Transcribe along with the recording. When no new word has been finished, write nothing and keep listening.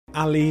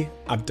Ali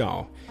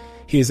Abdaal.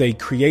 He is a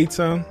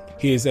creator,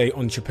 he is an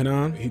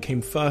entrepreneur who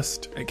came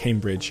first at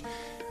Cambridge,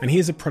 and he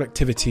is a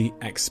productivity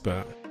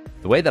expert.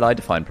 The way that I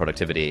define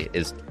productivity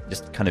is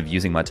just kind of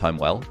using my time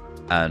well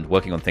and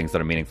working on things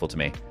that are meaningful to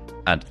me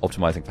and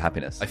optimizing for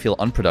happiness. I feel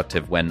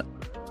unproductive when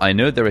I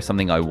know there is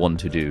something I want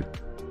to do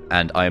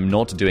and I am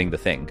not doing the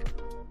thing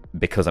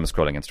because I'm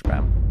scrolling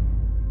Instagram.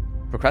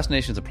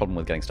 Procrastination is a problem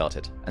with getting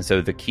started. And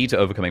so the key to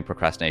overcoming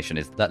procrastination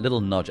is that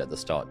little nudge at the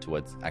start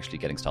towards actually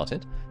getting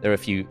started. There are a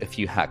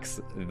few hacks.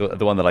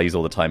 The one that I use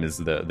all the time is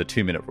the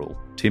 2-minute rule.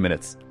 2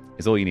 minutes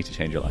is all you need to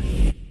change your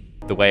life.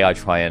 The way I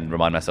try and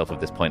remind myself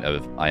of this point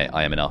of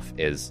I am enough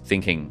is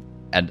thinking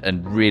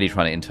and really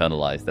trying to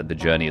internalize that the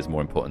journey is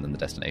more important than the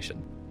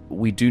destination.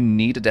 We do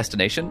need a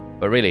destination,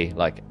 but really,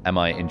 like, am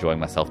I enjoying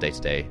myself day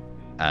to day?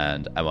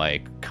 And am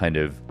I kind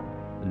of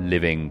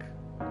living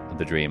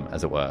the dream,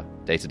 as it were,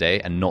 day to day,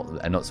 and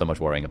not so much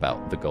worrying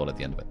about the goal at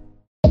the end of it.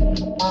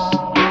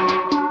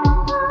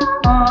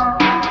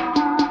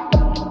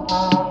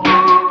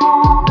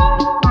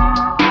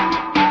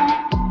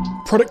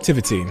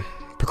 Productivity,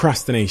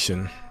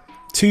 procrastination.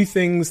 Two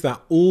things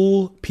that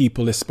all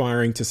people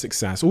aspiring to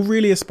success, or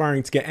really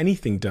aspiring to get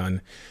anything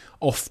done,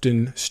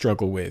 often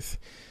struggle with.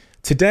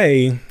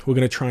 Today, we're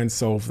going to try and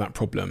solve that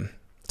problem.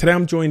 Today,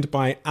 I'm joined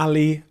by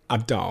Ali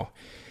Abdaal.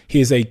 He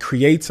is a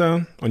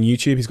creator on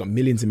YouTube. He's got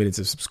millions and millions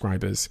of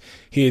subscribers.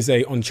 He is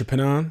an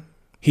entrepreneur.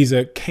 He's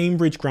a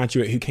Cambridge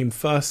graduate who came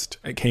first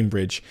at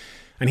Cambridge,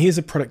 and he is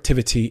a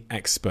productivity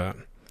expert.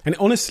 And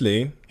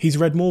honestly, he's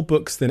read more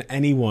books than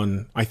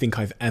anyone I think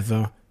I've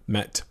ever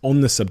met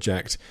on the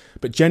subject,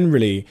 but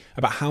generally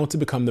about how to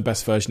become the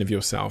best version of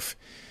yourself.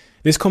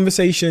 This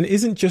conversation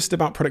isn't just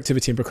about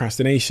productivity and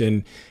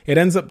procrastination. It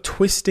ends up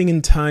twisting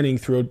and turning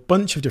through a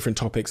bunch of different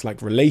topics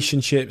like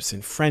relationships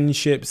and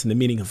friendships and the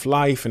meaning of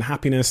life and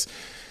happiness.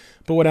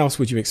 But what else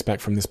would you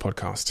expect from this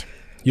podcast?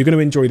 You're going to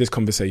enjoy this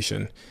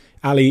conversation.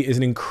 Ali is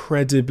an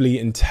incredibly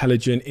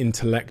intelligent,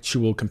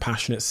 intellectual,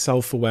 compassionate,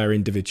 self-aware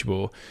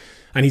individual.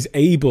 And he's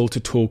able to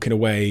talk in a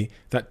way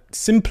that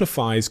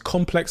simplifies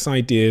complex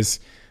ideas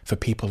for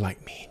people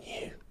like me and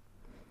you.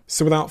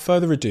 So without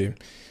further ado,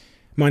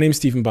 my name's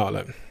Stephen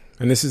Bartlett,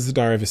 and this is the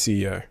Diary of a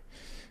CEO.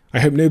 I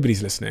hope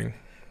nobody's listening,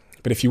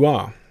 but if you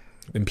are,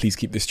 then please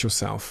keep this to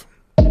yourself.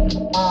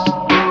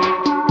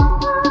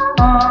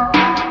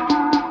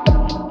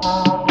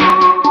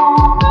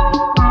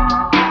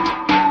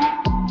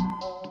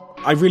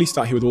 I really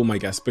start here with all my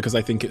guests because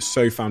I think it's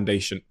so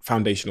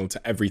foundational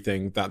to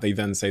everything that they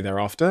then say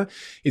thereafter,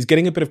 is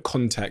getting a bit of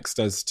context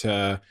as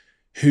to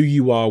who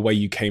you are, where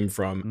you came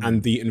from,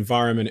 and the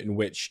environment in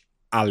which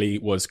Ali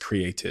was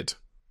created.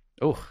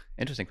 Oh,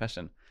 interesting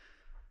question.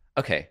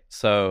 Okay,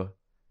 so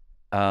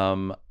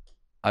I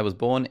was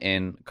born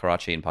in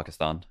Karachi in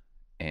Pakistan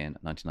in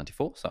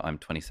 1994, so I'm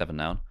 27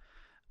 now.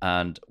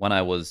 And when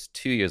I was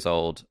 2 years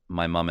old,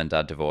 my mum and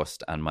dad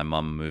divorced, and my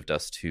mum moved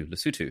us to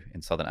Lesotho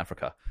in southern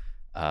Africa.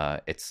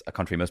 It's a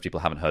country most people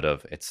haven't heard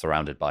of. It's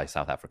surrounded by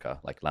South Africa,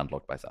 like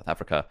landlocked by South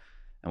Africa.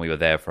 And we were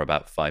there for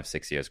about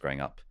 5-6 years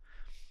growing up.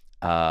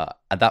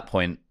 At that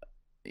point,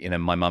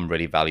 my mum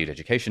really valued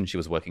education. She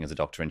was working as a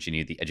doctor and she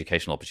knew the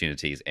educational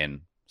opportunities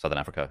in Southern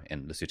Africa,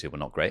 in Lesotho, were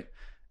not great.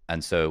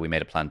 And so we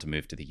made a plan to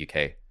move to the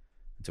UK.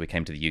 So we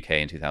came to the UK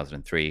in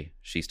 2003.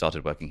 She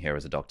started working here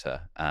as a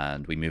doctor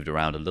and we moved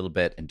around a little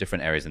bit in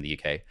different areas in the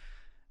UK.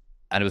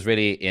 And it was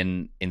really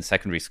in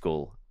secondary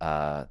school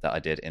that I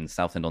did in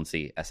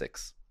Southend-on-Sea,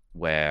 Essex,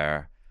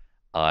 where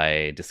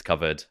I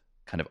discovered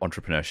kind of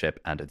entrepreneurship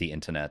and the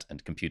internet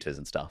and computers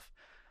and stuff.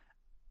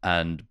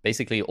 And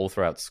basically all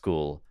throughout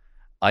school,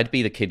 I'd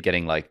be the kid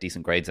getting like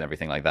decent grades and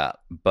everything like that.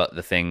 But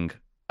the thing,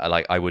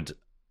 I would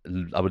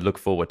look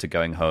forward to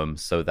going home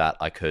so that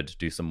I could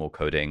do some more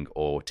coding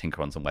or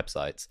tinker on some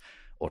websites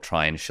or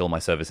try and shill my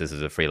services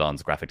as a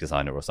freelance graphic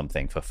designer or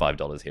something for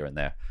 $5 here and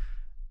there.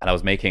 And I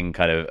was making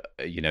kind of,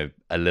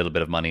 a little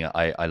bit of money.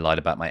 I lied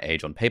about my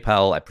age on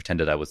PayPal. I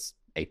pretended I was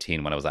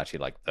 18 when I was actually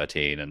like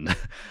 13. And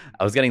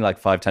I was getting like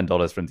 $5,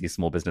 $10 from these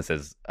small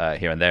businesses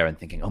here and there and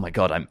thinking, oh my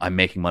God, I'm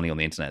making money on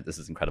the internet. This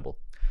is incredible.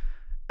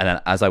 And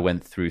then as I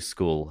went through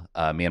school,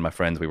 me and my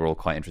friends, we were all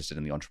quite interested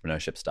in the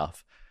entrepreneurship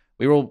stuff.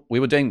 We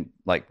were doing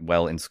like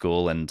well in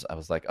school. And I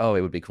was like, oh,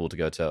 it would be cool to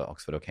go to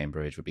Oxford or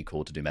Cambridge. It would be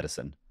cool to do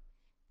medicine.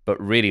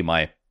 But really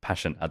my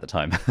passion at the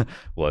time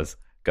was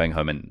going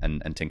home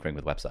and tinkering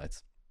with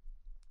websites.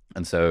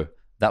 And so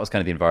that was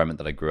kind of the environment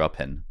that I grew up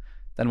in.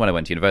 Then when I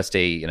went to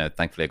university,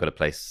 thankfully I got a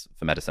place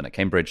for medicine at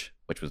Cambridge,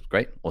 which was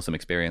great. Awesome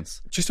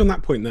experience. Just on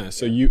that point there.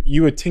 So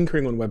you were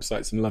tinkering on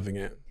websites and loving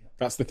it.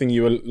 That's the thing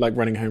you were like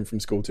running home from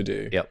school to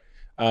do. Yep.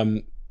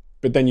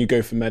 But then you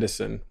go for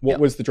medicine. What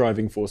was the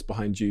driving force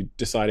behind you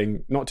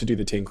deciding not to do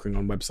the tinkering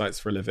on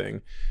websites for a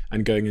living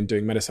and going and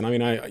doing medicine? I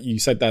mean, you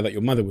said there that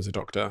your mother was a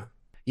doctor.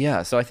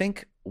 Yeah. So I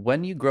think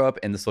when you grow up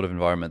in the sort of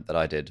environment that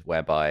I did,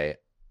 whereby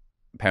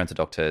parents are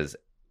doctors,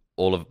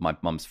 all of my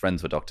mum's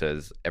friends were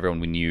doctors, everyone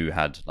we knew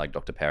had like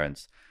doctor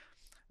parents.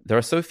 There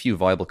are so few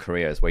viable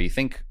careers where you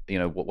think,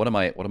 what are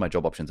my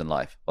job options in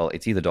life? Well,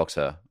 it's either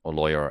doctor or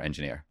lawyer or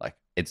engineer. Like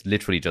it's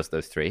literally just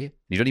those three.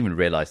 You don't even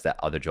realize that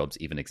other jobs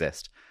even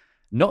exist.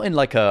 Not in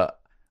like a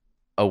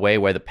way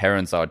where the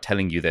parents are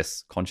telling you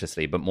this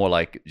consciously, but more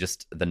like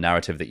just the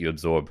narrative that you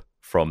absorb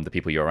from the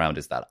people you're around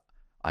is that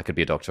I could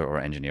be a doctor or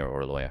an engineer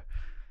or a lawyer.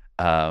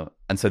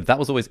 And so that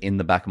was always in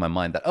the back of my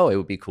mind that, it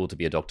would be cool to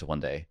be a doctor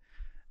one day.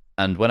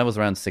 And when I was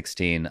around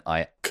 16,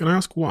 Can I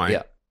ask why?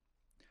 Yeah.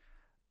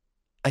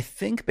 I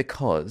think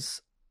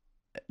because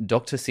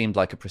doctor seemed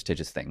like a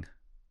prestigious thing.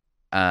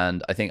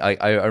 And I think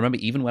I remember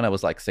even when I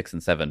was like 6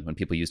 and 7, when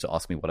people used to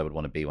ask me what I would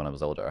want to be when I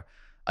was older,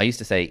 I used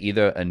to say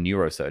either a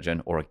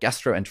neurosurgeon or a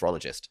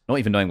gastroenterologist, not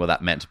even knowing what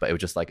that meant, but it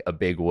was just like a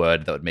big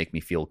word that would make me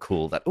feel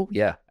cool that, oh,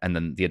 yeah. And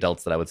then the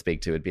adults that I would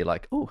speak to would be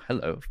like, oh,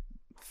 hello,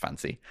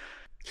 fancy.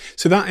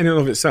 So that in and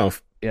of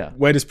itself, yeah.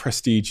 Where does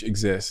prestige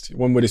exist?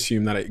 One would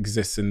assume that it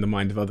exists in the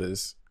mind of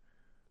others.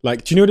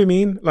 Like, do you know what I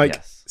mean? Like,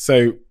 yes.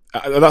 So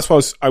that's why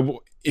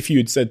if you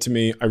had said to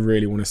me, I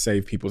really want to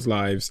save people's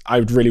lives, I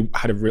would really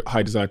had a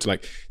high desire to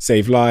like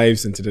save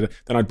lives and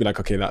then I'd be like,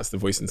 okay, that's the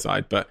voice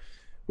inside. But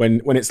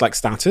when it's like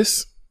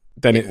status,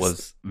 then it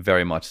was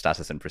very much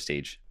status and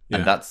prestige. Yeah.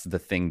 And that's the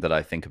thing that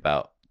I think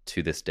about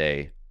to this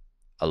day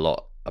a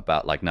lot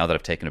about, like, now that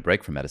I've taken a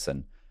break from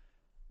medicine,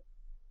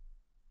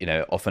 you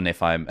know, often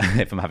if I'm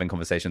having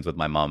conversations with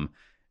my mum,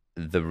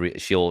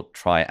 she'll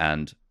try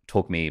and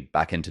talk me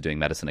back into doing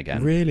medicine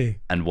again. Really?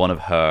 And one of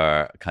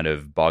her kind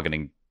of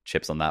bargaining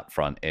chips on that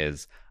front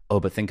is,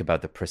 but think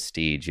about the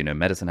prestige. You know,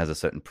 medicine has a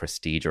certain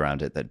prestige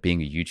around it that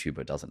being a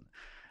YouTuber doesn't.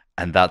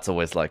 And that's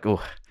always like, you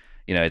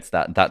know, it's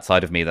that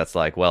side of me that's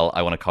like, well,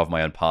 I want to carve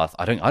my own path.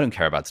 I don't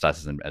care about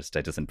status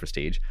and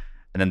prestige.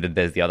 And then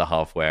there's the other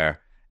half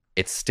where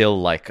it's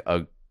still like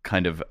a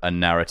kind of a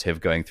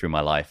narrative going through my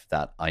life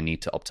that I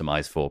need to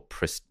optimize for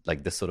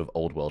like this sort of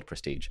old world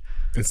prestige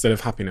instead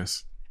of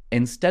happiness.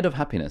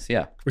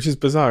 Yeah, which is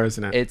bizarre,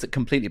 isn't it? It's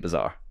completely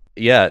bizarre.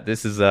 Yeah,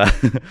 this is a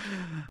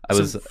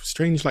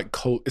strange, like,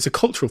 it's a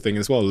cultural thing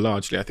as well,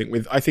 largely. I think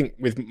with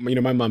you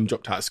know, my mum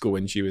dropped out of school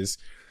when she was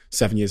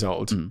 7 years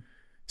old.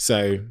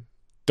 So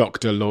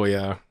doctor,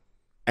 lawyer,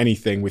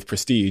 anything with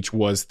prestige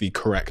was the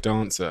correct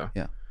answer.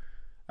 Yeah.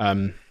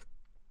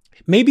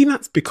 Maybe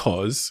that's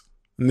because,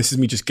 and this is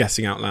me just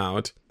guessing out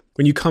loud,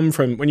 when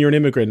you're an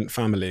immigrant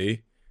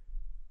family,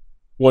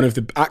 one of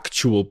the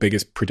actual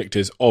biggest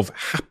predictors of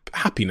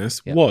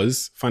happiness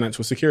was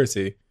financial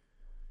security.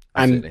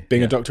 Absolutely. And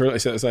being a doctor,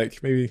 so it's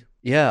like maybe.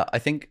 Yeah, I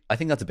think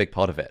that's a big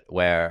part of it.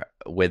 Where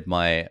with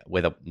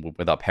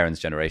our parents'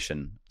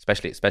 generation,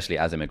 especially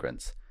as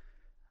immigrants,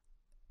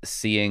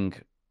 seeing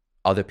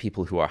other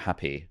people who are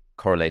happy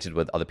correlated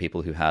with other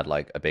people who had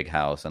like a big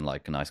house and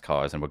like nice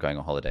cars and were going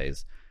on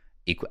holidays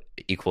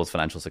equals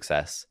financial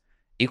success.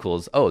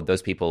 Equals,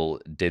 those people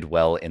did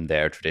well in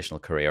their traditional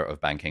career of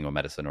banking or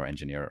medicine or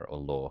engineer or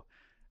law.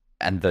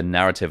 And the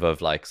narrative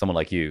of like someone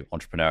like you,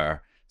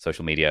 entrepreneur,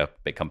 social media,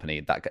 big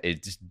company, that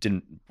it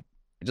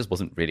just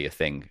wasn't really a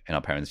thing in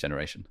our parents'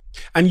 generation.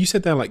 And you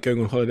said they're like going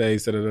on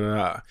holidays,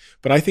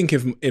 but I think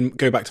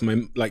go back to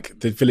my, like,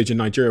 the village in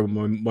Nigeria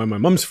where my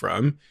mum's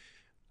from,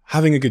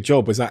 having a good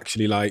job was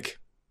actually like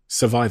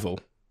survival.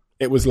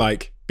 It was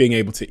like being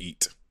able to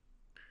eat.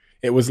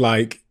 It was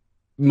like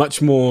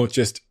much lower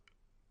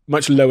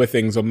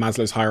things on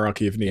Maslow's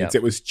hierarchy of needs. Yeah.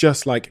 It was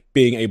just like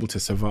being able to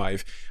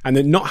survive. And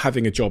then not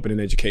having a job and an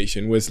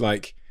education was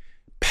like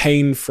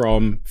pain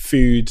from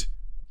food,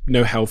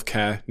 no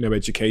healthcare, no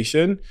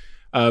education.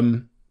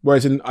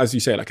 Whereas as you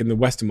say, like in the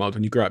Western world,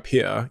 when you grow up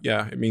here,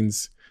 yeah, it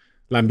means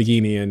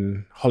Lamborghini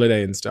and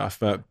holiday and stuff.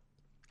 But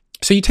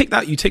so you take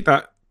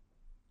that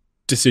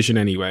decision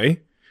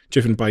anyway,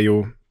 driven by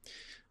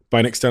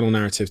an external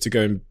narrative to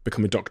go and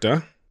become a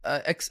doctor.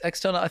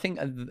 External, I think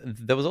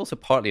there was also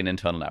partly an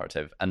internal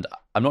narrative, and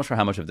I'm not sure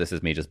how much of this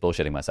is me just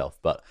bullshitting myself,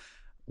 but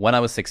when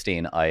I was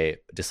 16, I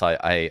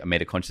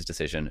made a conscious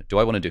decision. Do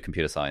I want to do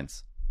computer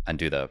science and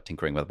do the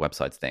tinkering with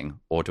websites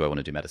thing, or do I want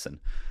to do medicine?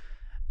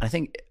 And I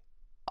think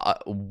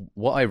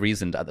what I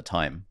reasoned at the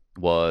time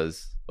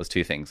was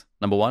two things.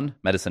 Number one,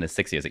 medicine is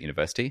 6 years at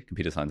university.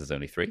 Computer science is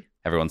only 3.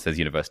 Everyone says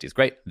university is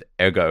great.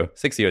 Ergo,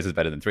 6 years is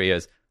better than 3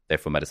 years.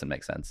 Therefore, medicine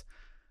makes sense.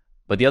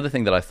 But the other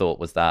thing that I thought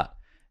was that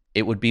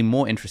it would be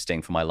more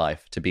interesting for my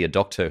life to be a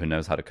doctor who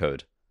knows how to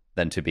code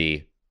than to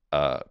be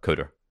a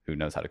coder who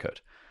knows how to code.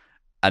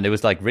 And it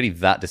was like really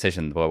that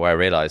decision where I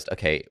realized,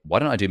 okay, why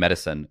don't I do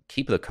medicine,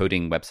 keep the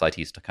coding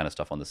website-y kind of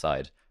stuff on the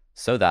side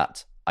so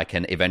that I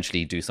can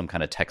eventually do some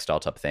kind of tech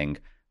startup thing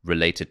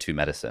related to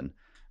medicine.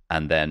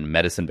 And then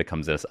medicine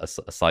becomes a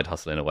side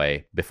hustle in a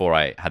way before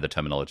I had the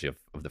terminology of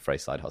the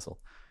phrase side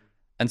hustle.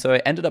 And so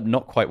it ended up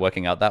not quite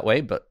working out that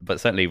way, but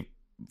certainly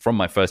from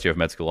my first year of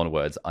med school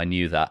onwards, I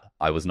knew that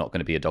I was not going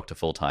to be a doctor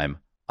full-time.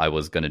 I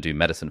was going to do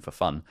medicine for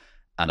fun,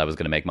 and I was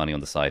going to make money on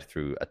the side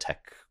through a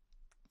tech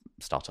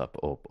startup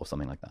or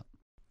something like that.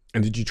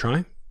 And did you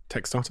try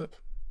tech startup?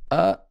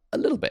 A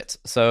little bit.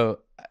 So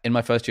in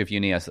my first year of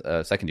uni,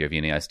 second year of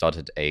uni, I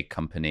started a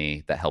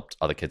company that helped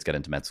other kids get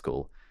into med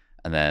school.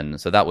 And then,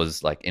 so that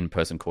was like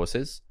in-person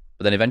courses.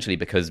 But then eventually,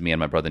 because me and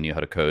my brother knew how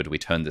to code, we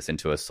turned this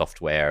into a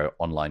software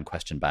online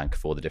question bank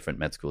for the different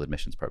med school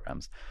admissions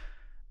programs.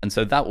 And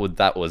so that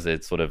was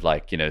it, sort of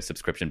like,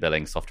 subscription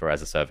billing, software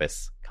as a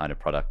service kind of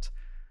product,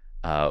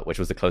 which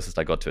was the closest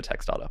I got to a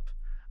tech startup.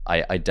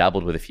 I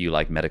dabbled with a few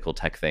like medical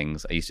tech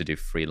things. I used to do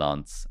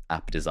freelance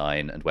app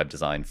design and web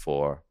design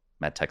for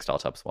med tech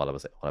startups while I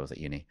was at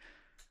uni.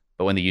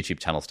 But when the YouTube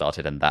channel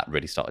started and that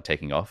really started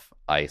taking off,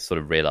 I sort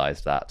of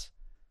realized that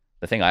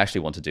the thing I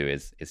actually want to do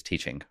is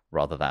teaching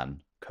rather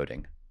than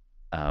coding.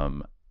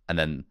 And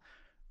then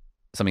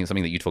something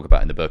that you talk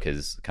about in the book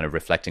is kind of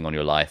reflecting on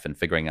your life and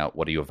figuring out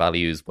what are your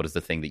values, what is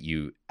the thing that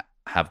you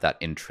have that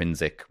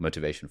intrinsic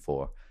motivation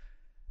for.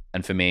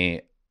 And for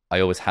me, I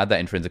always had that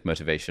intrinsic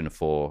motivation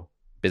for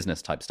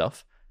business type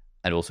stuff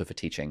and also for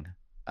teaching.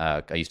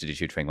 I used to do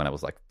tutoring when I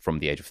was like from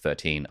the age of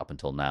 13 up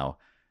until now.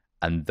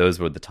 And those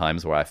were the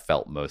times where I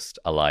felt most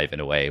alive in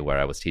a way, where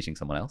I was teaching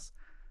someone else.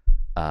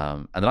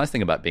 And the nice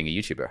thing about being a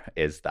YouTuber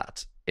is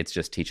that it's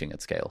just teaching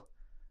at scale.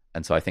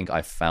 And so I think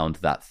I found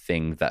that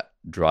thing that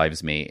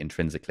drives me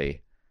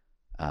intrinsically.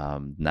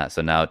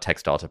 So now tech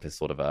startup is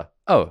sort of a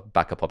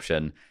backup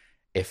option.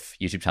 If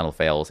YouTube channel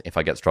fails, if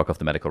I get struck off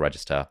the medical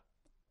register,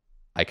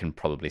 I can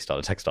probably start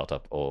a tech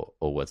startup or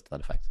words to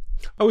that effect.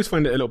 I always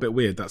find it a little bit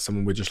weird that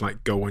someone would just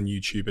like go on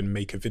YouTube and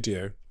make a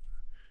video.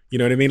 You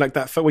know what I mean? Like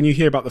that, when you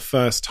hear about the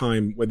first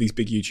time when these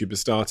big YouTubers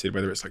started,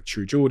 whether it's like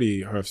True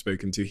Geordie, who I've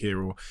spoken to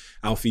here, or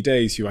Alfie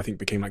Days, who I think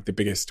became like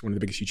one of the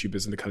biggest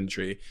YouTubers in the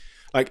country.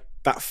 Like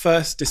that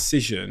first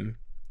decision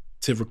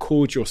to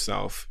record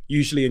yourself,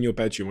 usually in your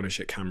bedroom on a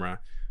shit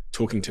camera,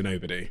 talking to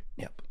nobody,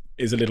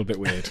 is a little bit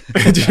weird.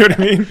 Do you know what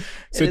I mean?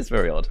 So it is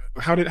very odd.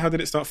 How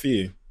did it start for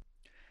you?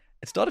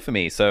 It started for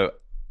me. So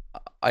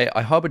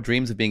I harbored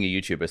dreams of being a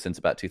YouTuber since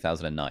about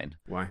 2009.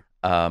 Why?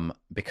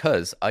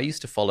 Because I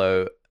used to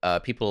follow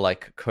people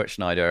like Kurt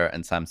Schneider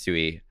and Sam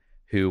Sui,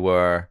 who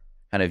were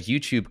kind of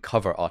YouTube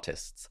cover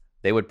artists.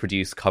 They would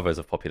produce covers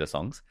of popular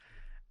songs.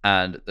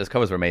 And those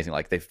covers were amazing.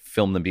 Like they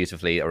filmed them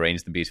beautifully,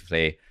 arranged them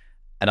beautifully.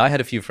 And I had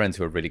a few friends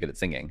who were really good at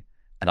singing.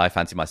 And I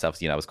fancied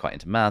myself, I was quite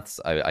into maths.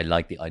 I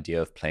liked the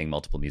idea of playing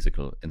multiple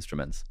musical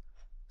instruments.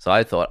 So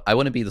I thought, I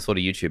want to be the sort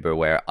of YouTuber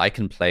where I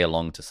can play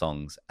along to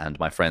songs and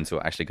my friends who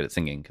are actually good at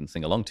singing can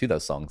sing along to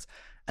those songs.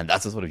 And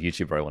that's the sort of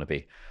YouTuber I want to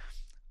be.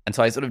 And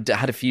so I sort of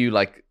had a few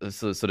like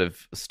sort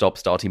of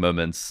stop-starty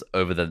moments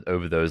over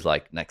those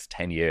like next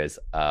 10 years,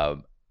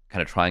 kind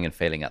of trying and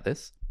failing at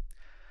this.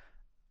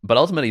 But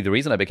ultimately, the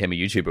reason I became a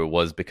YouTuber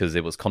was because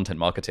it was content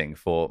marketing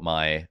for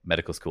my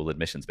medical school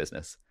admissions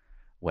business,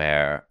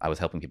 where I was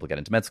helping people get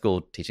into med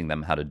school, teaching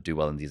them how to do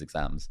well in these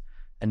exams.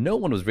 And no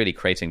one was really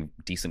creating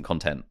decent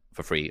content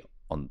for free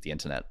on the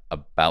internet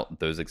about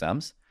those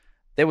exams.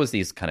 There was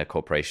these kind of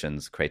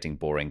corporations creating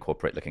boring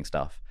corporate-looking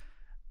stuff.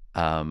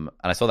 And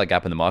I saw that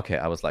gap in the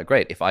market. I was like,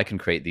 great, if I can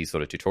create these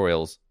sort of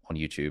tutorials on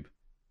YouTube,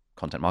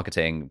 content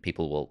marketing,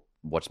 people will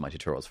watch my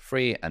tutorials for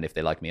free. And if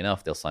they like me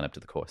enough, they'll sign up to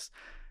the course.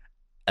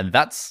 And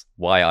that's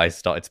why I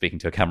started speaking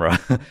to a camera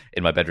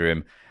in my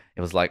bedroom.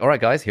 It was like, all right,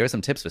 guys, here are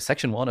some tips for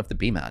section 1 of the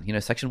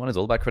BMAN. Section 1 is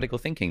all about critical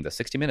thinking. There's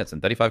 60 minutes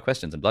and 35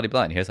 questions and blah, blah,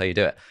 blah. And here's how you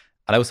do it.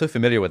 And I was so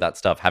familiar with that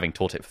stuff, having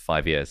taught it for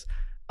 5 years,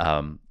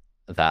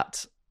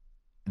 that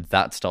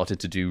started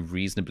to do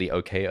reasonably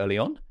okay early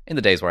on. In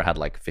the days where I had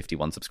like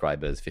 51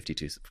 subscribers,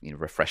 52,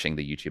 refreshing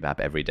the YouTube app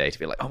every day to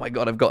be like, oh my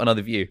God, I've got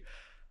another view.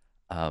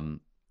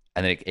 And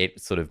then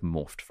it sort of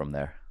morphed from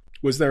there.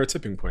 Was there a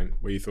tipping point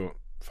where you thought,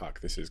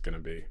 fuck, this is going to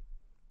be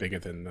bigger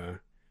than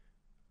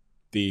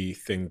the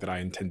thing that I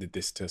intended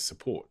this to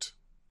support?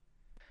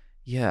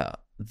 Yeah,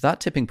 that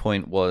tipping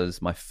point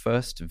was my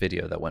first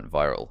video that went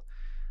viral.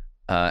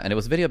 And it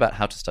was a video about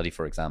how to study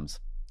for exams.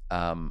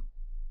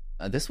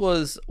 This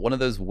was one of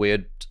those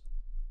weird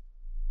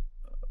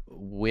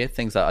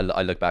things that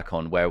I look back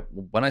on, where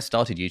when I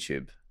started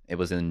YouTube, it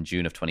was in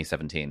June of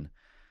 2017.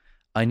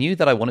 I knew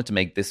that I wanted to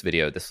make this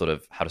video, this sort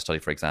of how to study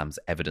for exams,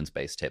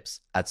 evidence-based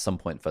tips, at some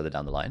point further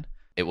down the line.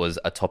 It was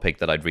a topic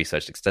that I'd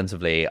researched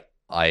extensively.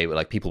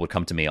 People would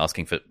come to me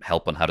asking for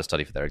help on how to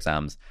study for their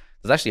exams.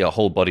 There's actually a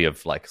whole body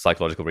of like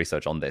psychological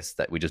research on this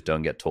that we just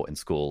don't get taught in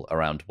school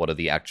around what are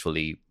the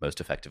actually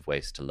most effective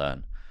ways to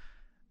learn.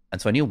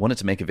 And so I knew I wanted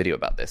to make a video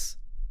about this,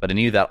 but I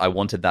knew that I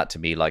wanted that to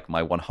be like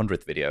my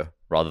 100th video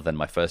rather than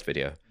my first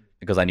video,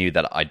 because I knew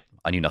that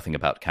I knew nothing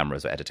about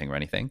cameras or editing or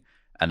anything.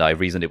 And I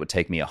reasoned it would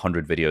take me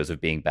 100 videos of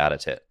being bad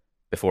at it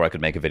before I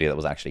could make a video that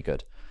was actually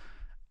good.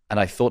 And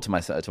I thought to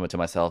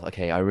myself,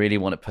 okay, I really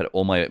want to put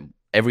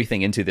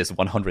everything into this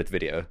 100th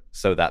video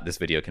so that this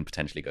video can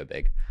potentially go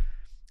big.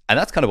 And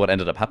that's kind of what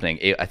ended up happening.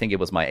 I think it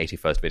was my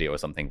 81st video or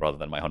something rather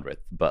than my 100th.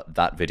 But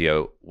that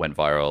video went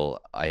viral.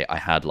 I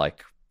had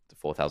like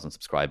 4,000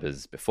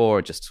 subscribers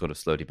before, just sort of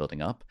slowly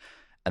building up.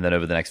 And then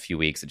over the next few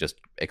weeks, it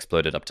just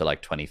exploded up to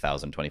like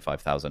 20,000,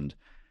 25,000.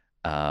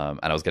 And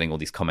I was getting all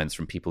these comments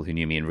from people who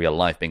knew me in real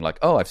life being like,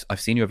 oh,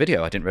 I've seen your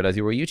video. I didn't realize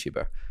you were a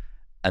YouTuber.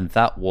 And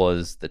that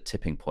was the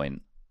tipping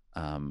point,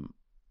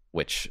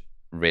 which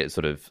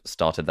sort of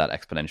started that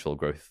exponential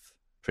growth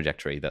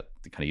trajectory that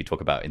kind of you talk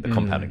about in the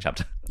compounding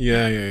chapter.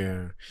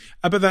 Yeah.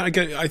 But then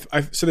again,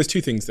 so there's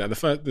two things there. The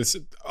first,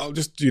 I'll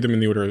just do them in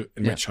the order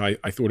in which I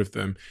thought of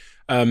them.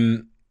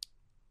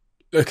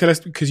 Okay,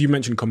 because you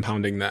mentioned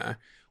compounding there.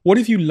 What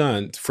have you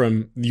learned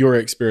from your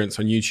experience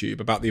on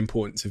YouTube about the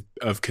importance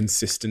of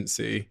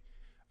consistency?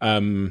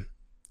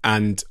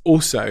 And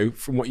also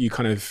from what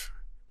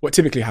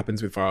typically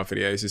happens with viral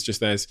videos is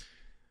just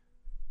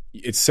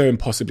it's so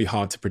impossibly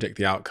hard to predict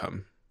the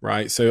outcome,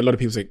 right? So a lot of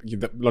people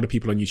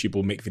on YouTube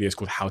will make videos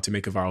called how to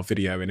make a viral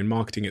video. And in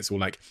marketing, it's all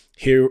like,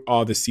 here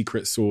are the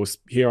secret sauce,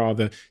 here are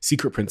the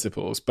secret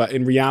principles. But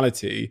in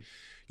reality,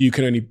 you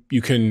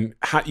can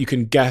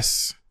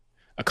guess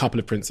a couple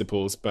of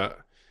principles, but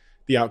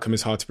the outcome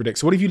is hard to predict.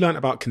 So what have you learned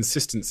about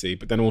consistency,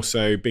 but then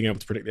also being able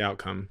to predict the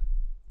outcome?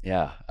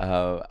 Yeah.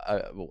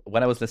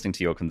 When I was listening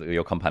to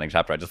your compounding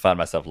chapter, I just found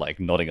myself like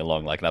nodding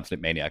along like an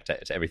absolute maniac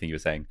to everything you were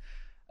saying.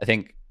 I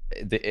think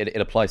it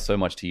applies so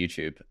much to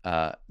YouTube.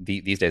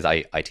 These days,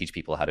 I teach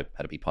people how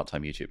to be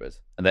part-time YouTubers.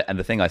 And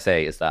the thing I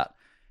say is that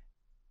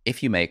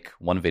if you make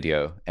one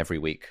video every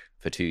week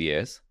for 2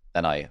 years,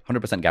 then I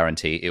 100%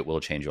 guarantee it will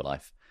change your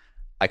life.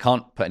 I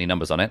can't put any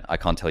numbers on it. I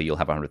can't tell you you'll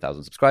have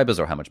 100,000 subscribers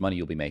or how much money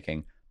you'll be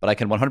making, but I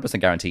can 100%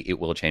 guarantee it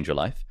will change your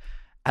life.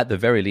 At the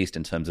very least,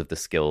 in terms of the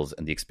skills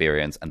and the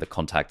experience and the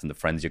contacts and the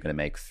friends you're going to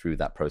make through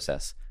that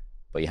process.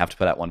 But you have to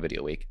put out one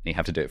video a week, and you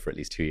have to do it for at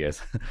least 2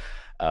 years.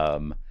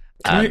 Can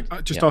I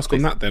just ask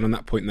on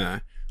that point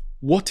there,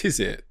 what is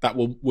it that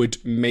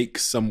would make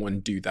someone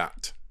do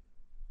that?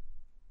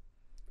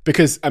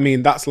 Because, I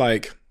mean, that's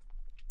like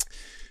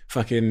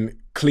fucking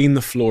clean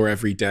the floor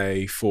every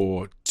day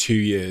for 2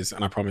 years,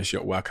 and I promise you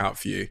it'll work out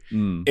for you.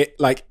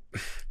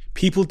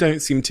 People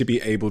don't seem to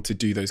be able to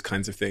do those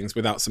kinds of things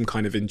without some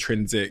kind of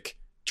intrinsic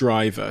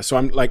driver. So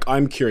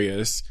I'm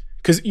curious,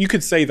 because you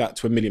could say that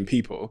to 1 million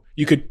people.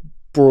 You could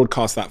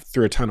broadcast that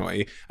through a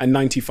tannoy, and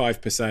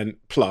 95%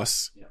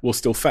 plus will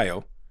still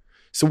fail.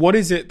 So what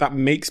is it that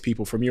makes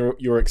people, from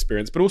your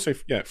experience, but also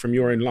from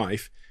your own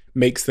life,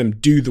 makes them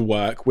do the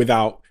work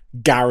without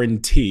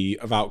guarantee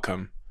of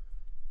outcome?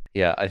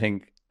 Yeah, I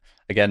think,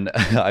 again,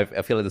 I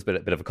feel like there's a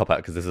bit of a cop-out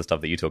because this is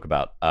stuff that you talk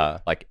about,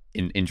 like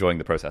enjoying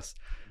the process.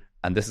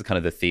 And this is kind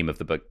of the theme of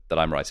the book that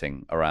I'm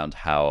writing around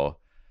how,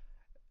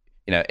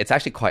 it's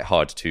actually quite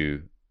hard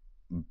to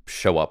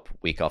show up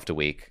week after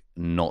week,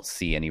 not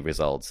see any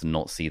results,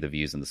 not see the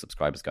views and the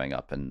subscribers going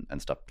up and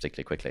stuff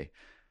particularly quickly.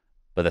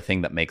 But the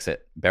thing that makes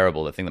it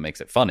bearable, the thing that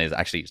makes it fun is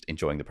actually just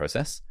enjoying the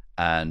process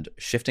and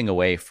shifting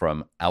away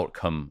from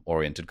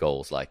outcome-oriented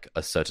goals like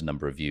a certain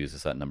number of views, a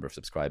certain number of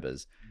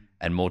subscribers,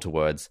 and more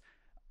towards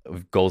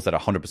goals that are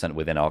 100%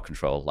 within our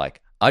control.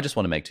 Like, I just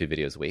want to make 2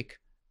 videos a week.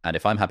 And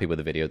if I'm happy with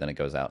the video, then it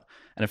goes out.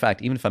 And in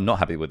fact, even if I'm not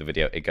happy with the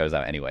video, it goes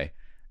out anyway.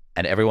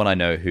 And everyone I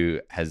know who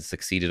has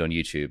succeeded on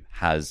YouTube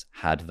has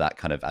had that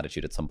kind of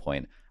attitude at some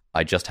point.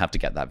 I just have to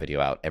get that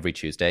video out every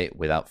Tuesday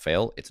without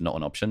fail. It's not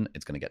an option.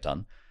 It's going to get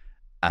done.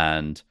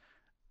 And,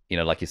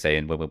 like you say,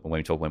 and when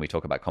we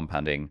talk about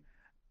compounding,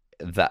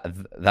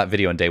 that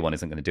video on day 1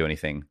 isn't going to do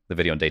anything. The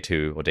video on day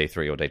 2 or day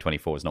 3 or day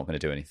 24 is not going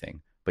to do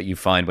anything. But you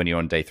find when you're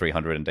on day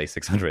 300 and day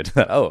 600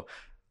 that,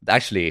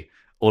 actually,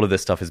 all of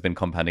this stuff has been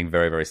compounding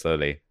very, very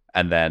slowly.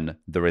 And then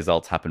the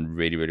results happen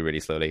really, really,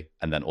 really slowly.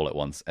 And then all at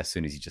once, as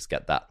soon as you just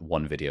get that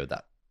one video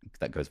that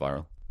goes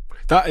viral.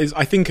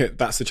 I think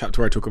that's the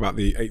chapter where I talk about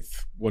the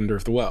 8th wonder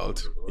of the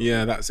world.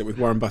 Yeah, that's it, with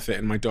Warren Buffett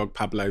and my dog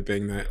Pablo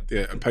being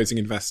the opposing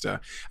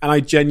investor. And I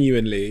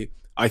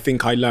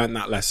think I learned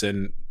that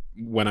lesson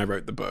when I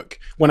wrote the book.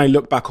 When I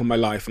look back on my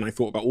life and I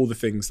thought about all the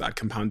things that had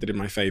compounded in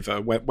my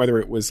favor, whether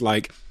it was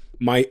like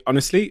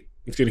honestly,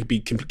 I'm going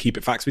to keep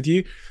it facts with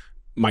you,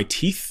 my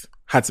teeth.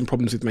 Had some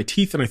problems with my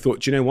teeth, and I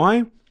thought, do you know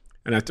why?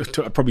 And I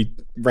probably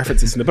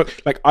reference this in the book.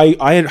 Like,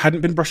 I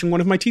hadn't been brushing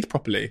one of my teeth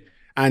properly,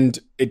 and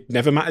it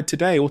never mattered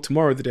today or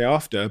tomorrow or the day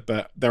after,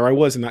 but there I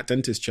was in that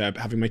dentist chair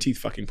having my teeth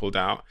fucking pulled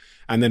out.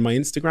 And then my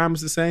Instagram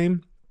was the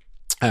same.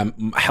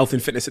 Health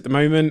and fitness at the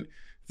moment,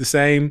 the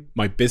same.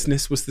 My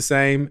business was the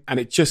same. And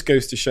it just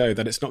goes to show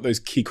that it's not those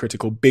key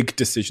critical big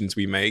decisions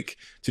we make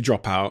to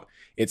drop out.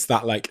 It's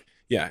that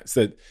it's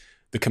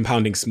the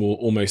compounding small,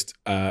 almost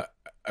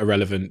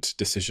irrelevant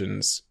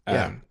decisions.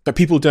 But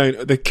people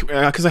don't,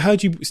 because I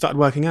heard you started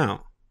working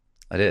out.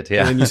 I did,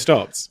 yeah. And then you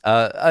stopped. So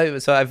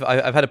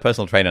I've had a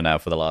personal trainer now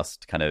for the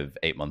last kind of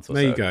 8 months or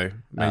so. There you go,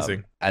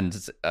 amazing.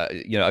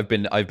 I've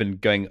been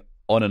going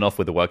on and off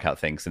with the workout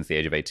thing since the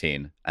age of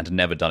 18, and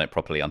never done it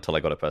properly until I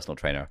got a personal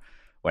trainer.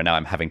 Where now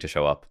I'm having to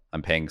show up.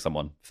 I'm paying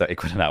someone 30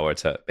 quid an hour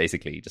to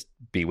basically just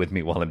be with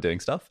me while I'm doing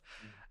stuff,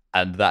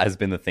 and that has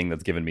been the thing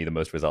that's given me the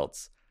most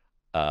results.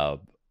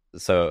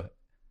 So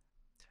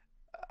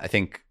I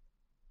think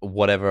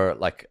whatever,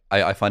 like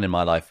I find in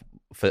my life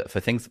for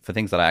things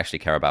that I actually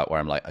care about, where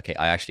I'm like, okay,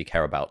 I actually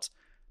care about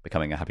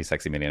becoming a happy,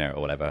 sexy millionaire or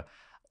whatever.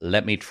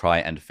 Let me try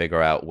and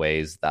figure out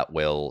ways that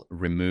will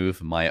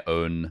remove my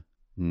own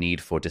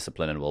need for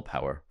discipline and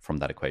willpower from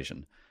that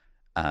equation,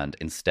 and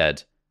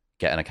instead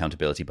get an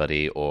accountability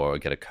buddy or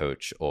get a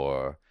coach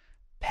or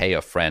pay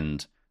a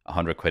friend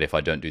 100 quid if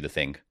I don't do the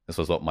thing. This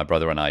was what my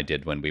brother and I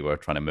did when we were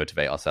trying to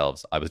motivate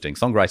ourselves. I was doing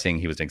songwriting,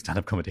 he was doing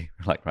stand-up comedy.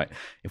 We're like, right,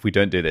 if we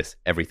don't do this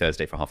every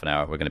Thursday for half an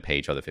hour, we're going to pay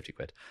each other 50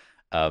 quid.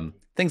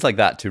 Things like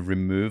that to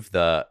remove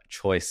the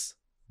choice,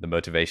 the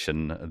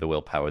motivation, the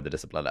willpower, the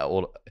discipline,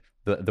 all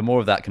the more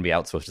of that can be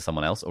outsourced to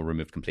someone else or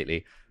removed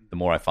completely, the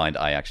more I find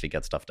I actually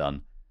get stuff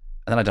done.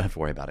 And then I don't have to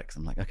worry about it because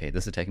I'm like, okay,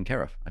 this is taken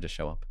care of. I just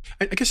show up.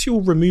 I guess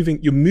you're moving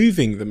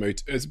the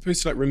motor, as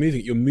opposed to like removing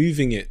it, you're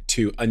moving it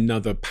to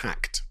another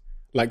pact.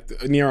 Like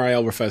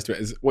NearIL refers to it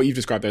as what you've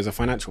described as a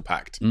financial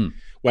pact,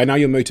 where now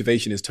your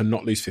motivation is to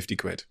not lose 50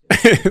 quid.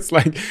 It's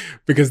like,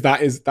 because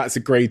that's a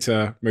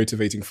greater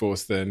motivating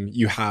force than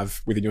you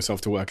have within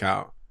yourself to work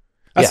out.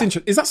 That's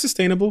interesting. Is that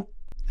sustainable?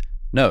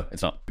 No,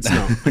 it's not. It's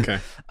not. Okay.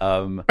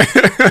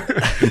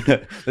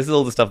 This is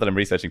all the stuff that I'm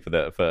researching for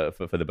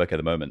the book at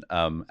the moment.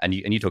 And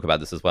you talk about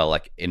this as well,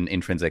 like in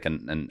intrinsic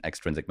and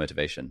extrinsic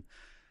motivation.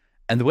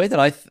 And the way that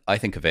I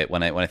think of it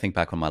when I think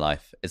back on my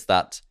life is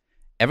that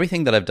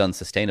everything that I've done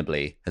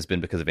sustainably has been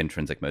because of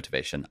intrinsic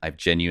motivation. I've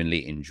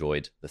genuinely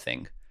enjoyed the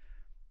thing.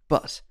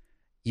 But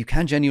you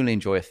can genuinely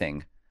enjoy a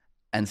thing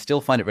and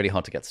still find it really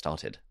hard to get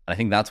started. And I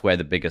think that's where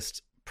the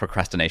biggest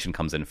procrastination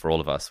comes in for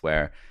all of us,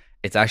 where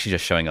it's actually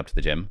just showing up to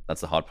the gym.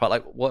 That's the hard part.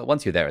 Like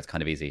once you're there, it's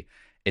kind of easy.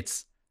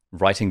 It's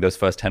writing those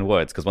first 10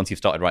 words, because once you've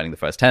started writing the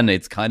first 10,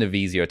 it's kind of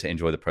easier to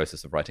enjoy the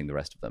process of writing the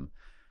rest of them.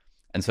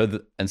 And so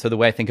the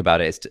way I think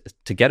about it is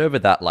to get over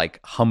that like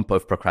hump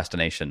of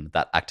procrastination,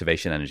 that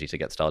activation energy to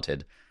get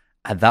started.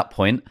 At that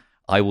point,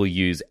 I will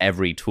use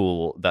every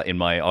tool that in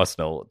my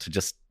arsenal to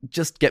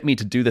just get me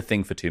to do the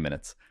thing for 2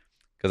 minutes.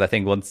 Because I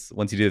think once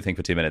you do the thing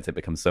for 2 minutes, it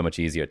becomes so much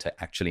easier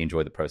to actually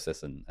enjoy the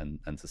process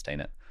and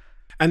sustain it.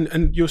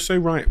 And you're so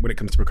right when it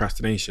comes to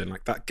procrastination,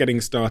 like that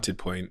getting started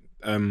point.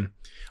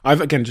 I've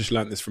again just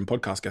learned this from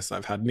podcast guests that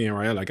I've had.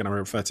 NearIL, again, I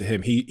refer to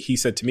him. He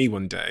said to me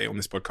one day on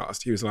this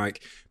podcast, he was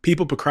like,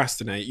 people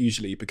procrastinate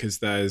usually because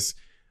there's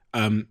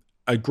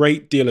a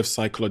great deal of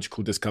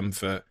psychological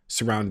discomfort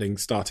surrounding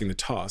starting the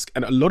task.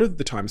 And a lot of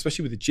the time,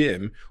 especially with a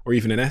gym or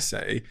even an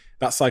essay,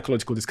 that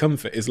psychological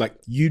discomfort is like,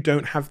 you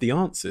don't have the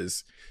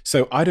answers.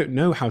 So I don't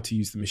know how to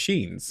use the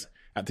machines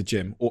at the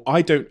gym, or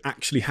I don't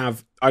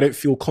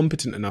feel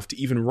competent enough to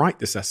even write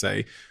this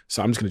essay,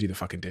 so I'm just going to do the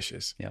fucking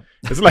dishes. Yeah.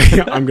 It's like,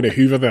 I'm going to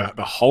hoover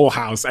the whole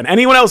house and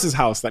anyone else's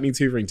house that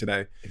needs hoovering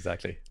today.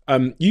 Exactly.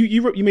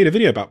 You made a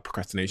video about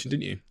procrastination,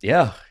 didn't you?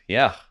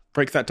 Yeah.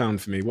 Break that down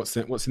for me. What's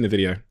in the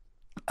video?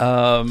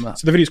 So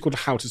the video is called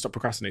How to Stop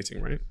Procrastinating,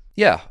 right?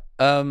 Yeah.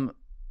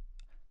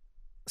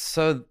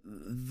 So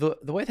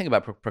the way I think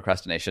about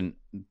procrastination,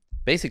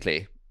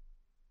 basically,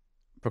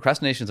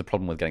 procrastination is a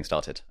problem with getting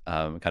started.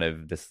 Kind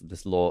of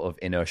this law of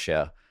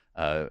inertia,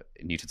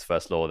 Newton's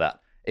first law, that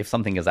if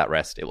something is at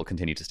rest, it will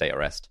continue to stay at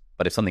rest.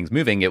 But if something's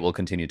moving, it will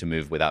continue to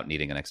move without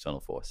needing an external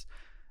force.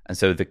 And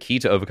so the key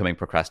to overcoming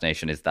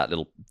procrastination is that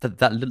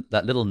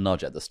little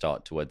nudge at the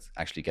start towards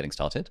actually getting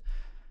started.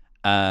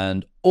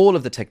 And all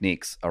of the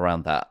techniques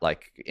around that,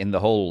 like in the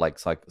whole like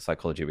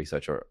psychology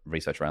research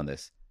around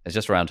this, is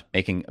just around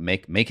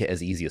make it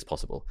as easy as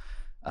possible.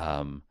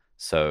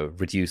 So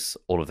reduce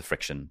all of the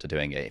friction to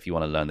doing it. If you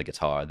want to learn the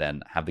guitar,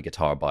 then have the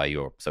guitar by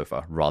your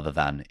sofa rather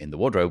than in the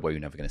wardrobe where you're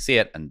never going to see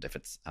it. And if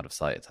it's out of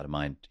sight, it's out of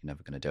mind, you're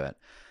never going to do it.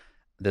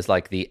 There's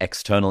like the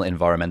external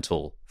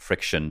environmental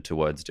friction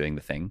towards doing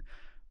the thing.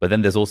 But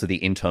then there's also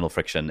the internal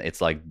friction.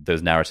 It's like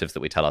those narratives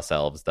that we tell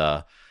ourselves,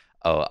 the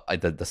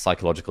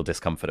psychological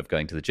discomfort of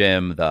going to the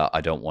gym, the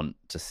I don't want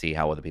to see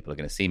how other people are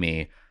going to see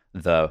me,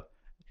 the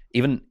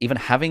even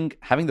having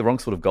the wrong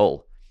sort of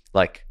goal.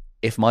 Like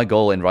if my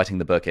goal in writing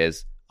the book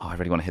is, I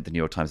really want to hit the New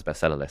York Times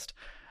bestseller list,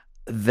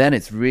 then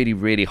it's really,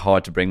 really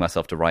hard to bring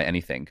myself to write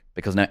anything,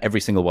 because now every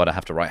single word I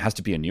have to write has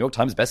to be a New York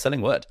Times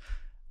bestselling word.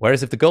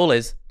 Whereas if the goal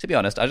is, to be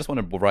honest, I just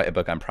want to write a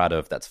book I'm proud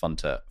of that's fun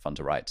to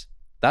write,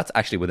 that's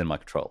actually within my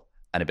control,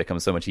 and it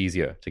becomes so much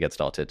easier to get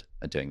started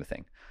at doing the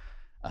thing.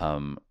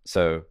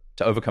 So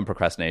to overcome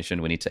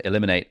procrastination, we need to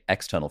eliminate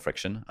external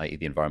friction, i.e.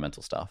 the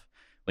environmental stuff.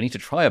 We need to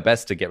try our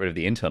best to get rid of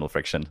the internal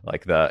friction,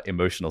 like the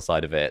emotional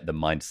side of it, the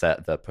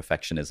mindset, the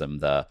perfectionism,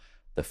 the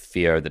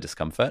fear, the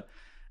discomfort.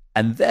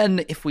 And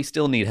then if we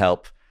still need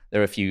help,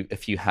 there are a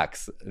few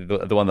hacks.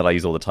 The one that I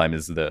use all the time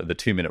is the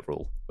 2-minute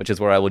rule, which is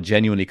where I will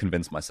genuinely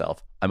convince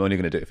myself I'm only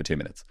going to do it for 2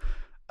 minutes.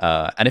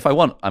 And if I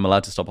want, I'm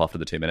allowed to stop after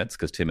the 2 minutes,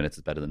 because 2 minutes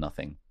is better than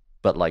nothing.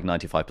 But like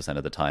 95%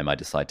 of the time, I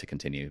decide to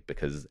continue,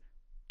 because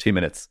 2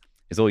 minutes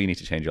is all you need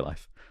to change your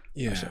life.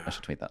 Yeah, I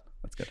should tweet that.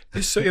 That's good.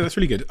 That's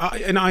really good.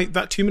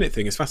 That 2-minute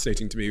thing is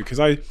fascinating to me, because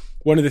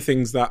one of the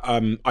things that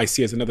I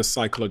see as another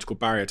psychological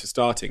barrier to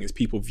starting is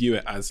people view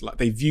it as like,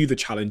 they view the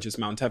challenge as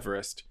Mount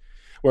Everest,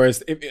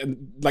 whereas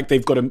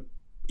they've got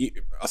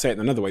I'll say it in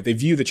another way, they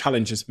view the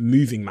challenge as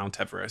moving Mount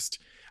Everest.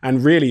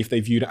 And really, if they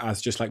viewed it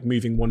as just like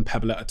moving one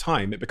pebble at a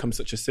time, it becomes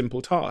such a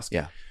simple task.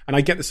 Yeah. And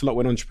I get this a lot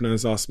when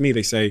entrepreneurs ask me,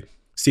 they say,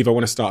 Steve, I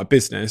want to start a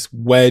business.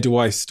 Where do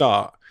I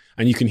start?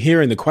 And you can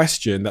hear in the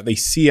question that they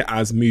see it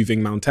as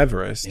moving Mount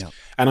Everest. Yeah.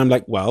 And I'm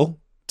like, well,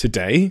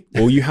 today,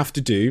 all you have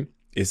to do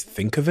is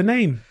think of a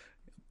name.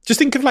 Just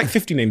think of like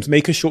 50 names,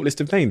 make a short list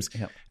of names.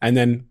 Yeah. And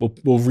then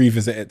we'll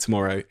revisit it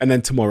tomorrow. And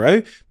then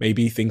tomorrow,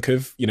 maybe think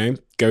of,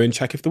 go and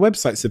check if the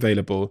website's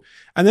available.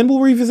 And then we'll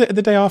revisit it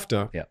the day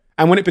after. Yeah.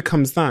 And when it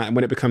becomes that, and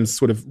when it becomes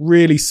sort of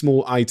really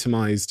small,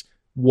 itemized,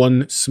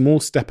 one small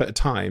step at a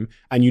time,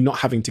 and you're not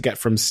having to get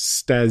from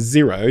stair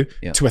 0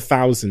 to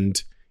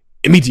 1,000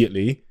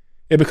 immediately,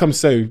 it becomes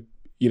so,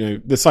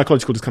 the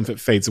psychological discomfort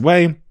fades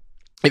away.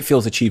 It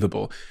feels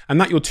achievable. And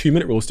that your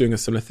 2-minute rule is doing a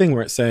similar thing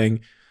where it's saying,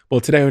 well,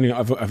 today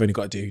I've only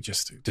got to do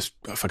just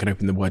if I can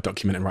open the Word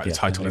document and write the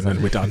title and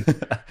then we're done.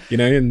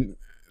 And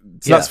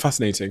so that's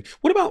fascinating.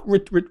 What about,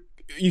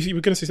 you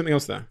were going to say something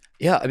else there?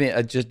 Yeah, I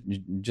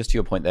mean, just to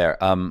your point there,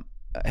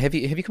 have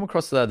you come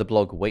across the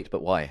blog Wait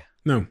But Why?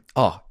 No.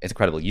 Oh, it's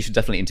incredible. You should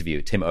definitely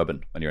interview Tim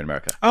Urban when you're in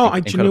America. Oh,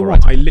 do you know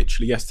what? I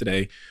literally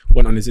yesterday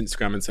went on his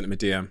Instagram and sent him a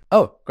DM.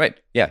 Oh,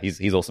 great. Yeah,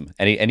 he's awesome.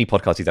 Any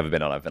podcast he's ever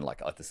been on, I've been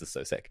like, oh, this is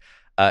so sick.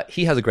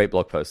 He has a great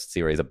blog post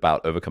series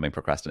about overcoming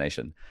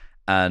procrastination.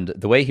 And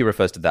the way he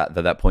refers to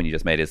that point you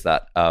just made is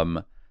that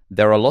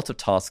there are lots of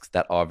tasks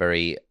that are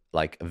very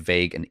like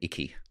vague and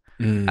icky.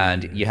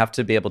 And you have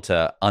to be able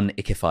to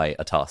un-ickify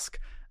a task.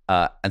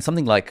 And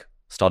something like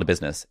start a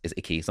business is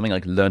icky. Something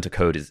like learn to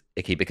code is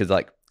icky because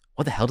like,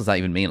 what the hell does that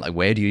even mean? Like,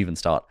 where do you even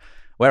start?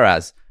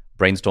 Whereas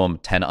brainstorm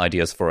 10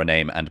 ideas for a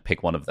name and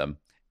pick one of them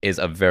is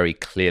a very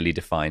clearly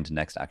defined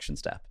next action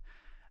step.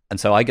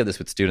 And so I get this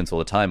with students all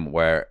the time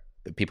where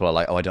people are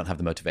like, oh, I don't have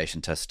the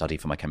motivation to study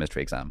for my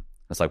chemistry exam.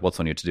 It's like, what's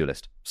on your to-do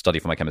list? Study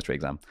for my chemistry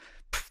exam.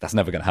 That's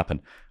never going to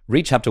happen.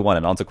 Read chapter 1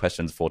 and answer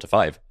questions 4 to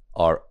 5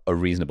 are a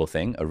reasonable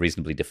thing, a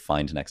reasonably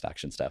defined next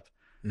action step.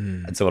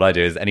 And so what I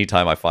do is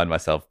anytime I find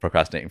myself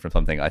procrastinating from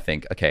something, I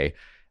think, okay,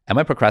 am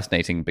I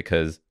procrastinating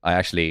because I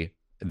actually...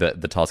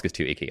 The task is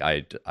too icky.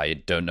 I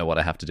don't know what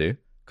I have to do.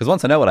 Because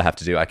once I know what I have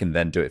to do, I can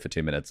then do it for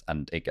 2 minutes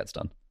and it gets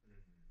done.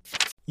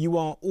 You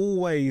are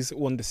always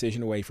one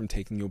decision away from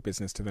taking your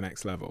business to the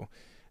next level.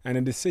 And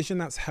a decision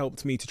that's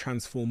helped me to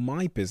transform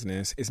my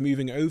business is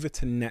moving over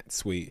to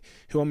NetSuite,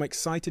 who I'm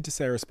excited to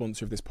say are a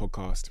sponsor of this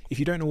podcast. If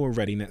you don't know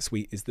already,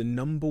 NetSuite is the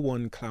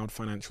 #1 cloud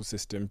financial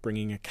system,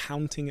 bringing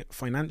accounting,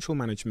 financial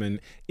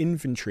management,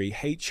 inventory,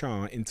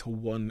 HR into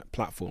one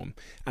platform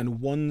and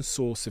one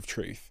source of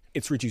truth.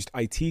 It's reduced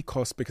IT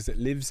costs because it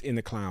lives in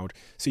the cloud,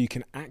 so you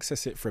can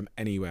access it from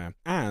anywhere.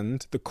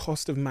 And the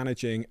cost of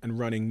managing and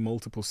running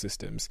multiple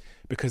systems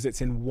because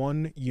it's in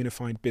one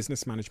unified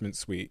business management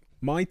suite.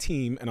 My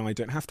team and I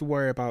don't have to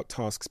worry about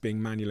tasks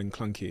being manual and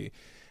clunky.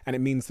 And it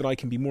means that I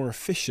can be more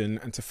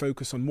efficient and to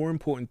focus on more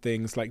important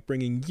things like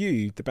bringing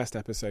you the best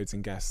episodes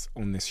and guests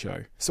on this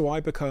show. So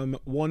I become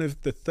one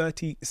of the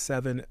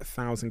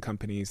 37,000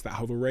 companies that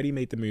have already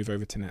made the move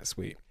over to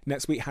NetSuite.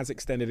 NetSuite has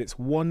extended its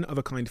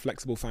one-of-a-kind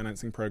flexible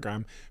financing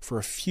program for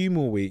a few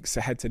more weeks.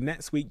 So head to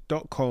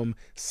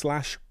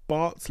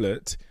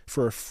netsuite.com/Bartlett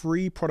for a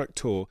free product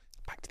tour.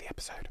 Back to the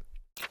episode.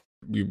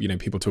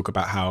 People talk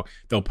about how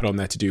they'll put on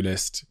their to-do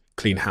list,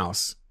 clean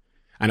house,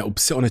 and it'll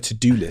sit on a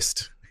to-do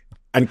list.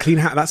 And clean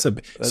house, that's a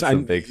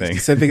big thing.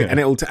 It's a big, and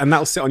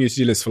that'll sit on your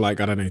to-do list for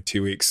like, I don't know,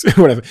 2 weeks,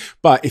 whatever.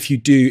 But if you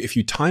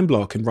time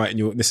block and write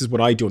in this is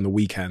what I do on the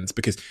weekends,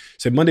 because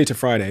so Monday to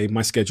Friday,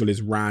 my schedule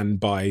is ran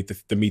by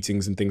the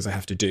meetings and things I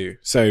have to do.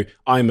 So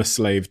I'm a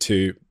slave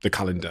to the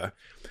calendar.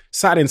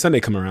 Saturday and Sunday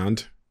come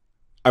around,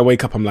 I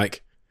wake up, I'm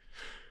like,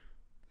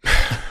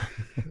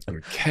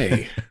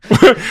 okay.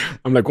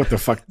 I'm like, what the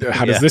fuck?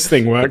 How does this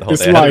thing work?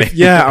 This life.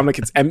 Yeah. I'm like,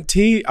 it's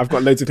empty. I've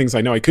got loads of things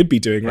I know I could be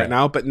doing right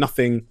now, but no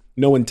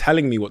one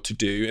telling me what to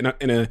do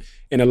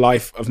in a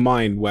life of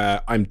mine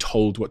where I'm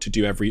told what to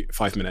do every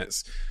 5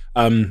 minutes.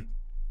 So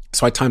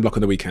I time block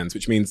on the weekends,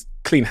 which means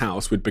clean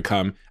house would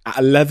become at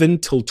 11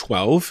 till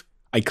 12.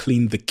 I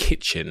clean the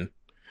kitchen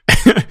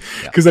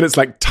because then it's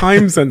like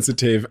time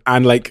sensitive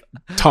and like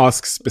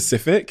task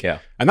specific. Yeah.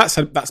 And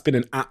that's been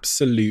an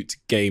absolute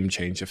game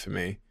changer for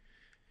me.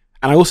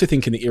 And I also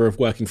think in the era of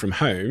working from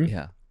home,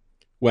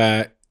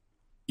 where,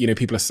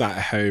 people are sat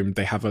at home,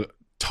 they have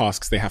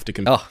tasks they have to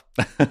complete.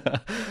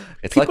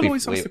 It's like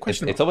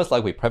it's almost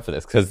like we prep for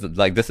this because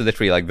like this is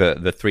literally like the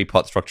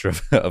 3-part structure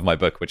of my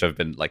book, which I've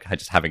been like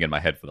just having in my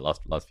head for the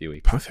last few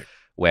weeks. Perfect.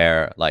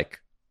 Where like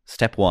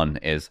step 1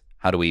 is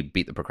how do we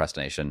beat the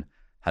procrastination?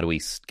 How do we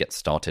get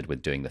started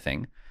with doing the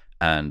thing?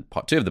 And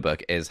part 2 of the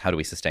book is how do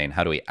we sustain?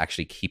 How do we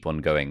actually keep on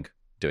going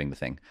doing the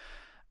thing?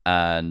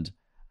 And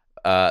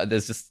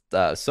there's just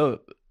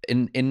so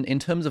in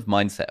terms of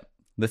mindset,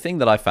 the thing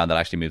that I found that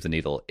actually moves the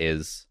needle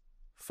is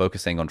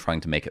focusing on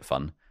trying to make it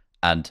fun.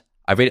 And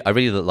I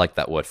really like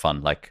that word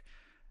fun. Like,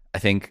 I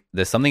think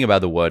there's something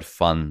about the word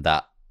fun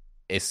that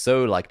is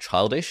so like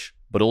childish,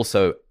 but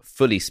also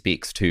fully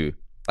speaks to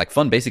like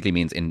fun basically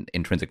means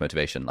intrinsic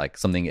motivation. Like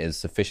something is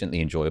sufficiently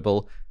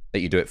enjoyable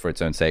that you do it for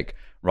its own sake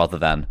rather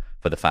than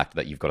for the fact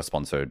that you've got a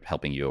sponsor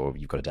helping you or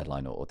you've got a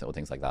deadline or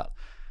things like that.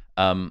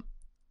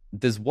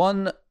 There's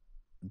one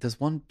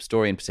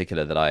story in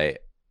particular that I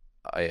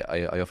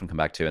often come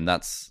back to, and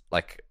that's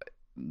like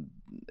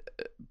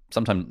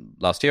sometime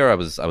last year I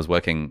was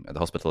working at the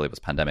hospital. It was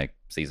pandemic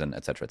season,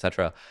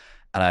 etc.,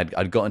 and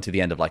I'd gotten to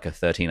the end of like a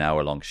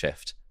 13-hour long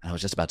shift, and I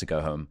was just about to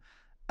go home,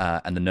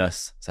 and the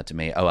nurse said to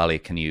me, "Oh, Ali,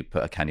 can you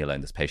put a cannula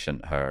in this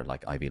patient? Her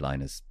like IV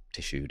line is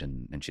tissued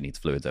and she needs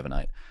fluids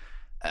overnight."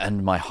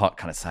 And my heart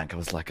kind of sank. I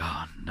was like,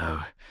 "Oh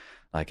no."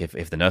 Like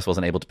if the nurse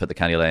wasn't able to put the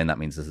cannula in, that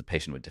means there's a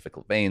patient with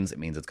difficult veins. It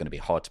means it's going to be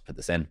hard to put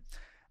this in.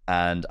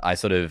 And I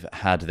sort of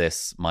had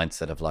this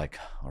mindset of like,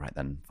 all right,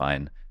 then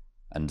fine.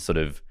 And sort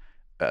of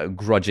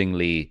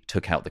grudgingly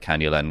took out the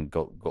cannula and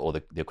got all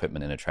the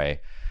equipment in a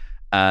tray.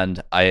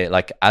 And I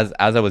like as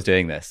I was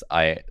doing this,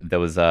 there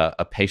was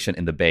a patient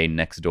in the bay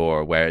next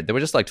door where they were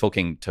just like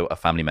talking to a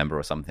family member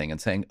or something and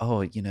saying,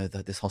 "Oh,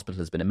 this hospital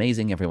has been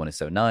amazing. Everyone is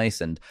so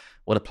nice, and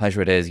what a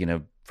pleasure it is.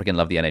 Freaking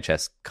love the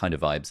NHS kind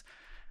of vibes."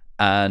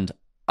 And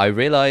I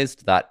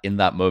realized that in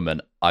that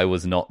moment, I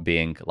was not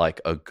being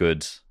like a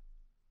good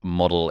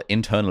model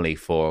internally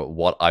for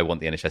what I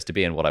want the NHS to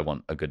be and what I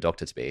want a good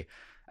doctor to be.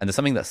 And there's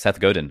something that Seth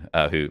Godin,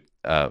 who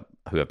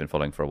I've been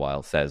following for a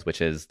while, says,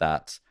 which is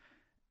that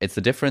it's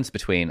the difference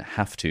between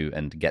have to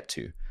and get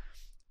to.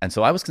 And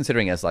so I was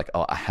considering it as like,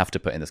 oh, I have to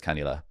put in this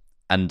cannula.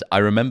 And I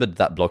remembered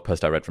that blog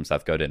post I read from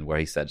Seth Godin where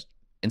he said,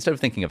 instead of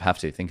thinking of have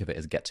to, think of it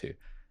as get to. And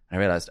I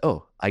realized,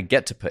 oh, I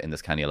get to put in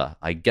this cannula.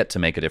 I get to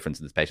make a difference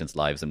in this patient's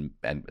lives and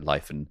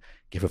life and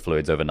give her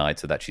fluids overnight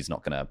so that she's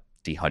not going to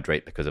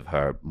dehydrate because of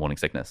her morning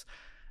sickness.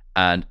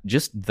 And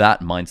just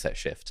that mindset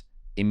shift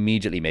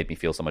immediately made me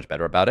feel so much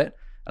better about it.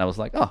 And I was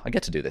like, oh, I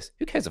get to do this.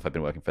 Who cares if I've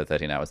been working for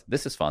 13 hours?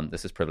 This is fun.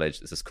 This is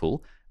privilege. This is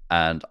cool.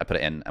 And I put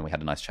it in and we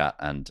had a nice chat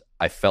and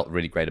I felt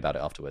really great about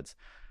it afterwards.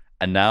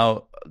 And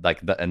now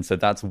and so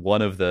that's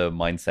one of the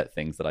mindset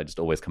things that I just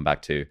always come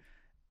back to.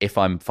 If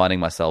I'm finding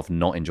myself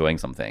not enjoying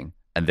something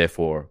and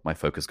therefore my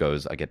focus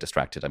goes, I get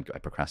distracted, I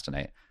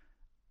procrastinate.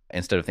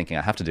 Instead of thinking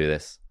I have to do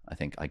this, I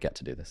think I get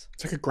to do this.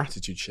 It's like a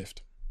gratitude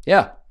shift.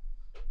 Yeah.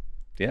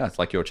 Yeah, it's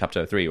like your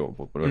chapter 3 or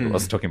whatever it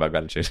was talking about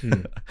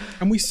gratitude.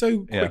 And we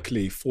so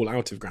quickly fall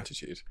out of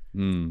gratitude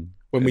when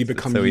we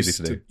become so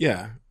used to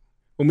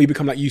when we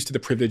become like used to the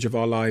privilege of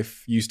our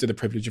life, used to the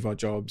privilege of our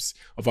jobs,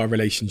 of our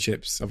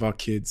relationships, of our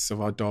kids, of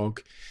our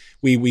dog.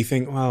 We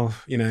think, well,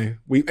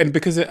 and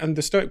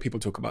the Stoic people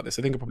talk about this.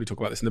 I think I'll probably talk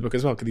about this in the book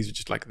as well, because these are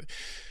just like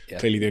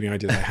clearly the only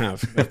ideas I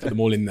have. I've put them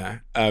all in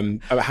there.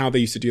 About how they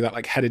used to do that,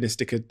 like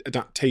hedonistic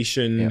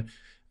adaptation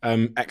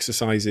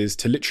exercises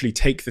to literally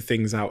take the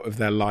things out of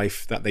their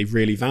life that they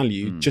really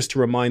value just to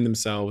remind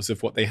themselves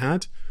of what they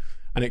had.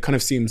 And it kind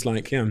of seems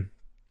like,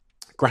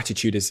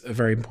 gratitude is a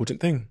very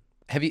important thing.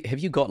 Have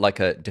you got like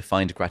a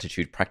defined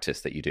gratitude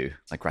practice that you do,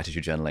 like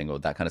gratitude journaling or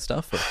that kind of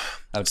stuff?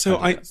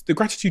 The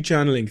gratitude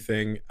journaling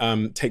thing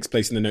takes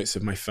place in the notes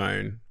of my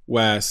phone,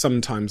 where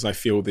sometimes I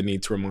feel the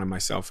need to remind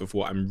myself of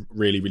what I'm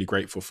really, really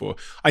grateful for.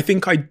 I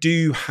think I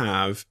do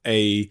have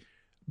a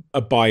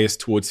bias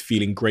towards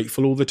feeling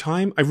grateful all the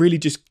time. I really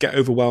just get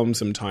overwhelmed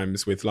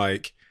sometimes with I'll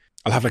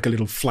have like a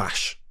little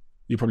flash.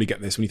 You probably get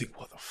this when you think,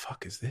 what the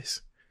fuck is this?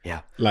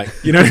 Yeah. Like,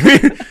 you know what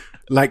I mean?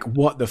 Like,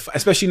 what the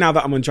especially now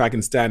that I'm on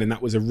Dragon's Den and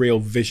that was a real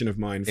vision of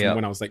mine from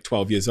when I was like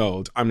 12 years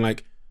old. I'm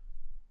like,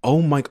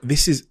 oh my,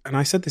 this is, and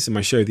I said this in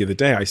my show the other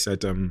day. I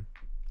said on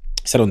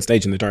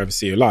stage in the Diary of a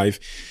CEO Live,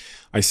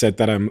 I said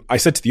that, I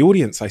said to the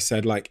audience, I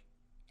said like,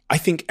 I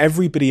think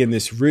everybody in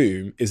this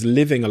room is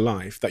living a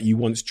life that you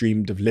once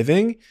dreamed of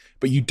living,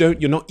 but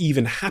you're not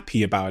even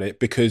happy about it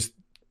because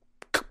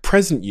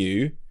present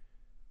you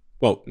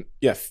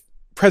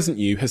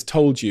has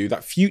told you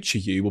that future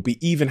you will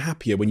be even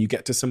happier when you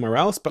get to somewhere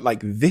else. But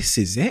like, this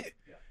is it.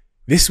 Yeah.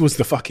 This was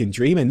the fucking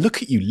dream. And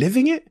look at you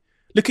living it.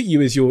 Look at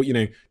you as your,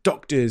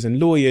 doctors and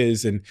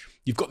lawyers, and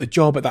you've got the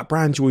job at that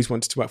brand you always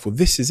wanted to work for.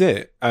 This is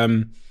it.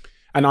 And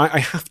I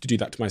have to do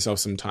that to myself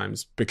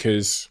sometimes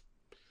because,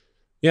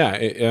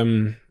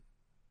 because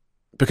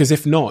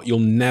if not, you'll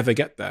never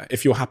get there.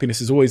 If your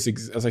happiness is always,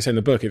 as I say in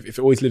the book, if it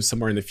always lives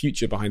somewhere in the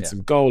future behind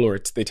some goal or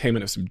it's the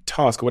attainment of some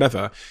task or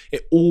whatever,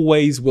 it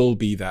always will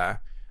be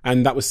there.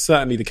 And that was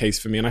certainly the case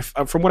for me. And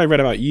from what I read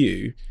about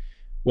you,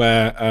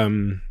 where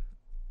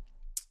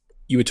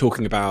you were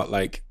talking about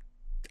like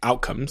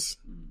outcomes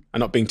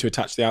and not being too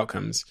attached to the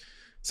outcomes,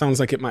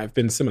 sounds like it might have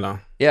been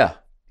similar. Yeah,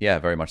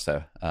 very much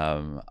so.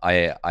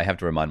 I have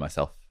to remind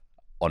myself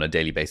on a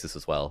daily basis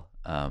as well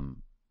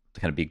to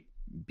kind of be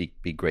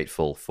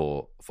grateful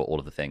for all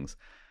of the things.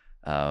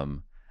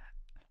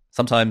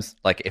 Sometimes,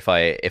 like if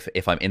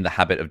I'm in the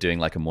habit of doing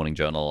like a morning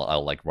journal,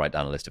 I'll like write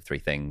down a list of 3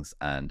 things,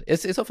 and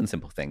it's often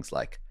simple things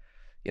like,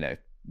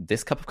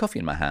 this cup of coffee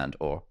in my hand,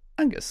 or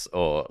Angus,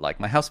 or like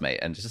my housemate,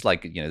 and just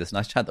like this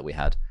nice chat that we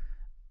had.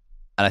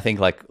 And I think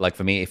like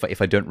for me,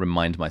 if I don't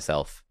remind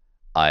myself,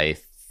 I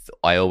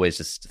always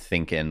just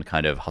think in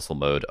kind of hustle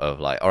mode of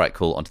like, all right,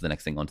 cool, on to the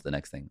next thing, on to the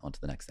next thing, on to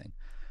the next thing.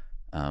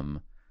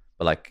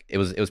 But like it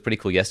was pretty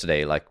cool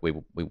yesterday. Like we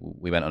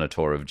went on a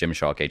tour of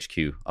Gymshark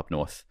HQ up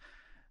north.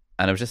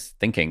 And I was just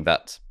thinking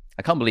that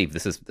I can't believe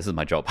this is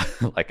my job.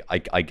 Like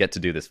I get to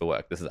do this for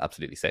work. This is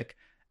absolutely sick.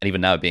 And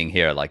even now being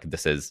here, like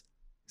this is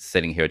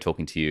sitting here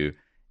talking to you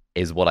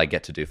is what I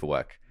get to do for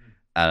work.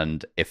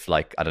 And if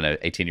like, I don't know,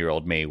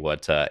 18-year-old me were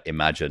to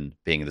imagine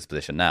being in this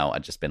position now,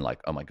 I'd just been like,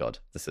 oh my God,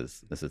 this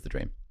is the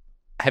dream.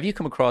 Have you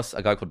come across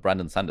a guy called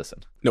Brandon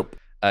Sanderson? Nope.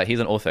 He's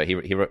an author.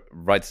 He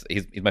writes,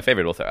 he's my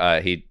favorite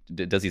author. He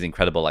does these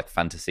incredible like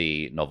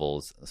fantasy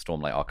novels,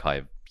 Stormlight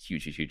Archive,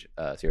 huge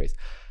series.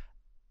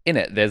 In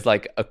it, there's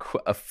like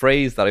a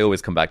phrase that I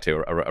always come back to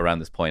around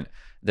this point.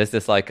 There's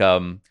this like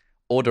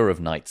order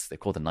of knights. They're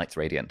called the Knights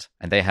Radiant,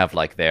 and they have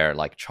like their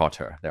like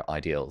charter, their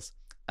ideals.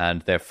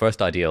 And their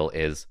first ideal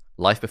is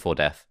life before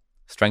death,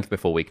 strength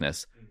before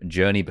weakness,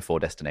 journey before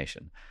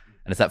destination.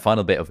 And it's that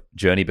final bit of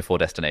journey before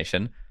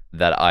destination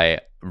that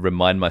I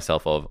remind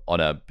myself of on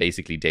a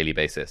basically daily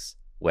basis,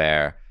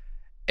 where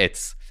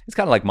it's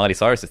kind of like Miley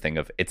Cyrus's thing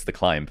of it's the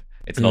climb.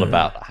 It's not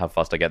about how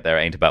fast I get there.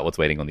 It ain't about what's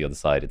waiting on the other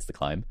side. It's the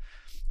climb.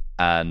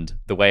 And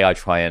the way I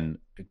try and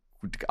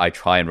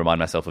remind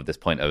myself of this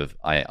point of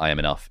I am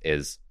enough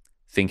is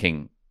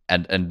thinking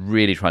and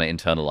really trying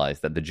to internalize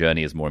that the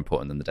journey is more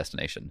important than the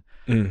destination.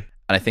 And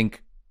I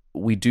think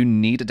we do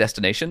need a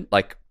destination.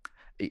 Like,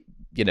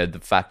 you know, the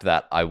fact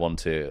that I want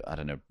to, I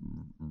don't know,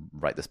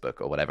 write this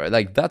book or whatever,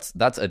 like that's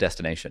a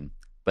destination.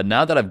 But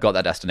now that I've got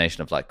that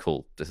destination of like,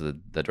 cool, this is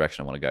the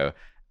direction I want to go.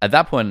 At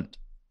that point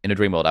in a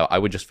dream world, I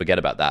would just forget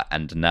about that.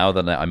 And now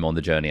that I'm on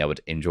the journey, I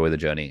would enjoy the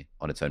journey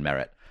on its own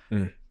merit.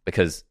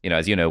 Because, you know,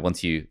 as you know,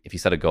 if you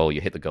set a goal,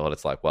 you hit the goal,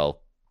 it's like,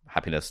 well,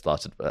 happiness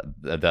lasted,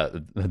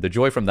 the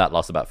joy from that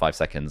lasts about 5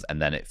 seconds,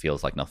 and then it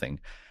feels like nothing.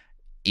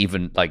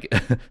 Even like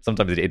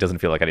sometimes it doesn't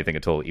feel like anything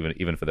at all,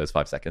 even for those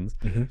 5 seconds.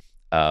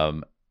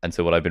 And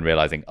so what I've been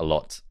realizing a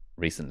lot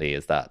recently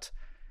is that,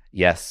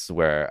 yes,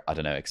 we're, I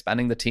don't know,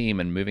 expanding the team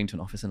and moving to an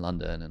office in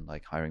London and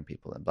like hiring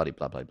people and blah,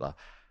 blah, blah, blah.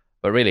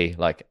 But really,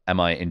 like, am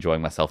I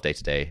enjoying myself day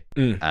to day?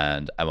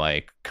 And am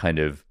I kind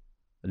of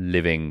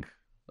living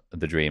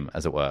the dream,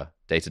 as it were,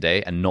 day to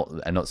day, and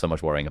not so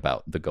much worrying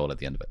about the goal at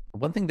the end of it?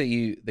 One thing that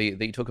you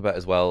talk about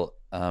as well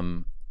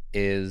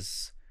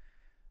is,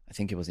 I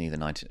think it was either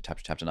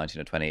chapter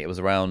 19 or 20. It was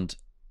around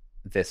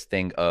this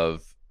thing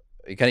of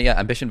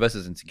ambition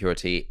versus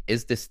insecurity.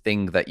 Is this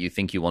thing that you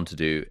think you want to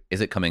do,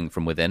 is it coming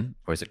from within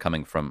or is it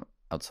coming from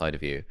outside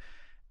of you?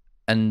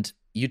 And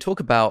you talk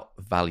about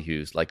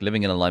values, like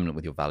living in alignment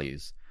with your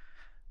values.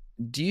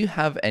 Do you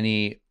have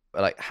any,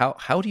 like,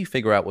 how do you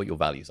figure out what your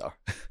values are?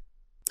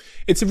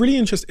 It's a really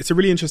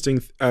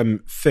interesting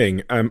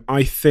thing.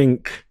 I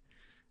think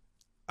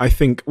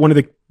one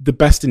of the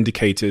best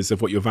indicators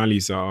of what your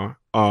values are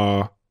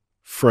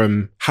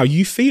from how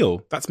you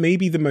feel. That's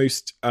maybe the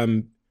most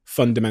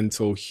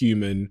fundamental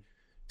human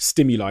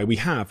stimuli we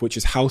have, which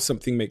is how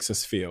something makes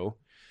us feel.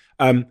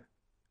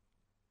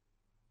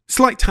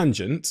 Slight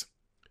tangent.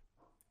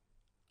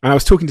 And I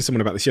was talking to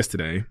someone about this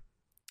yesterday.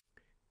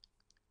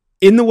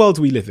 In the world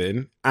we live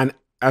in, and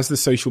as the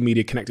social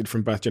media connected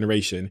from birth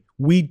generation,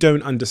 we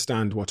don't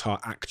understand what our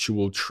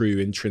actual true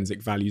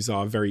intrinsic values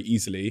are very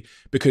easily,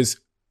 because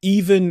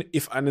even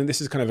if, and this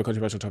is kind of a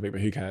controversial topic,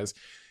 but who cares?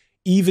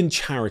 Even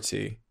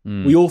charity,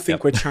 we all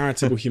think we're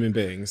charitable human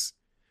beings.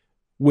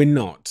 We're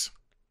not.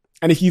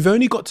 And if you've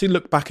only got to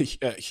look back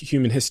at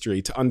human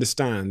history to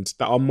understand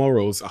that our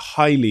morals are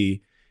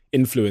highly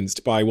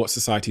influenced by what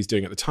society is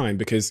doing at the time,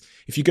 because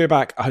if you go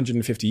back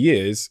 150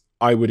 years,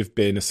 I would have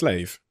been a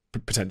slave,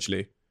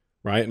 potentially,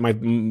 right? My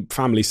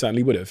family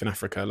certainly would have in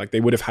Africa. Like, they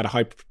would have had a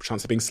high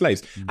chance of being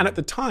slaves. And at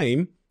the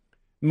time,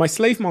 my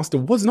slave master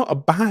was not a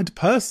bad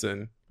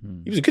person.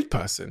 He was a good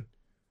person,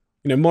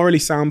 you know, morally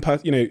sound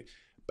person, you know,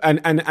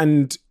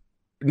 and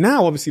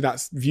now obviously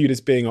that's viewed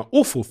as being an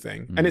awful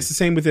thing. And it's the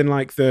same within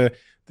like the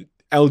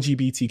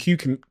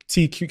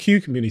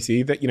LGBTQ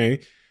community, that, you know,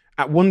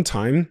 at one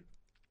time,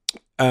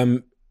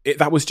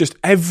 that was just,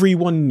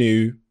 everyone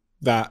knew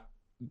that,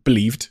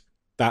 believed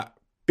that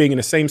being in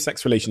a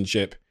same-sex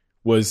relationship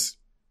was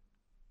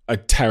a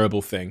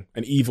terrible thing,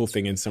 an evil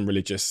thing in some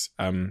religious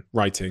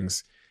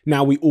writings.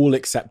 Now we all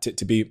accept it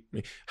to be.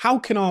 How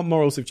can our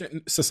morals of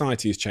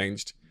society has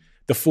changed?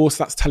 The force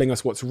that's telling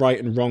us what's right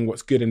and wrong,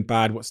 what's good and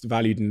bad, what's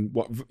valued and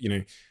what, you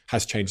know,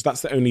 has changed.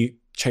 That's the only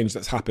change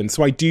that's happened.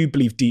 So I do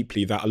believe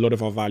deeply that a lot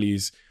of our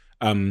values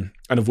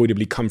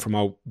unavoidably come from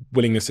our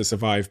willingness to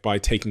survive by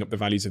taking up the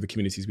values of the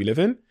communities we live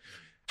in.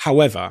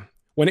 However,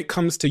 when it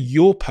comes to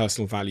your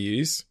personal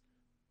values,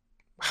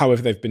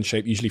 however they've been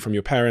shaped, usually from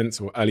your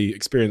parents or early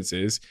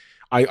experiences,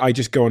 I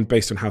just go on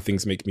based on how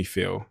things make me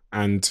feel.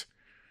 And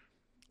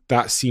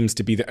that seems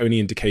to be the only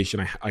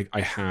indication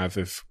I have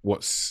of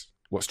what's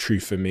true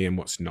for me and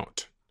what's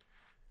not.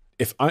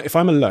 If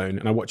I'm alone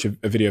and I watch a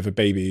video of a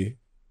baby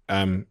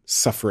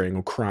suffering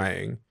or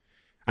crying,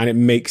 and it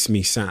makes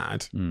me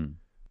sad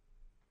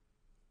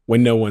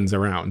when no one's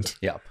around,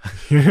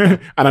 and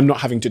I'm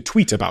not having to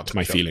tweet about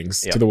my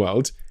feelings to the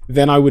world,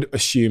 then I would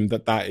assume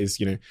that is,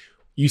 you know,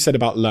 you said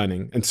about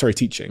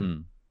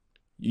teaching.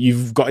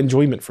 You've got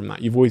enjoyment from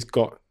that. You've always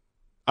got,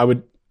 I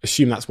would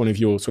assume that's one of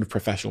your sort of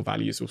professional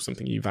values or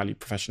something you value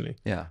professionally.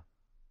 Yeah.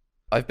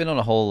 I've been on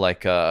a whole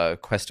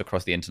quest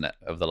across the internet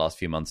over the last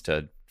few months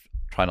to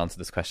try and answer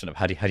this question of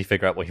how do you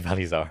figure out what your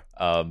values are.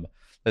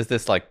 There's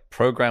this like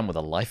program with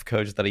a life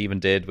coach that I even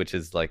did, which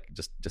is like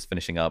just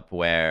finishing up,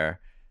 where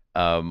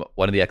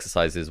one of the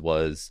exercises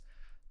was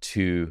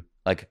to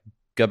like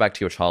go back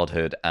to your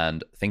childhood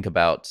and think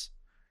about,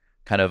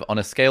 kind of on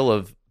a scale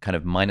of kind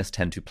of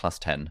 -10 to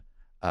 +10,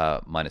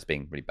 minus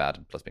being really bad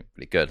and plus being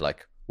really good,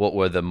 like what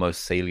were the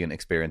most salient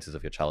experiences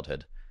of your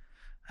childhood?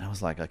 And I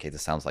was like, okay,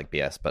 this sounds like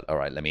BS, but all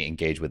right, let me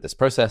engage with this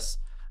process.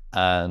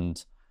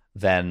 And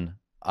then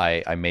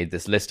I made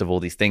this list of all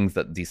these things,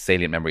 these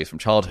salient memories from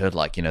childhood,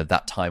 like, you know,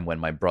 that time when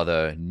my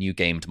brother new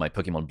gamed my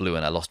Pokemon Blue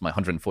and I lost my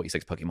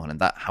 146 Pokemon, and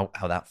that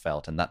how that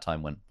felt, and that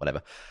time when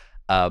whatever.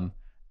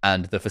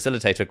 And the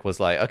facilitator was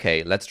like,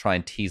 okay, let's try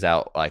and tease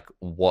out like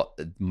what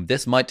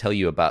this might tell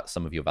you about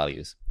some of your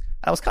values.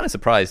 And I was kind of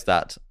surprised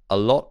that a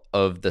lot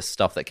of the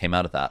stuff that came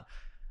out of that,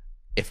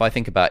 if I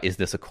think about, is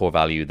this a core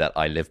value that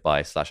I live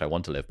by / I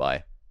want to live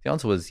by? The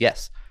answer was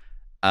yes.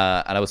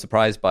 And I was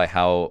surprised by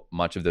how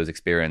much of those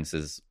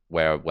experiences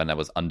where when I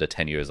was under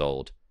 10 years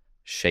old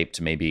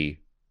shaped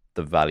maybe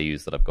the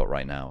values that I've got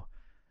right now.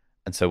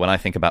 And so when I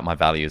think about my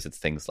values, it's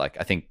things like,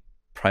 I think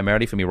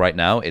primarily for me right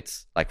now,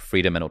 it's like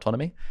freedom and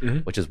autonomy,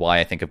 which is why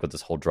I think I've got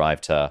this whole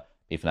drive to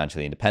be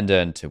financially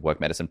independent, to work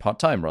medicine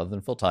part-time rather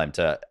than full-time,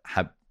 to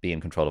be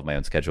in control of my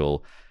own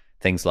schedule.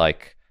 Things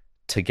like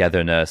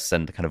togetherness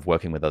and kind of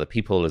working with other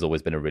people has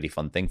always been a really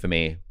fun thing for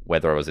me,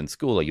 whether I was in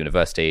school or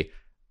university.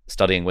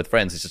 Studying with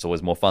friends is just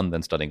always more fun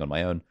than studying on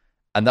my own.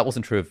 And that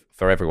wasn't true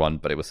for everyone,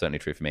 but it was certainly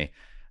true for me.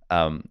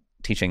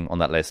 Teaching on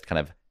that list, kind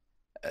of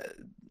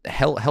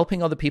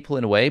helping other people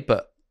in a way,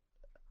 but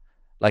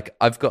like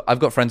I've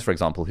got friends, for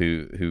example,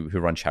 who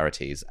run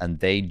charities, and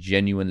they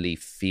genuinely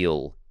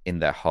feel in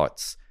their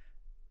hearts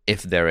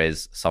if there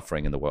is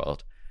suffering in the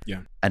world.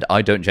 Yeah. And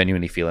I don't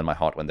genuinely feel in my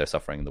heart when there's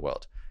suffering in the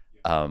world.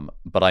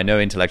 But I know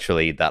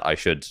intellectually that I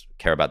should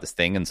care about this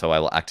thing, and so I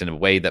will act in a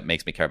way that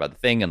makes me care about the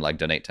thing, and like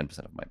donate 10%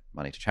 of my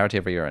money to charity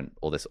every year, and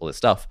all this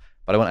stuff.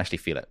 But I won't actually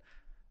feel it.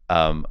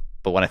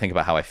 But when I think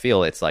about how I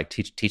feel, it's like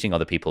teaching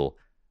other people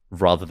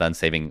rather than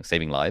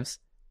saving lives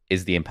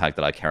is the impact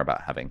that I care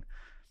about having.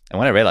 And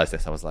when I realized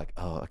this, I was like,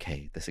 oh,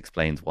 okay, this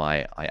explains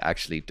why I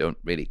actually don't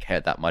really care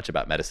that much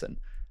about medicine.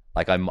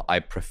 Like I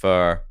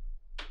prefer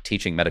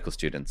teaching medical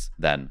students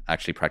than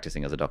actually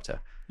practicing as a doctor.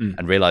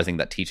 And realizing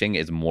that teaching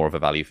is more of a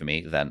value for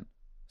me than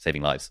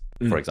saving lives,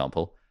 for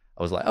example.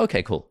 I was like,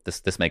 okay, cool.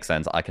 This makes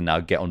sense. I can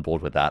now get on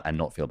board with that and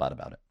not feel bad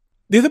about it.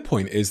 The other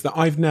point is that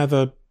I've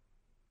really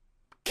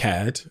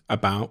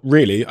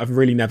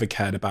never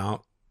cared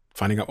about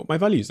finding out what my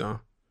values are.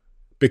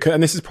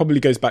 And this probably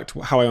goes back to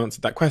how I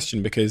answered that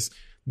question, because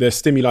the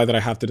stimuli that I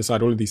have to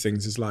decide all of these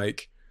things is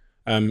like,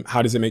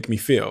 how does it make me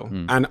feel?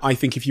 And I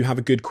think if you have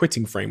a good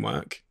quitting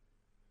framework,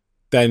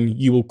 then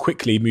you will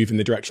quickly move in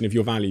the direction of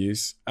your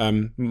values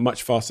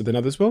much faster than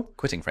others will.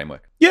 Quitting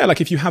framework. Yeah,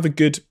 like if you have a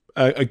good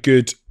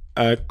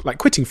like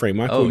quitting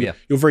framework,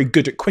 you're very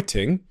good at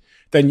quitting,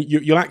 then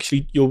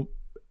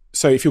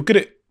so if you're good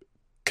at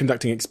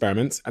conducting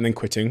experiments and then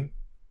quitting,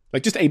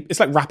 like it's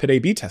like rapid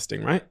A/B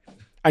testing, right?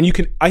 And you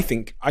can, I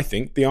think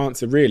the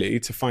answer really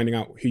to finding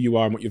out who you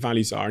are and what your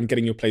values are and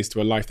getting your place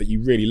to a life that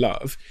you really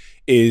love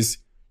is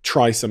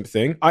try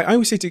something. I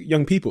always say to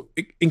young people,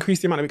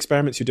 increase the amount of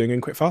experiments you're doing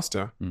and quit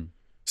faster.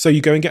 So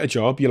you go and get a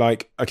job. You're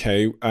like,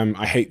 okay,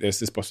 I hate this.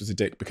 This boss was a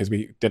dick because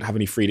we didn't have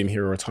any freedom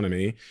here or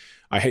autonomy.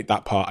 I hate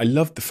that part. I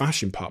love the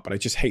fashion part, but I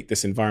just hate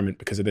this environment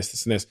because of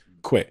this, and this.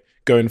 Quit.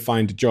 Go and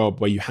find a job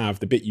where you have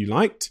the bit you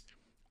liked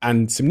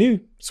and some new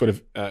sort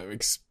of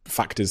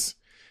factors.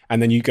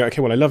 And then you go,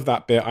 okay, well, I love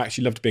that bit. I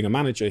actually loved being a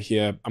manager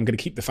here. I'm going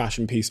to keep the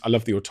fashion piece. I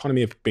love the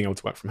autonomy of being able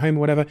to work from home or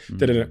whatever.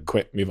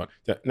 Quit, move on.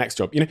 Next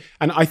job,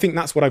 And I think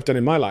that's what I've done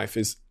in my life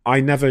is I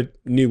never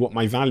knew what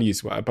my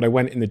values were, but I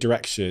went in the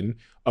direction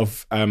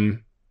of, I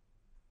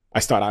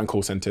started out in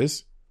call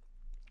centers,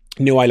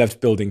 knew I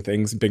loved building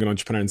things and being an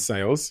entrepreneur in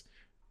sales,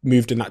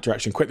 moved in that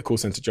direction, quit the call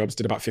center jobs,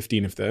 did about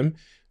 15 of them,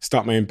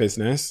 start my own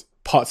business.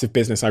 Parts of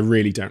business I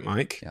really don't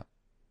like. Yeah.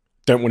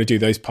 Don't want to do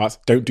those parts.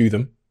 Don't do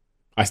them.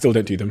 I still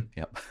don't do them.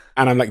 Yep.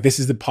 And I'm like, this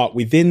is the part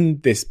within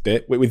this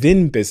bit,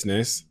 within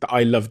business that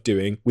I love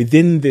doing,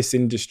 within this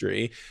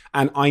industry.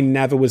 And I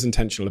never was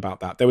intentional about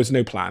that. There was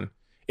no plan.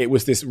 It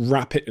was this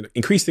rapid,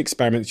 increase the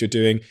experiments you're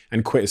doing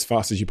and quit as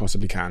fast as you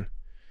possibly can.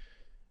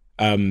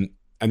 And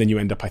then you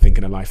end up, I think,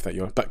 in a life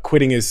that but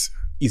quitting is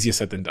easier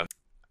said than done.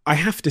 I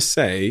have to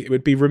say, it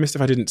would be remiss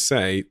if I didn't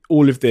say,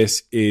 all of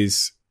this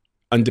is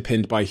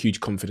underpinned by huge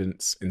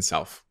confidence in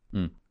self.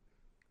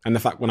 And the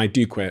fact when I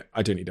do quit,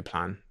 I don't need a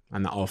plan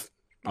and that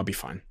I'll be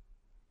fine.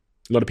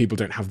 A lot of people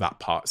don't have that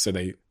part, so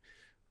they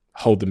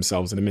hold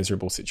themselves in a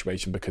miserable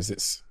situation because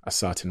it's a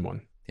certain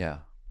one. Yeah.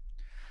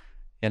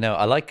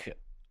 I like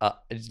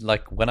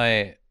when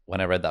I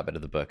read that bit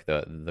of the book,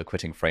 the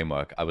quitting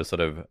framework, I was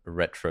sort of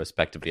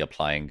retrospectively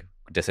applying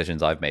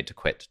decisions I've made to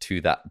quit to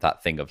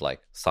that thing of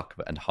like suck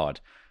and hard.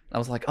 And I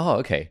was like, oh,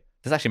 okay,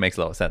 this actually makes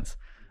a lot of sense.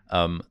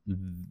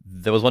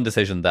 There was one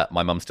decision that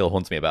my mum still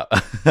haunts me about,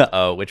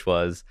 which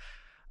was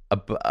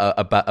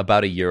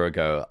about a year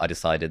ago, I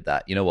decided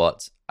that, you know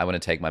what, I want to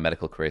take my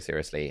medical career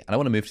seriously and I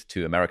want to move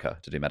to America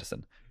to do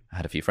medicine. I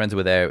had a few friends who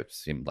were there. It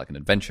seemed like an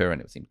adventure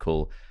and it seemed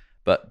cool.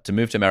 But to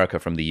move to America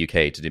from the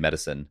UK to do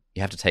medicine,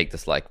 you have to take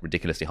this like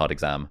ridiculously hard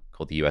exam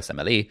called the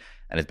USMLE.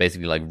 And it's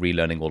basically like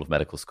relearning all of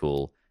medical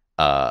school,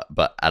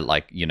 but at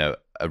like,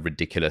 a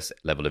ridiculous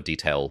level of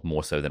detail,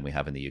 more so than we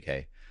have in the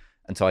UK.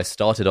 And so I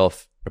started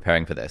off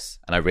preparing for this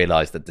and I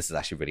realized that this is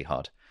actually really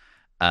hard.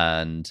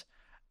 And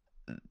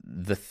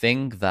the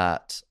thing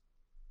that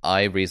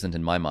I reasoned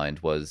in my mind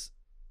was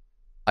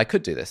I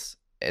could do this.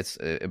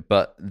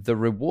 But the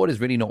reward is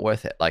really not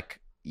worth it. Like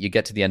you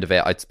get to the end of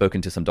it. I'd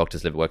spoken to some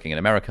doctors working in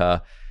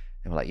America.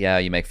 They were like, yeah,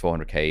 you make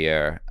 $400K a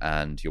year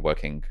and you're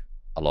working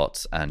a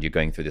lot, and you're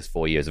going through this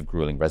 4 years of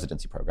grueling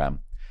residency program.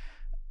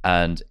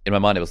 And in my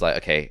mind, it was like,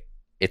 okay,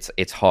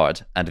 it's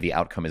hard, and the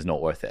outcome is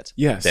not worth it.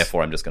 Yes.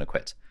 Therefore, I'm just going to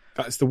quit.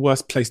 That's the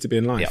worst place to be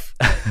in life.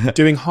 Yeah.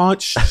 Doing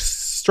hard,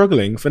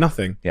 struggling for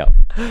nothing. Yeah.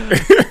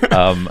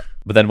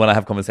 But then when I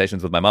have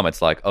conversations with my mom,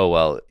 it's like, oh,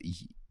 well,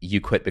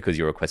 you quit because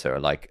you're a quitter.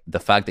 Like, the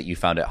fact that you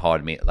found it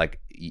hard,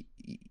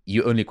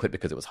 you only quit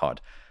because it was hard.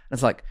 And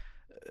it's like,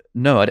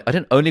 no, I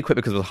didn't only quit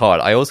because it was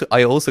hard. I also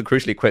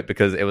crucially quit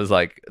because it was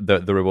like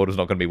the reward was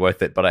not going to be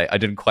worth it. But I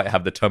didn't quite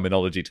have the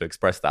terminology to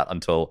express that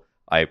until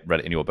I read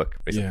it in your book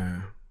recently.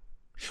 Yeah.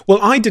 Well,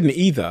 I didn't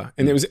either.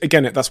 And it was,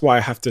 again, that's why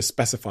I have to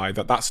specify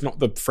that that's not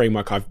the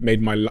framework I've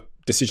made my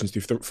decisions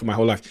through for my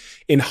whole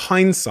life. In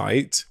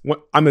hindsight,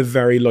 I'm a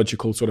very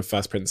logical sort of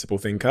first principle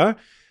thinker.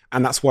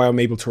 And that's why I'm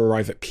able to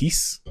arrive at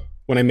peace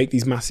when I make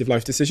these massive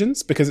life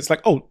decisions, because it's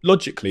like, oh,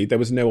 logically, there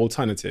was no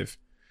alternative.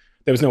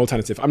 There was no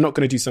alternative. I'm not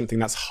going to do something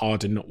that's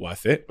hard and not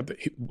worth it.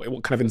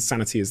 What kind of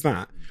insanity is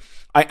that?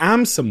 I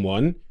am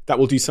someone that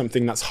will do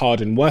something that's hard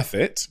and worth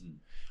it.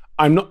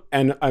 I'm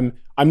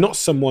not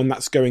someone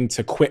that's going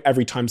to quit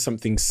every time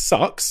something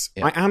sucks.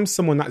 Yeah. I am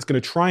someone that's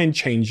going to try and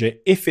change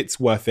it if it's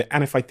worth it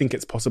and if I think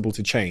it's possible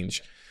to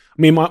change.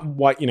 I mean,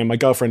 my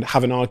girlfriend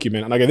have an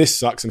argument and I go, this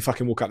sucks, and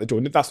fucking walk out the door.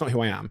 That's not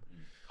who I am.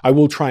 I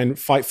will try and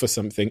fight for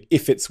something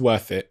if it's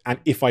worth it and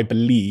if I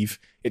believe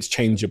it's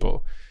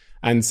changeable.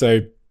 And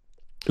so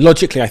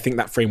logically, I think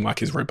that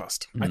framework is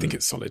robust. I think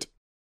it's solid.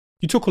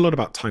 You talk a lot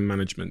about time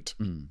management,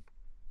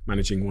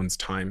 managing one's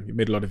time. You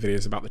made a lot of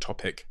videos about the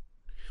topic.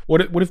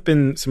 What have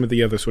been some of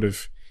the other sort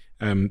of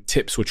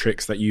tips or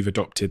tricks that you've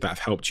adopted that have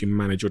helped you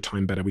manage your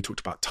time better? We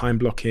talked about time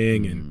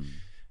blocking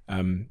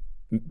and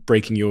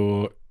breaking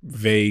your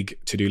vague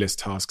to-do list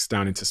tasks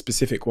down into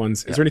specific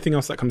ones. Is there anything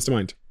else that comes to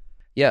mind?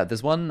 Yeah,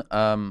 there's one.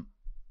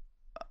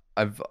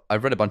 I've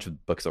read a bunch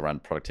of books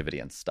around productivity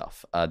and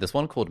stuff. There's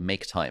one called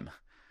Make Time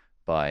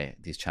by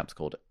these chaps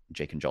called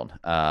Jake and John.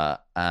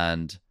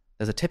 And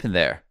there's a tip in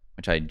there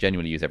which I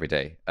genuinely use every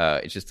day.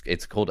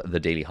 It's called the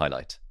daily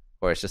highlight,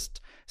 where it's just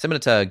similar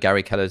to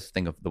Gary Keller's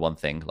thing of the one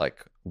thing.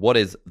 Like, what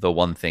is the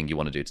one thing you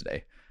want to do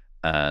today?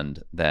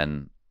 And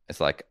then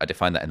it's like, I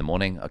define that in the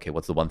morning. Okay,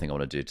 what's the one thing I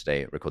want to do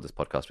today? Record this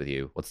podcast with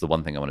you. What's the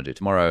one thing I want to do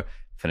tomorrow?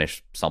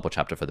 Finish sample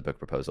chapter for the book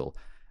proposal.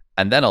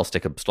 And then I'll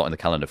stick a slot in the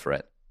calendar for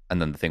it.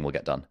 And then the thing will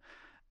get done.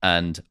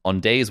 And on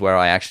days where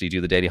I actually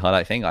do the daily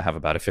highlight thing, I have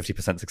about a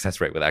 50%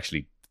 success rate with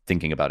actually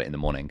thinking about it in the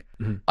morning.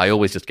 Mm-hmm. I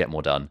always just get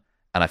more done.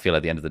 And I feel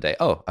at the end of the day,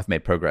 oh, I've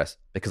made progress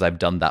because I've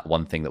done that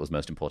one thing that was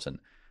most important.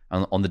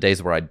 And on the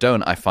days where I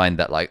don't, I find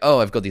that like, oh,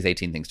 I've got these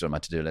 18 things to do on my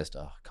to-do list.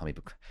 Oh, can't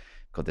be,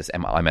 got this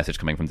iMessage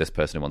coming from this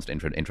person who wants to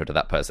intro to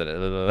that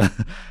person.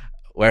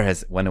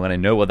 Whereas when I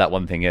know what that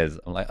one thing is,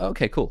 I'm like, oh,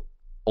 okay, cool.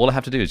 All I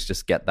have to do is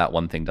just get that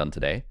one thing done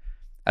today.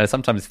 And I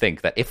sometimes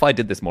think that if I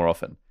did this more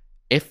often,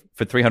 if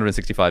for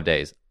 365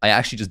 days, I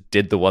actually just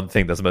did the one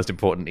thing that's most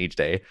important each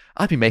day,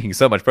 I'd be making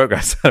so much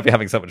progress. I'd be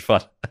having so much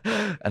fun.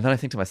 And then I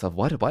think to myself,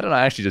 why don't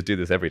I actually just do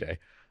this every day?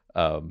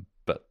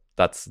 But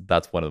that's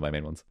one of my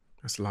main ones.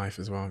 That's life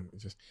as well.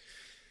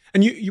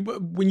 And you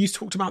when you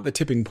talked about the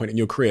tipping point in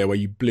your career where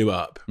you blew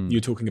up, you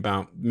were talking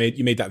about,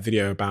 you made that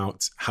video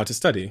about how to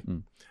study.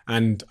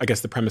 And I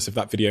guess the premise of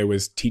that video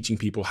was teaching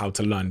people how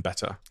to learn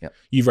better. Yep.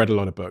 You've read a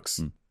lot of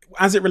books.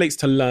 As it relates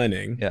to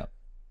learning,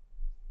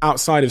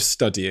 outside of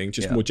studying,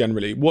 just more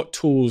generally, what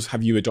tools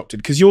have you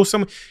adopted? Because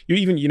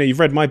you've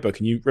read my book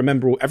and you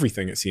remember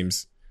everything, it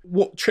seems.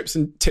 What tips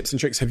and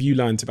tricks have you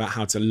learned about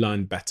how to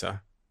learn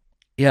better?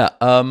 Yeah.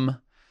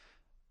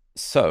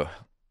 So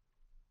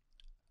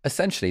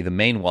essentially the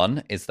main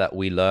one is that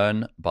we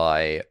learn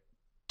by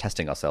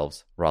testing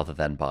ourselves rather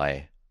than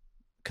by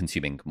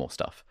consuming more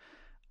stuff.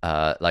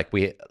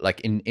 Which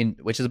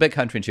is a bit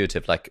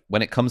counterintuitive. Like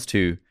when it comes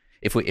to,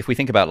 if we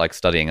think about like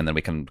studying, and then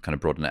we can kind of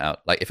broaden it out.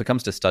 Like if it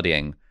comes to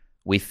studying,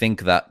 we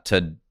think that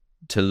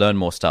to learn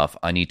more stuff,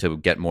 I need to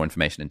get more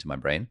information into my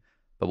brain.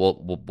 But what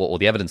all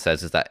the evidence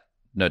says is that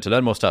no, to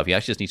learn more stuff, you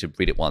actually just need to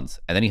read it once,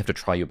 and then you have to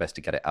try your best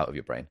to get it out of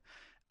your brain.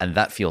 And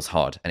that feels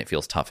hard, and it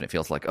feels tough, and it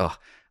feels like, oh,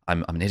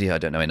 I'm an idiot, I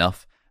don't know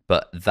enough.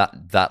 But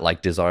that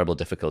like desirable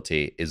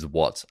difficulty is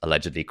what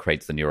allegedly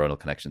creates the neuronal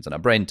connections in our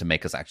brain to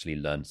make us actually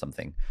learn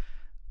something.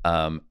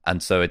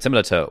 And so it's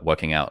similar to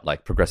working out,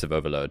 like progressive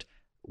overload.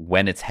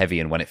 When it's heavy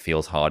and when it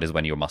feels hard is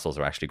when your muscles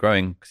are actually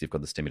growing because you've got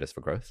the stimulus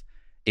for growth.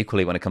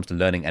 Equally, when it comes to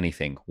learning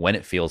anything, when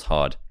it feels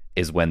hard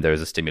is when there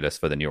is a stimulus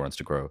for the neurons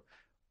to grow,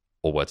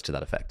 or words to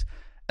that effect.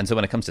 And so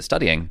when it comes to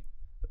studying,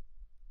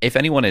 if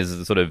anyone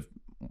is sort of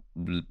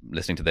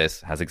listening to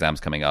this, has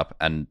exams coming up,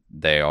 and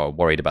they are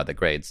worried about their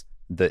grades,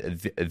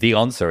 the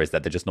answer is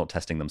that they're just not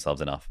testing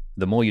themselves enough.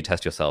 The more you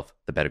test yourself,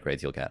 the better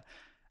grades you'll get.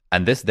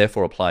 And this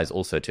therefore applies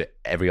also to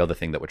every other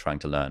thing that we're trying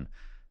to learn.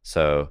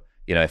 So,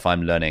 if I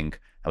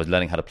was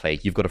learning how to play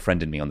You've Got a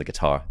Friend in Me on the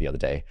guitar the other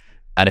day.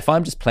 And if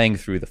I'm just playing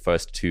through the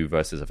first 2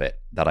 verses of it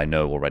that I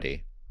know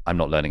already, I'm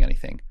not learning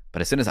anything.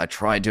 But as soon as I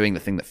try doing the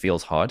thing that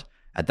feels hard,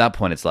 at that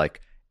point, it's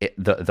like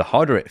the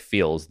harder it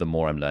feels, the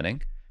more I'm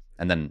learning.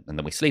 And then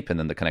we sleep, and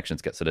then the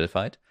connections get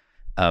solidified.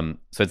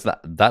 So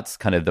that's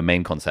kind of the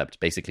main concept.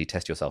 Basically,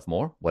 test yourself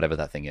more, whatever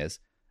that thing is.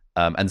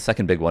 And the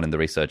second big one in the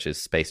research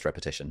is spaced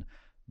repetition.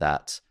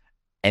 That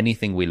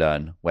anything we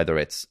learn, whether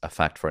it's a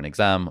fact for an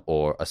exam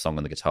or a song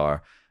on the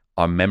guitar,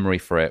 our memory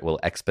for it will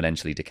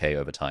exponentially decay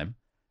over time.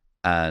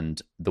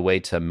 And the way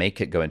to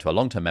make it go into a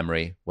long-term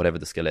memory, whatever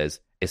the skill is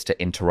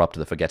to interrupt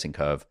the forgetting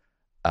curve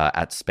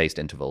at spaced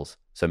intervals.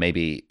 So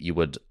maybe you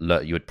would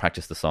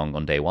practice the song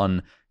on day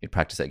 1, you'd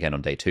practice it again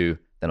on day 2,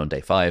 then on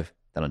day 5,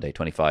 then on day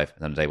 25,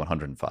 and then on day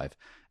 105.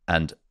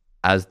 And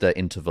as the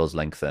intervals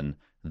lengthen,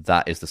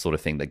 that is the sort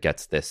of thing that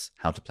gets this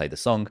how to play the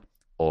song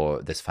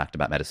or this fact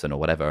about medicine or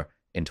whatever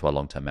into a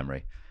long-term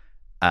memory.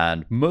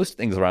 And most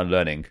things around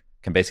learning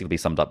can basically be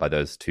summed up by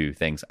those two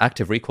things: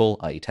 active recall,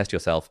 i.e. test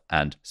yourself,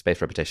 and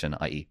spaced repetition,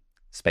 i.e.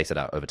 space it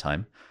out over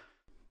time.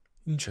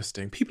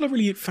 Interesting. People are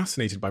really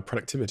fascinated by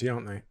productivity,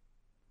 aren't they?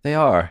 They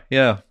are,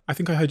 yeah. I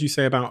think I heard you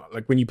say about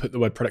like when you put the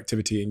word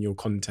productivity in your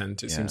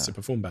content, it seems to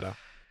perform better.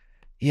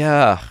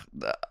 Yeah,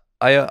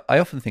 I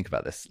often think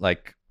about this.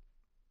 Like,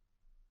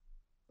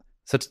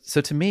 so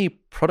to me,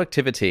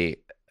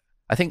 productivity,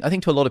 I think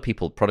to a lot of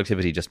people,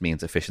 productivity just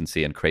means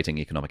efficiency and creating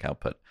economic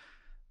output.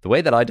 The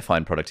way that I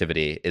define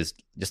productivity is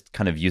just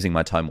kind of using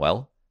my time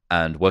well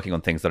and working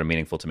on things that are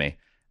meaningful to me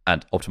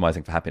and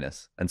optimizing for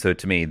happiness. And so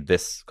to me,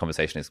 this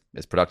conversation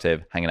is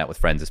productive. Hanging out with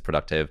friends is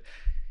productive.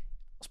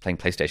 I was playing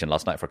PlayStation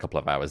last night for a couple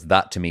of hours.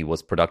 That to me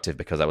was productive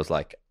because I was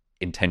like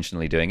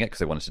intentionally doing it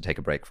because I wanted to take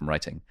a break from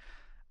writing.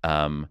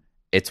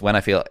 It's when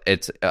I feel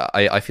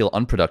I feel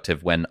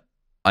unproductive when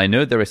I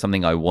know there is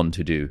something I want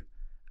to do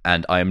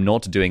and I am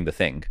not doing the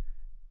thing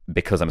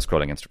because I'm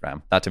scrolling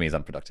Instagram. That to me is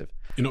unproductive.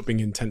 You're not being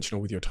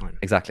intentional with your time.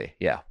 Exactly,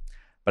 yeah.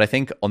 But I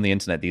think on the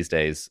internet these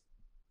days,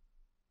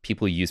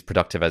 people use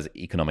productive as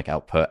economic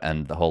output,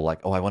 and the whole like,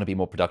 oh, I want to be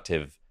more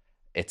productive.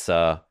 It's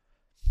I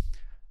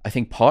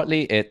think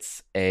partly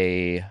it's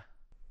a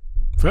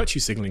virtue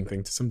signaling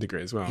thing to some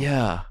degree as well.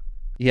 Yeah.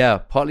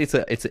 Partly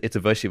it's a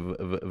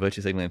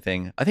virtue signaling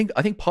thing. I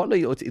think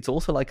partly it's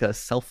also like a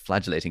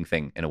self-flagellating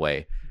thing in a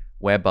way,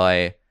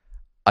 whereby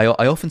I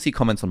often see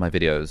comments on my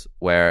videos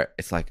where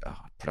it's like, oh,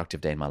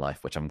 productive day in my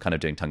life, which I'm kind of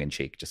doing tongue in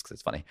cheek just because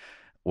it's funny,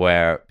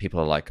 where people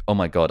are like, oh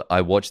my God,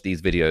 I watch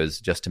these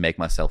videos just to make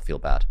myself feel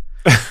bad.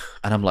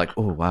 And I'm like,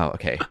 oh wow,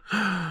 okay.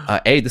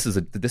 This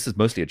is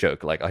mostly a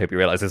joke. Like, I hope you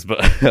realize this,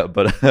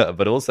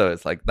 but also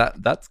it's like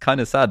that's kind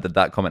of sad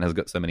that comment has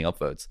got so many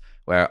upvotes.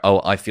 Where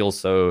I feel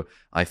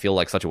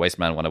like such a waste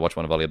man when I watch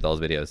one of Ali Abdaal's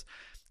videos,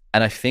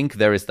 and I think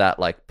there is that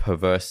like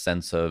perverse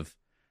sense of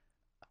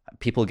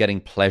people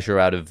getting pleasure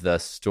out of the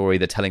story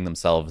they're telling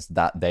themselves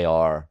that they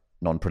are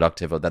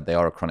non-productive or that they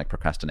are a chronic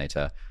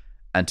procrastinator,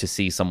 and to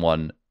see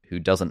someone who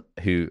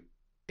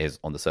is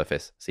on the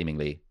surface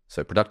seemingly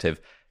so productive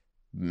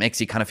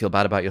makes you kind of feel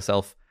bad about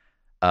yourself.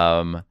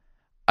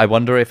 I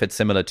wonder if it's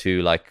similar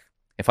to like,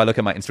 if I look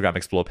at my Instagram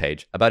Explore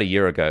page, about a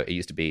year ago, it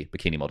used to be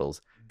bikini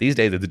models. These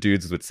days, it's the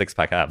dudes with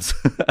six-pack abs.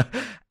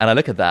 And I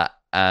look at that,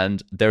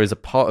 and there is a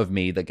part of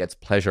me that gets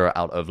pleasure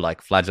out of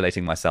like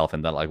flagellating myself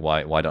and then like,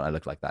 why don't I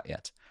look like that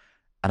yet?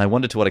 And I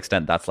wonder to what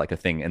extent that's like a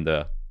thing in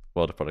the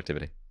world of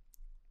productivity.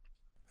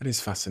 That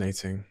is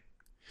fascinating.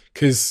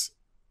 Because,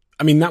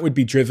 I mean, that would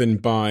be driven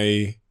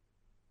by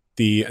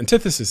the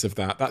antithesis of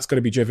that. That's got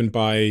to be driven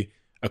by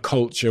a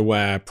culture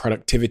where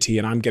productivity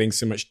and I'm getting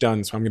so much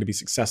done, so I'm going to be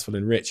successful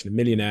and rich and a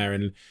millionaire.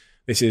 And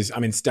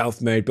I'm in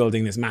stealth mode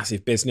building this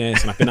massive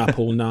business and I've been up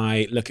all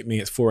night. Look at me,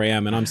 it's 4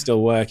 a.m. and I'm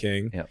still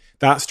working. Yep.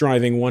 That's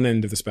driving one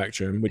end of the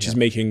spectrum, which is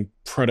making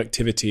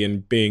productivity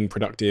and being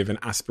productive an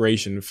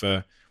aspiration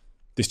for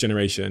this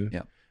generation.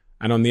 Yep.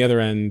 And on the other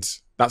end,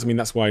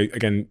 that's why,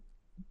 again,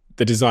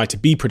 the desire to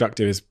be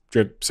productive is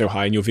so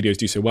high and your videos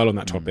do so well on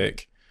that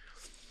topic.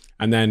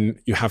 And then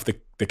you have the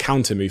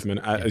counter movement,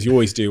 as you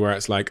always do, where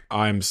it's like,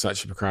 I'm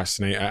such a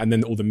procrastinator. And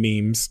then all the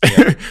memes,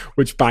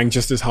 which bang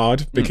just as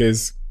hard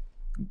because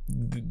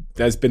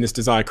there's been this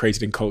desire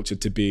created in culture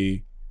to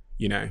be,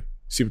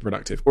 super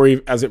productive. Or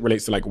as it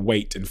relates to like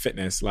weight and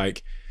fitness,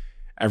 like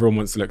everyone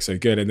wants to look so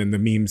good. And then the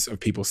memes of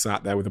people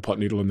sat there with a pot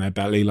noodle in their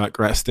belly, like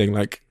resting,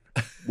 like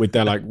with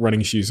their like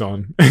running shoes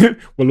on,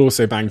 will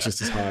also bang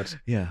just as hard.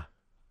 Yeah.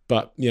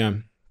 But yeah,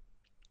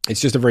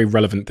 it's just a very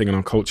relevant thing in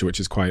our culture, which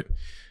is quite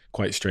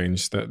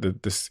strange,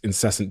 that this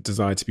incessant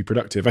desire to be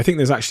productive. I think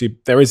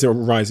there is a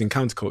rising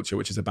counterculture,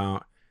 which is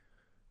about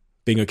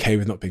being okay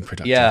with not being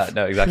productive. Yeah,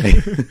 no, exactly.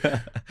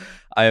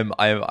 I'm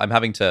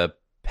having to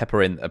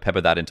pepper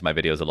that into my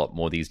videos a lot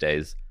more these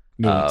days.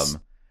 Nice.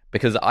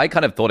 Because I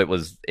kind of thought it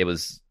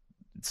was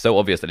so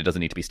obvious that it doesn't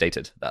need to be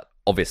stated that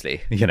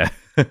obviously,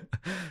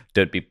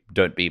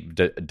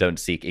 don't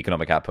seek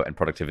economic output and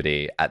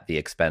productivity at the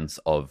expense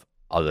of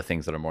other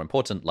things that are more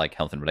important, like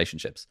health and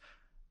relationships.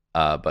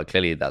 But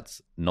clearly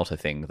that's not a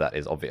thing that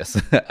is obvious.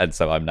 And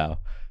so I'm now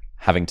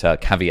having to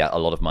caveat a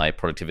lot of my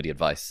productivity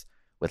advice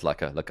with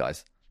like, look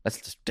guys, let's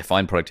just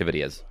define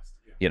productivity as,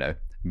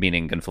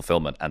 meaning and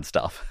fulfillment and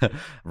stuff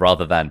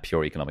rather than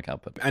pure economic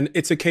output. And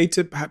it's okay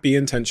to be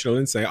intentional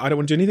and say, I don't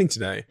want to do anything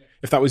today.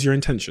 If that was your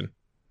intention,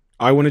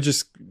 I want to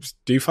just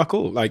do fuck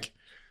all. And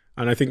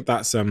I think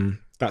that's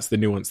That's the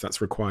nuance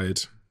that's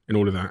required in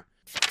all of that.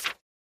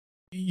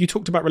 You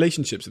talked about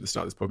relationships at the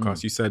start of this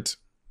podcast. You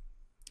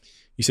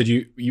said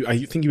you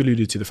I think you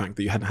alluded to the fact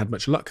that you hadn't had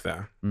much luck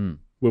there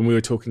when we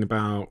were talking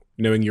about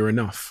knowing you're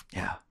enough.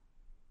 Yeah.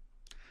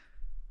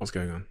 What's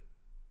going on?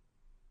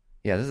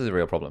 Yeah, this is a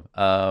real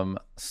problem.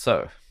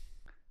 So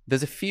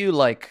there's a few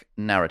like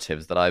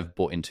narratives that I've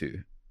bought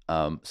into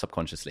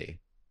subconsciously.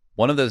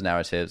 One of those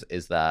narratives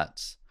is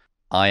that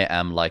I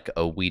am like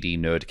a weedy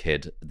nerd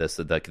kid,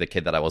 the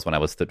kid that I was when I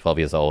was 12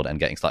 years old and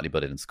getting slightly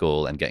bullied in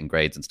school and getting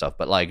grades and stuff,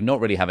 but like not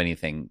really have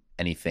anything,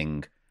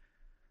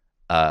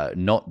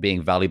 not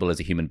being valuable as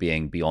a human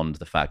being beyond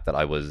the fact that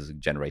I was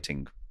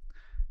generating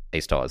A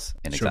stars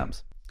in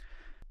exams.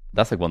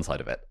 That's like one side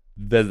of it.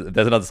 There's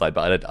another side,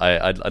 but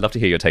I'd love to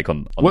hear your take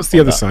on What's the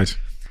other side?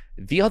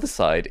 The other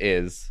side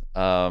is,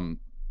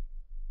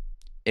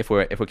 if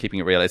we're keeping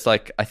it real, it's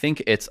like, I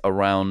think it's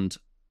around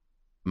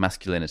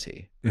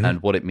masculinity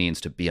and what it means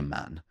to be a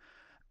man.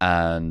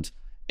 And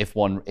if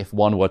one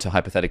were to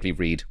hypothetically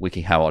read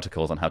WikiHow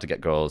articles on how to get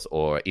girls,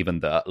 or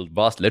even the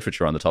vast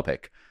literature on the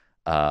topic,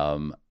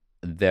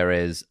 there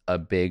is a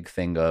big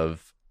thing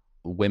of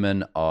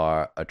women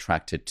are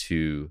attracted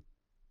to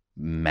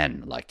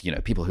men, like, you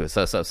know, people who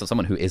so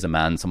someone who is a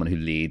man, someone who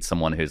leads,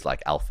 someone who's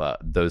like alpha,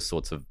 those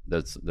sorts of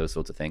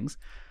things.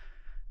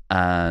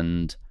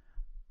 And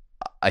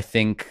I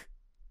think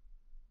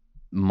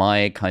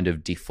my kind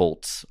of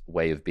default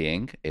way of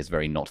being is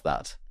very not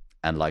that.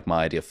 And like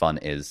my idea of fun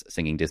is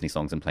singing Disney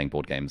songs and playing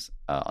board games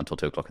until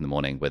 2:00 in the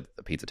morning with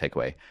a pizza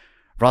takeaway,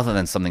 rather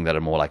than something that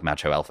a more like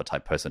macho alpha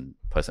type person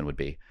would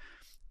be.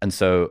 And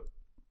so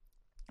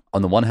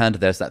on the one hand,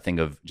 there's that thing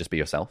of just be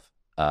yourself,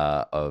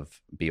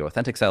 of be your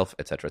authentic self,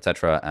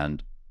 etc.,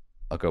 and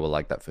a girl will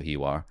like that for who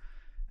you are.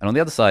 And on the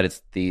other side,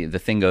 it's the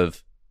thing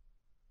of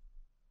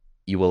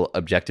you will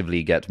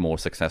objectively get more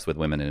success with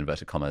women in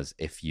inverted commas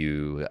if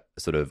you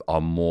sort of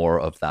are more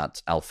of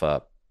that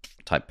alpha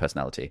type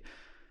personality.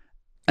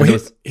 Well,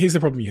 here's the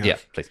problem you have. Yeah,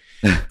 please.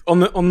 on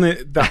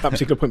that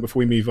particular point before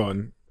we move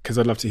on, because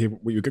I'd love to hear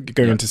what you're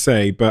going on to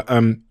say. But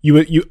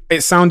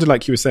it sounded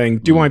like you were saying,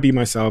 "Do I be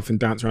myself and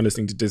dance around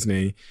listening to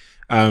Disney,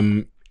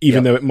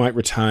 even though it might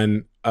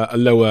return a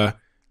lower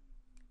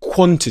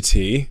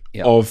quantity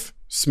of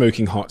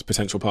smoking hot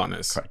potential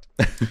partners?" Correct.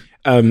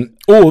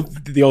 Or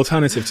the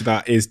alternative to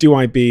that is, do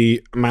I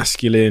be a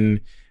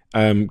masculine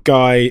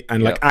guy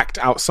and like act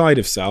outside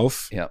of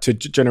self to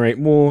generate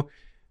more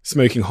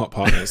smoking hot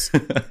partners?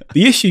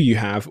 The issue you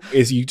have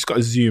is you just got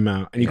to zoom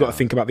out and you've got to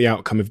think about the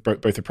outcome of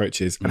both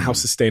approaches and how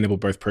sustainable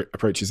both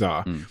approaches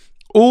are.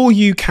 All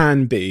you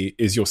can be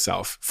is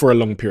yourself for a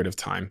long period of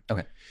time.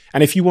 Okay.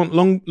 And if you want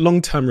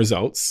long-term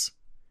results,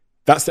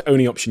 that's the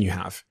only option you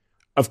have.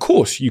 Of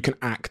course, you can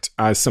act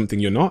as something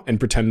you're not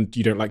and pretend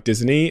you don't like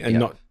Disney and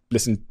not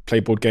play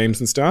board games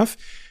and stuff.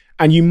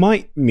 And you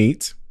might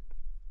meet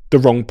the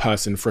wrong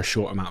person for a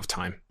short amount of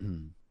time.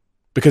 And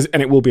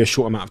it will be a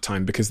short amount of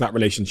time because that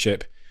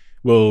relationship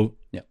will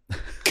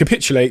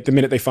capitulate the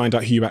minute they find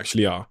out who you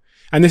actually are.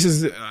 And this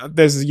is,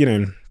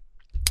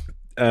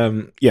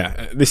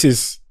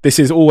 this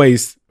is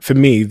always, for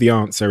me, the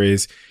answer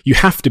is you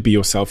have to be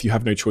yourself. You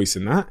have no choice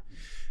in that.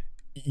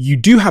 You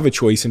do have a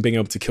choice in being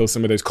able to kill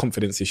some of those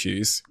confidence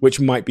issues, which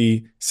might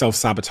be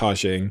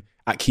self-sabotaging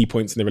at key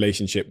points in the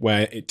relationship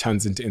where it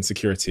turns into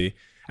insecurity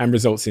and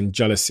results in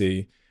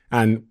jealousy.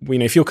 And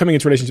if you're coming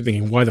into a relationship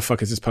thinking, why the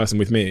fuck is this person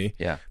with me?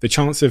 The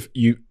chance of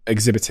you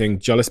exhibiting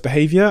jealous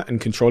behavior and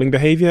controlling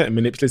behavior and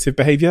manipulative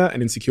behavior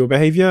and insecure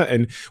behavior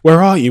and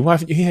where are you? Why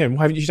haven't you here? And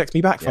why haven't you texted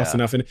me back fast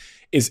enough? And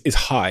is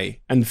high.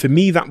 And for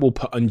me, that will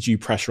put undue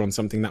pressure on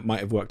something that might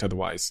have worked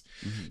otherwise.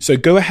 So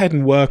go ahead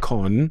and work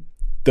on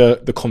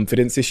the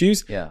confidence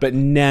issues, but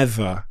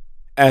never,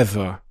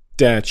 ever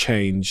dare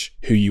change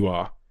who you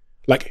are.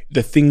 Like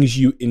the things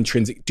you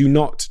do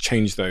not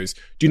change those.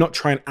 Do not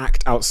try and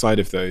act outside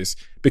of those,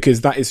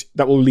 because that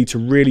will lead to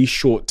really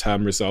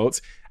short-term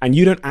results. And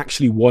you don't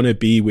actually want to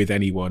be with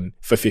anyone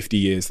for 50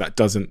 years that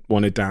doesn't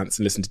want to dance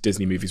and listen to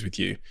Disney movies with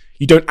you.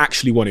 You don't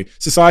actually want to.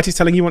 Society's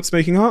telling you want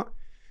smoking hot,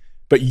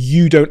 but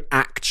you don't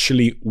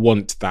actually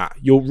want that.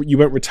 You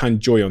won't return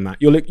joy on that.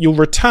 You'll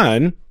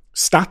return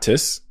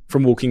status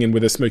from walking in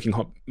with a smoking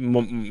hot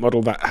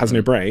model that has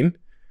no brain,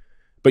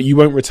 but you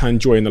won't return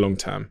joy in the long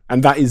term.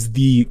 And that is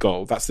the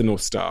goal. That's the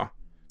North Star.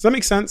 Does that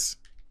make sense?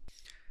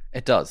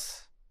 It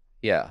does.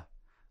 Yeah.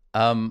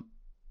 On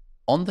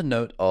the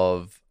note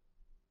of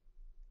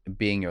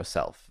being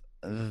yourself,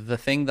 the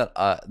thing that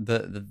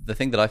the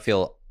thing that I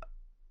feel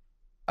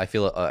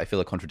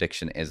a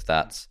contradiction is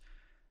that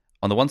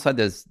on the one side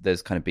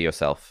there's kind of be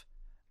yourself,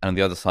 and on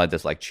the other side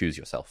there's like choose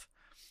yourself.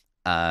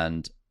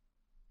 And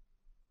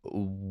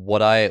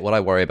what I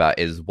worry about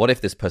is, what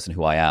if this person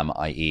who I am,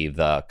 i.e.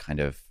 the kind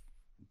of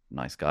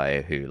nice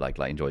guy who like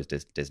enjoys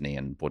Disney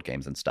and board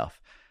games and stuff,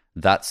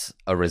 that's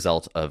a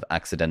result of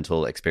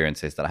accidental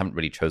experiences that I haven't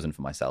really chosen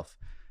for myself.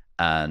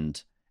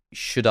 And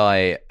should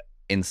I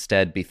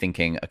instead be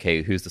thinking,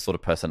 okay, who's the sort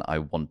of person I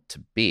want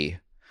to be?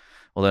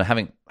 Although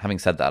having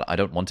said that, I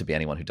don't want to be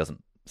anyone who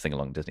doesn't sing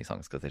along Disney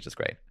songs because they're just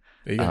great.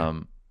 There you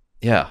go.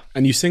 Yeah.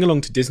 And you sing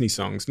along to Disney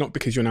songs, not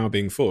because you're now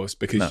being forced,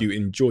 because you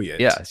enjoy it.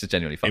 Yeah, it's just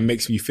genuinely fun. It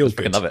makes you feel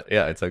good. I love it.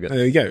 Yeah, it's so good.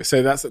 There you go.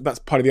 So that's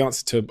part of the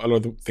answer to a lot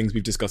of the things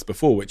we've discussed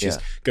before, which is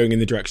going in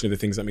the direction of the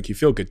things that make you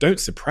feel good. Don't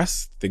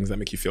suppress things that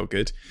make you feel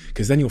good,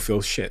 because then you'll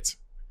feel shit.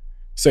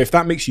 So if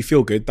that makes you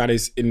feel good, that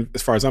is,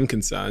 as far as I'm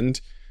concerned,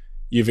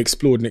 you've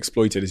explored and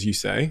exploited, as you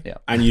say,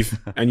 and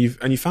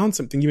you've found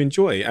something you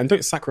enjoy. And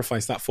don't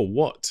sacrifice that for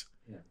what?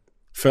 Yeah.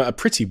 For a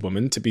pretty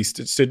woman to be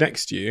stood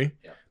next to you.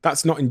 Yeah.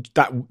 That's not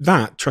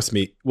that. Trust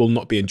me, will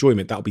not be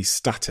enjoyment. That'll be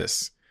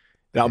status.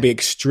 That'll be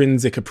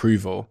extrinsic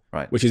approval,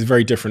 which is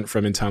very different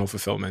from internal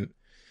fulfillment.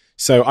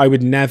 So I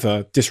would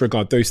never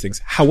disregard those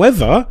things.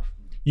 However,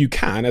 you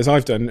can, as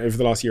I've done over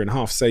the last year and a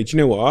half, say, do you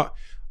know what?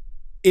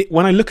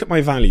 When I look at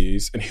my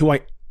values and who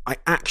I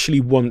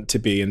actually want to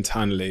be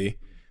internally,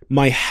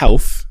 my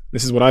health,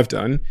 this is what I've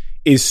done,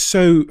 is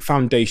so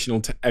foundational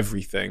to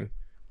everything.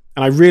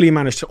 And I really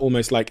managed to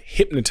almost like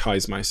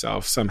hypnotize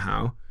myself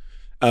somehow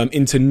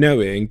into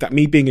knowing that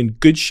me being in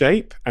good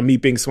shape and me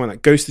being someone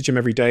that goes to the gym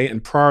every day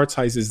and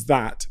prioritizes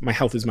that, my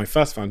health is my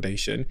first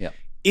foundation,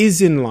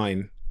 is in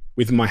line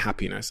with my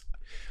happiness.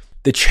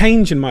 The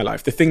change in my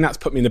life, the thing that's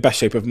put me in the best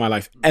shape of my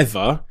life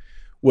ever,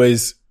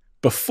 was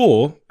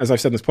before, as I've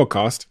said in this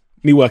podcast,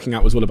 me working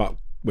out was all about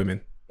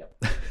women.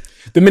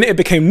 The minute it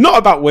became not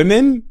about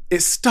women,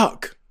 it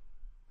stuck.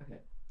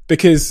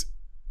 Because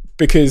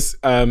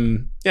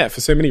for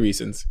so many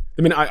reasons.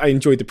 The minute I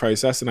enjoyed the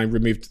process and I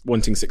removed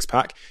wanting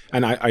six-pack,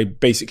 and I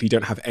basically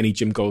don't have any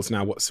gym goals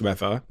now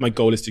whatsoever. My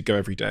goal is to go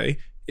every day.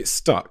 It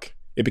stuck.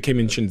 It became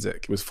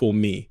intrinsic. It was for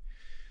me.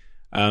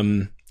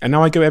 And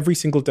now I go every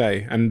single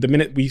day. And the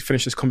minute we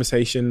finish this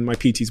conversation, my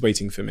PT's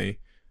waiting for me.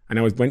 And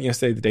I went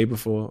yesterday, the day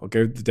before. I'll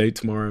go the day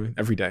tomorrow,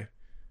 every day.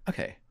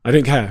 Okay. I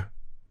don't care.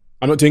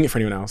 I'm not doing it for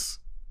anyone else.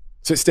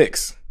 So it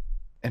sticks.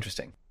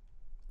 Interesting.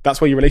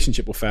 That's why your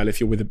relationship will fail if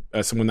you're with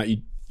someone that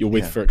you're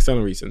with for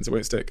external reasons. It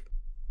won't stick.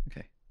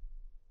 Okay.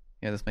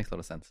 Yeah, this makes a lot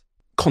of sense.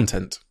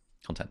 Content.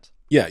 Content.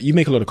 Yeah, you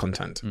make a lot of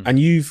content. And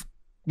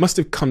must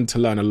have come to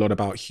learn a lot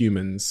about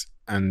humans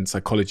and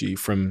psychology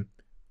from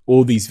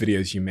all these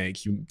videos you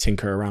make. You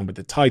tinker around with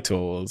the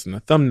titles and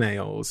the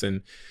thumbnails,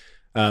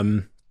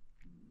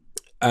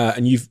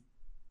 and you've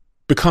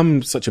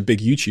become such a big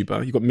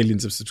YouTuber. You've got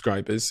millions of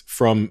subscribers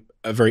from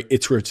a very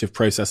iterative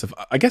process of,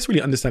 I guess,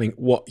 really understanding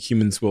what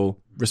humans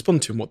will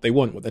respond to and what they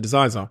want, what their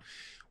desires are.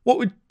 What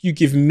would you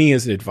give me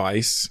as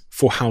advice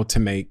for how to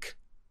make,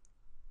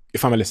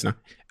 if I'm a listener,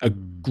 a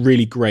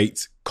really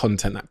great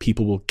content that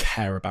people will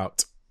care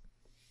about?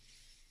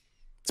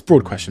 It's a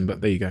broad question,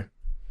 but there you go.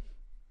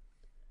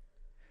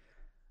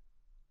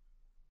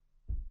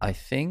 I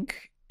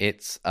think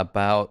it's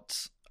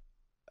about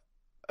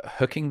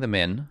hooking them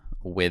in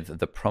with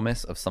the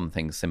promise of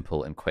something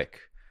simple and quick.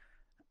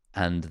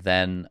 And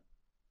then,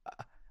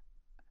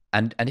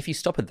 and if you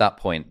stop at that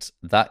point,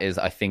 that is,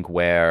 I think,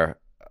 where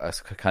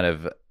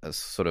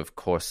sort of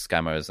course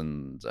scammers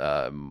and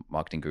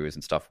marketing gurus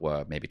and stuff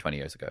were maybe 20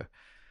 years ago.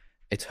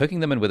 It's hooking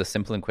them in with a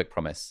simple and quick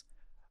promise,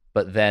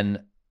 but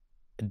then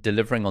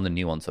delivering on the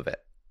nuance of it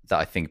that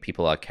I think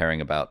people are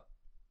caring about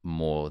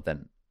more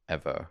than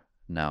ever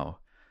now.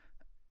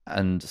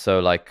 And so,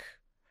 like,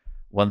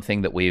 one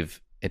thing that we've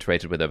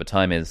iterated with over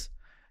time is,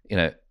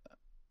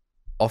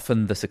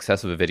 often the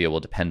success of a video will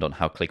depend on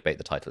how clickbait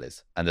the title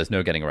is. And there's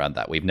no getting around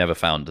that. We've never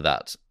found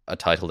that a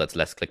title that's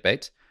less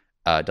clickbait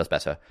does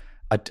better.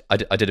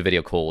 I did a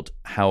video called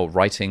How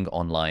Writing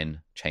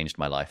Online Changed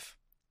My Life.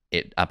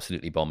 It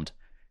absolutely bombed.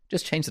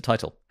 Just change the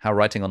title. How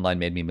Writing Online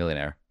Made Me a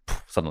Millionaire.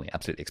 Suddenly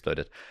absolutely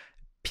exploded.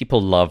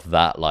 People love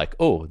that, like,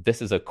 oh, this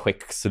is a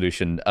quick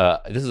solution.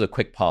 This is a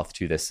quick path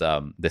to this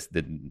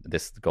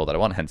goal that I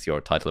want, hence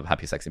your title of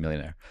Happy Sexy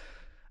Millionaire.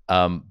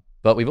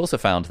 But we've also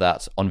found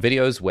that on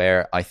videos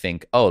where I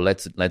think, oh,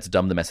 let's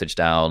dumb the message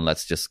down,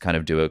 let's just kind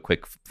of do a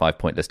quick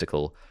 5-point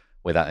listicle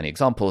without any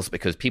examples,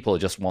 because people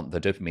just want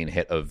the dopamine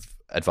hit of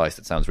advice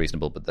that sounds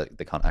reasonable, but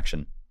they can't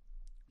action.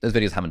 Those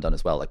videos haven't done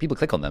as well. Like, people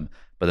click on them,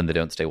 but then they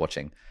don't stay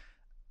watching.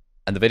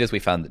 And the videos we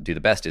found that do the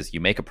best is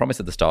you make a promise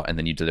at the start and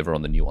then you deliver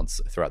on the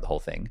nuance throughout the whole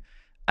thing.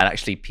 And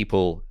actually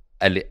people,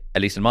 at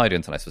least in my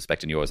audience, and I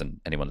suspect in yours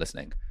and anyone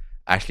listening,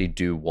 actually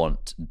do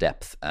want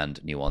depth and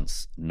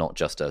nuance, not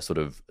just a sort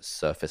of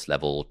surface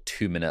level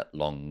 2-minute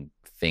long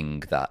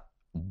thing that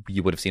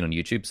you would have seen on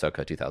YouTube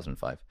circa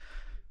 2005.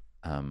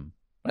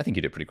 I think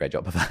you did a pretty great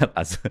job of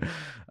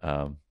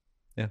that.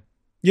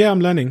 Yeah,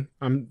 I'm learning.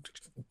 I'm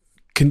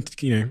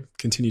continue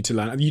to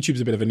learn.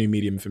 YouTube's a bit of a new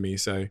medium for me,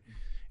 so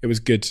it was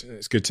good.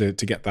 It's good to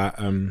get that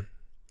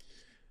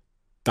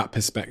that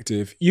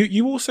perspective.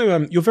 You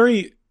also you're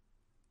very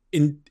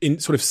in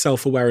sort of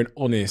self-aware and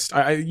honest.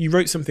 You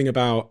wrote something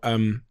about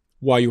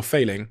why you're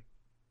failing,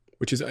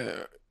 which is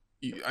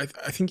I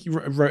think you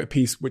wrote a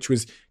piece which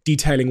was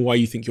detailing why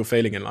you think you're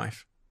failing in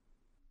life.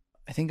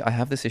 I think I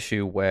have this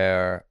issue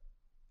where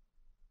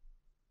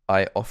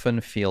I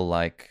often feel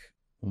like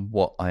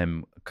what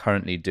I'm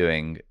currently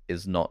doing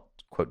is not,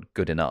 quote,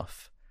 good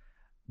enough,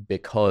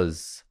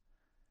 because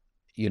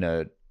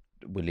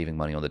we're leaving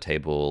money on the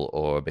table,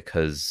 or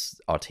because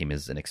our team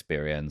is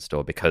inexperienced,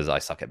 or because I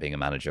suck at being a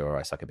manager, or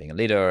I suck at being a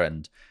leader.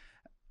 And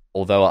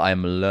although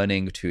I'm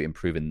learning to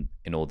improve in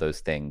all those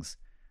things,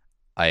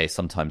 I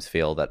sometimes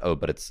feel that,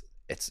 but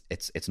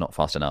it's not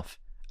fast enough.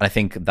 And I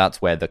think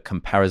that's where the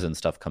comparison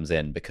stuff comes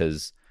in,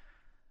 because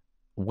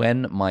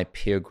when my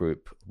peer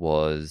group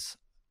was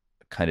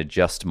kind of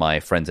just my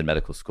friends in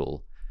medical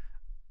school,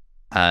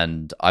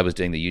 and I was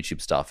doing the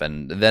YouTube stuff,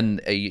 and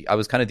then I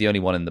was kind of the only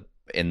one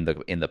in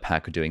the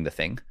pack doing the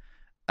thing,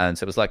 and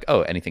so it was like,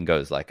 anything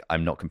goes. Like,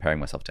 I'm not comparing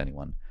myself to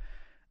anyone.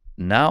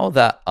 Now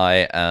that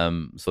I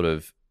am sort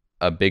of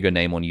a bigger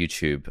name on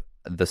YouTube,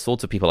 the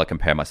sorts of people I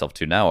compare myself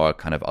to now are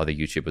kind of other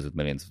YouTubers with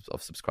millions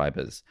of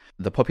subscribers.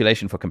 The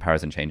population for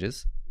comparison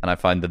changes, and I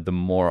find that the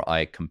more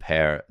I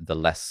compare, the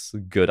less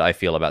good I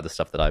feel about the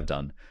stuff that I've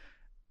done.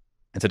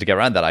 And so to get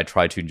around that, I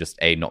try to just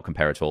A, not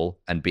compare at all,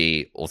 and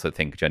B, also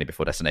think journey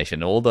before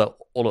destination, all of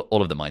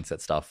the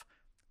mindset stuff.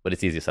 But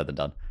it's easier said than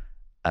done.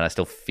 And I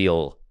still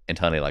feel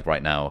internally like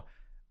right now,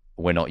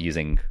 we're not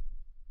using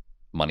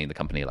money in the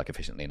company like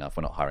efficiently enough.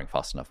 We're not hiring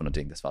fast enough. We're not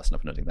doing this fast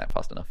enough. We're not doing that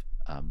fast enough.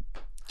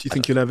 Do you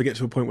think you'll ever get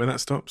to a point where that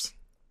stops?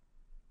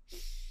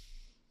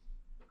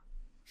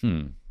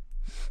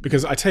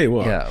 Because I tell you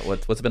what. Yeah,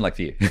 what's it been like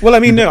for you? Well, I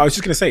mean, no, I was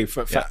just going to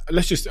say,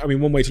 let's just, I mean,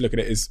 one way to look at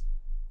it is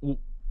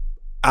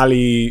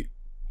Ali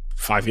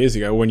 5 years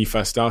ago when you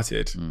first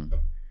started,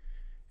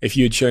 if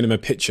you had shown him a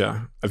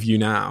picture of you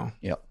now,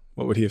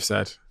 what would he have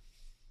said?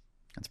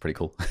 That's pretty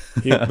cool.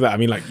 I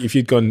mean, like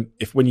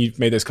when you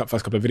made those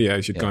first couple of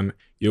videos,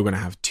 you're going to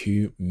have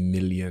 2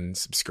 million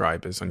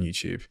subscribers on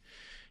YouTube.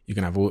 You're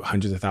going to have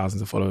hundreds of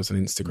thousands of followers on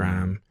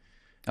Instagram.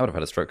 I would have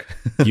had a stroke.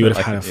 You would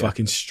have had a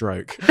fucking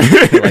stroke.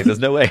 Like, there's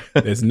no way.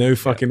 There's no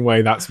fucking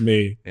way that's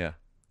me. Yeah.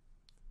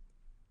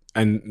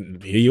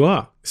 And here you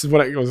are. This is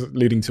what I was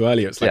alluding to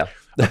earlier. It's like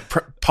a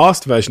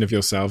past version of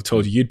yourself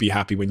told you you'd be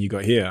happy when you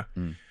got here,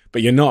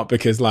 but you're not,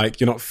 because like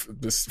you're not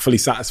fully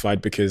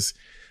satisfied, because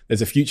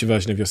there's a future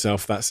version of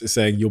yourself that's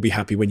saying you'll be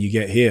happy when you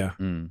get here,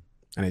 and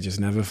it just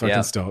never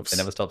fucking stops. It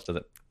never stops, does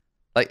it?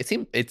 Like it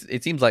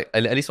seems like,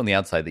 at least on the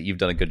outside, that you've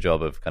done a good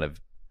job of kind of,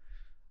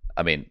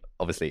 I mean,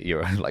 obviously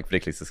you're like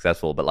particularly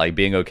successful, but like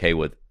being okay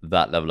with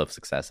that level of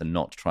success and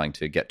not trying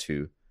to get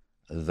to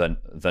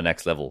the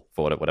next level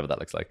for whatever that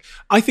looks like.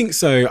 I think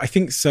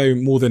so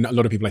more than a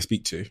lot of people I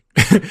speak to.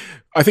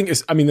 I think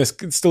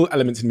there's still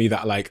elements in me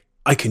that are like,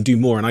 I can do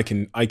more and I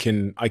can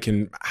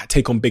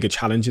take on bigger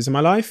challenges in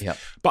my life. Yeah.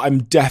 But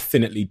I'm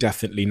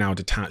definitely now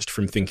detached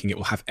from thinking it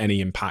will have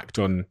any impact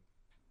on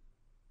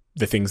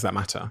the things that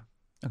matter.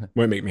 Okay.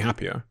 Won't make me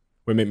happier.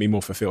 Won't make me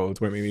more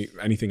fulfilled. Won't make me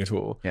anything at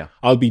all. Yeah.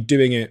 I'll be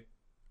doing it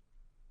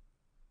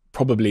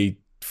probably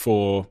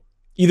for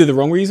either the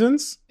wrong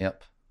reasons.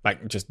 Yep.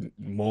 Like just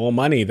more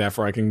money,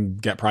 therefore I can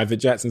get private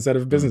jets instead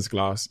of business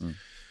class,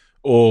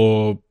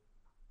 or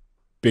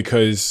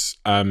because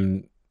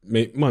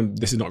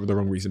this is not the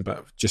wrong reason,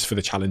 but just for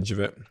the challenge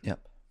of it. Yep.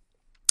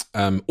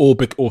 Or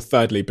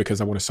thirdly, because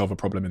I want to solve a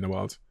problem in the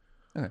world,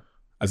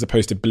 as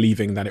opposed to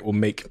believing that it'll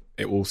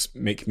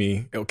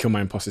kill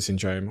my imposter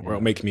syndrome, or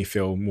it'll make me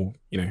feel more,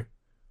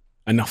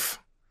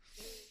 enough.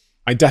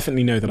 I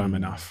definitely know that I'm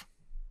enough.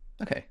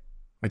 Okay.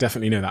 I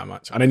definitely know that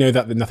much, and I know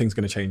that nothing's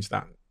going to change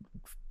that,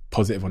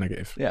 positive or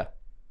negative. Yeah,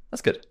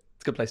 that's good.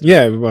 It's a good place to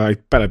be. Well, I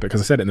better,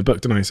 because I said it in the book,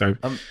 didn't I? So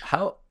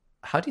how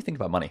do you think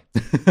about money?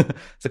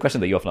 It's a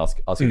question that you often ask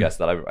your guests,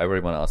 that I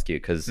really want to ask you,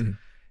 because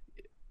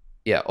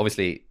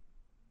obviously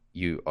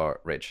you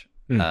are rich,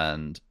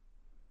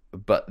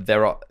 but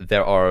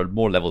there are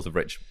more levels of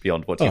rich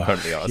beyond what you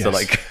currently are. Yes. So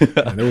like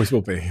there always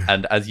will be.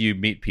 And as you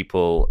meet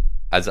people,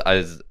 as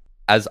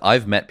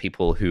I've met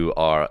people who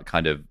are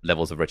kind of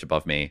levels of rich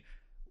above me,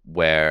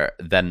 where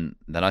then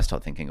I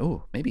start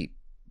thinking, maybe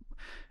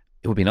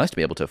it would be nice to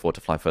be able to afford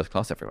to fly first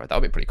class everywhere. That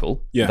would be pretty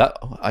cool. Yeah.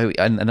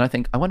 And I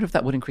think, I wonder if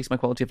that would increase my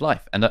quality of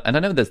life. And I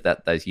know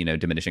there's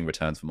diminishing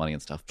returns for money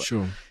and stuff. But,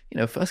 sure.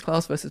 First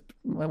class versus,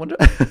 I wonder.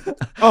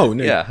 Oh,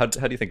 no. Yeah. How do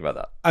you think about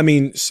that? I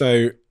mean,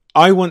 so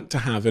I want to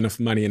have enough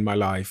money in my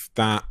life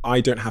that I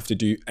don't have to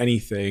do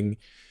anything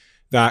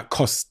that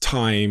costs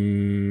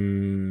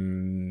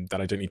time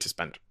that I don't need to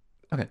spend.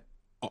 Okay.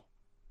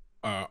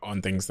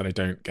 On things that I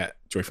don't get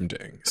joy from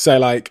doing. So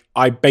like,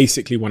 I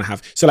basically want to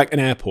have, so like an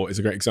airport is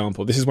a great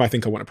example. This is why I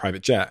think I want a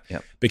private jet,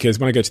 because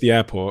when I go to the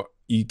airport,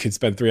 you could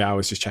spend 3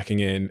 hours just checking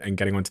in and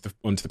getting onto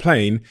the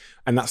plane.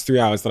 And that's 3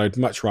 hours that I'd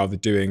much rather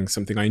doing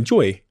something I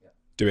enjoy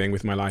doing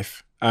with my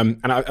life.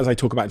 As I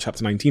talk about in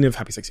chapter 19 of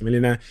Happy Sexy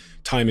Millionaire,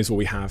 time is all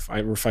we have. I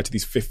refer to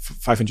these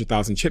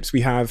 500,000 chips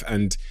we have,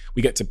 and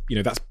we get to,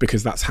 that's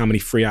because that's how many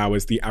free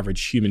hours the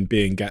average human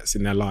being gets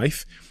in their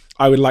life.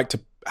 I would like to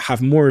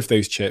have more of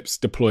those chips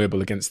deployable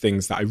against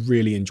things that I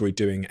really enjoy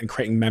doing and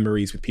creating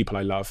memories with people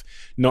I love,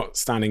 not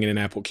standing in an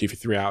airport queue for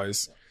 3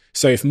 hours.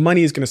 So if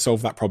money is going to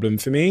solve that problem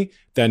for me,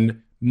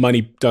 then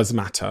money does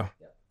matter.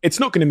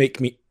 It's not going to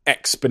make me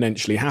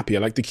exponentially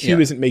happier. Like the queue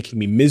isn't making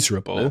me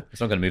miserable. No,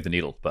 it's not going to move the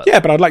needle. But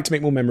but I'd like to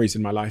make more memories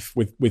in my life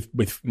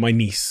with my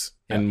niece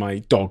and my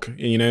dog,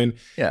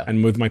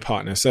 and with my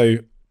partner. So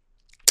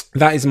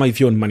That is my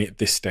view on money at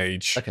this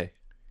stage. Okay.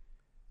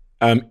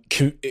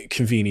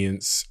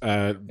 Convenience,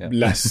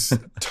 less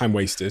time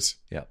wasted.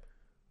 Yeah.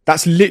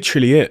 That's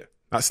literally it.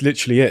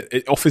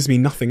 It offers me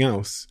nothing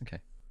else. Okay.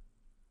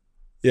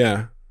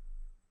 Yeah.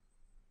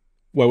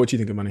 Well, what do you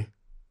think of money?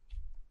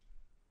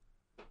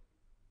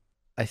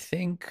 I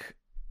think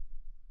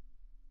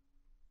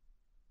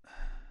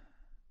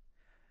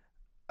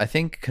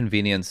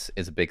convenience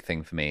is a big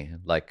thing for me.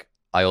 Like,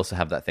 I also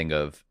have that thing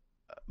of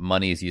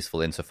money is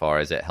useful insofar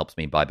as it helps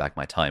me buy back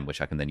my time,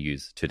 which I can then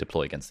use to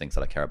deploy against things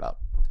that I care about.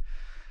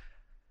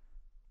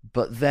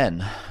 But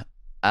then,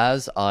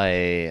 as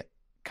I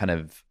kind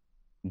of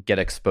get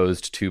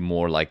exposed to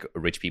more like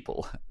rich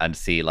people and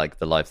see like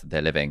the lives that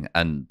they're living,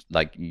 and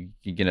like, you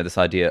know, this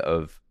idea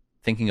of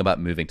thinking about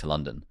moving to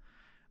London,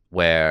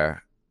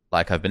 where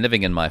like I've been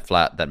living in my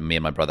flat that me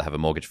and my brother have a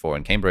mortgage for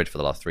in Cambridge for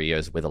the last 3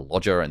 years with a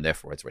lodger, and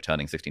therefore it's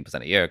returning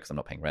 16% a year because I'm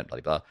not paying rent, blah,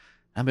 blah, blah.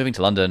 I'm moving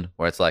to London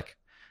where it's like,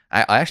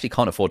 I actually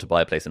can't afford to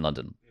buy a place in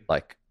London.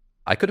 Like,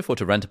 I could afford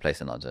to rent a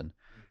place in London,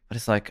 but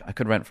it's like I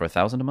could rent for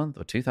 1,000 a month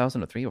or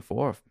 2,000 or 3 or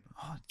 4.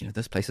 Oh, you know,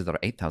 there's places that are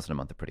 8,000 a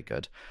month are pretty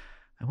good.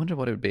 I wonder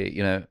what it would be.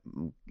 You know,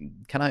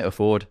 can I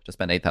afford to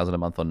spend 8,000 a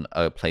month on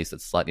a place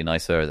that's slightly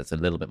nicer, that's a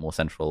little bit more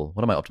central?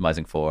 What am I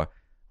optimizing for?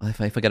 Well, if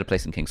I get a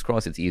place in King's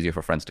Cross, it's easier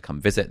for friends to come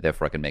visit.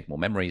 Therefore, I can make more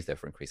memories.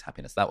 Therefore, increase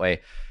happiness that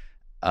way.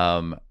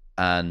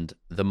 And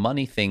the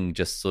money thing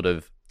just sort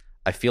of,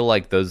 I feel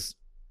like those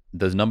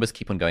numbers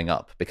keep on going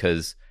up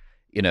because,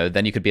 you know,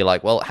 then you could be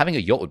like, well, having a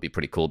yacht would be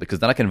pretty cool because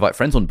then I can invite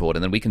friends on board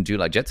and then we can do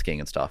like jet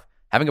skiing and stuff.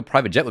 Having a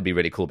private jet would be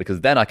really cool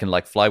because then I can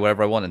like fly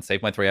wherever I want and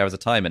save my 3 hours of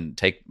time and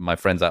take my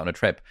friends out on a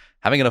trip.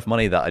 Having enough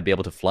money that I'd be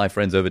able to fly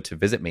friends over to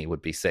visit me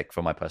would be sick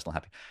for my personal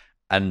happiness.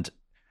 And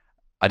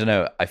I don't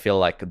know, I feel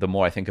like the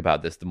more I think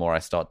about this, the more I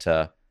start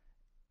to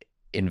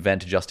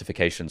invent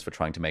justifications for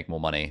trying to make more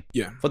money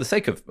for the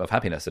sake of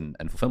happiness and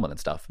fulfillment and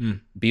stuff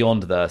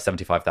beyond the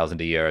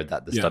 75,000 a year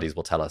that the studies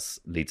will tell us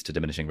leads to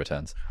diminishing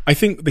returns. I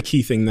think the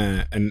key thing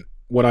there, and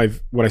what I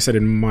said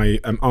in my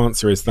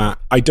answer, is that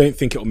I don't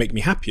think it will make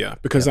me happier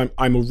because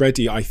I'm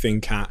already, I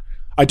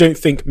don't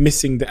think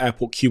missing the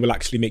airport queue will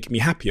actually make me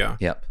happier.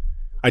 Yep.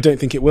 I don't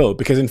think it will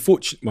because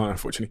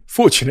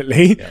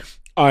fortunately,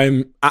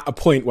 I'm at a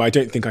point where I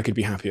don't think I could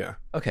be happier.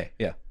 Okay,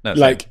 yeah. No,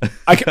 like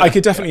I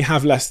could definitely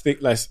have less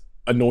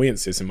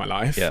annoyances in my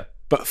life. Yeah.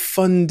 But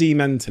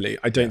fundamentally,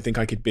 I don't think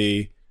I could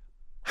be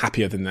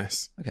happier than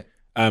this. Okay.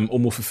 Or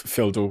more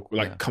fulfilled or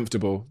like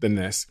comfortable than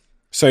this.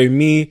 So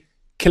me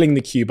killing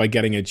the queue by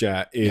getting a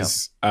jet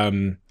is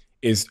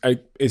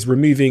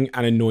removing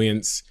an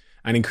annoyance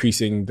and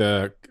increasing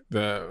the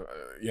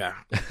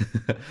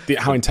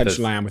how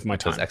intentional I am with my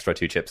time. Those extra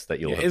 2 chips that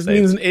you'll have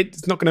saved.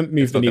 It's not going to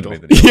move the needle.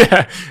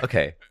 Yeah.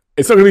 Okay.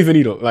 It's not going to move the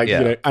needle. Like, you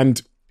know,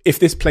 and if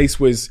this place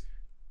was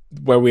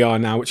where we are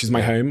now, which is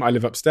my home, I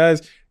live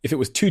upstairs. If it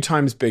was 2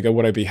 times bigger,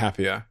 would I be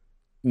happier?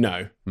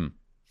 No.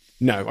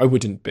 No, I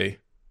wouldn't be.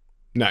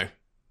 No.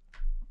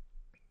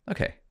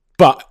 Okay.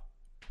 But,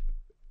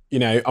 you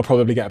know, I'll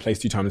probably get a place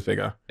 2 times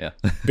bigger. Yeah.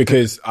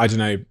 Because, I don't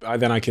know,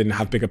 then I can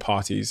have bigger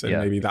parties and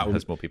maybe that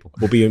more people.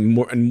 will be a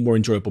more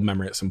enjoyable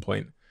memory at some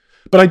point.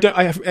 But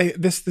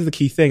this is the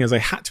key thing, is I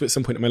had to at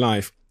some point in my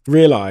life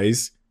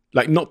realize,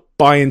 like, not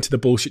buy into the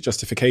bullshit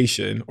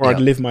justification, or I'd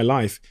live my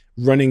life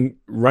running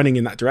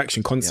in that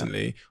direction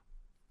constantly.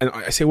 And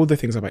I say all the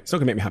things about, it's not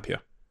gonna make me happier.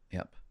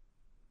 Yep.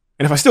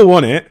 And if I still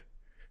want it,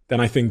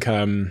 then I think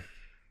then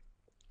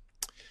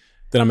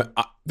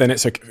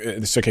it's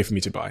okay for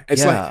me to buy.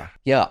 It's I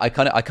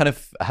kind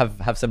of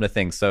have similar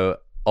things. So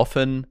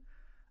often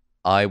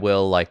I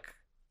will like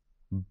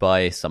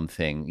buy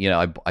something. You know,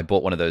 I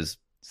bought one of those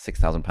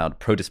 £6,000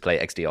 Pro Display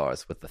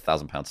XDRs with the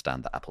 £1,000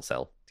 stand that Apple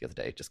sell the other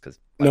day, just because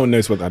no one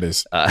knows what that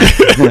is.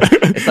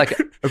 It's like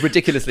a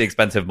ridiculously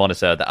expensive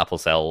monitor that Apple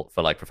sell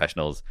for like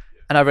professionals,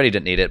 and I really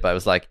didn't need it, but I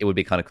was like, it would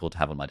be kind of cool to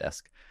have on my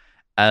desk.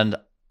 And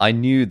I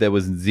knew there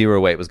was zero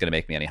way it was going to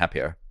make me any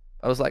happier.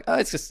 I was like, oh,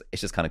 it's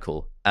just kind of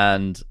cool.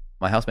 And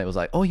my housemate was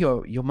like, oh,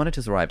 your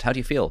monitor's arrived. How do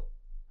you feel?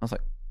 I was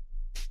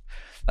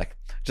like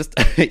just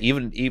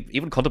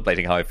even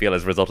contemplating how I feel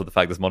as a result of the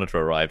fact this monitor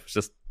arrived was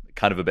just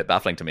kind of a bit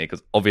baffling to me,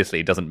 because obviously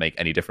it doesn't make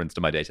any difference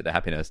to my day-to-day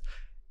happiness.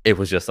 It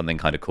was just something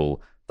kind of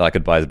cool that I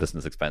could buy as a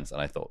business expense, and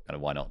I thought, kind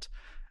of, why not?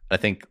 And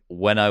I think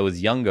when I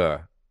was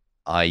younger,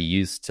 I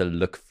used to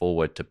look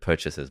forward to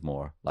purchases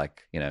more.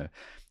 Like, you know,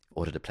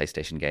 ordered a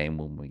PlayStation game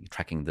when we were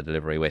tracking the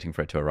delivery, waiting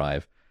for it to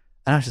arrive.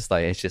 And I was just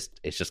like, it's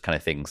just kind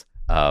of things.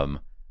 And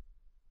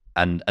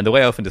the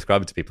way I often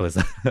describe it to people is,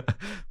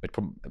 it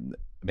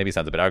maybe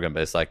sounds a bit arrogant,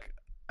 but it's like,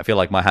 I feel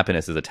like my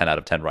happiness is a 10 out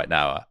of 10 right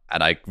now,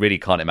 and I really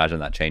can't imagine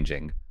that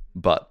changing.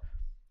 But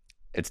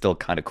it's still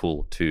kind of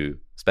cool to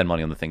spend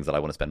money on the things that I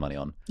want to spend money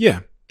on.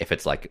 Yeah. If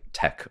it's like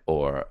tech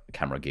or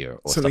camera gear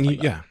or something, stuff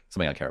like that.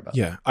 Something I care about.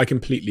 Yeah, I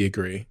completely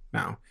agree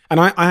now. And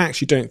I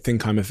actually don't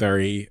think I'm a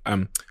very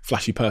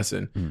flashy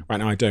person. Right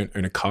now, I don't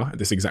own a car at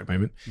this exact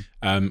moment.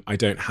 I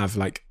don't have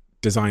like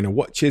designer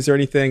watches or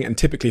anything. And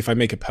typically, if I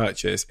make a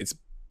purchase, it's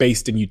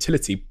based in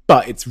utility,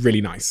 but it's really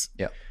nice.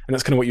 Yeah. And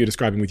that's kind of what you're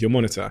describing with your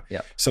monitor.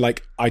 Yeah. So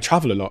like I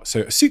travel a lot.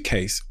 So a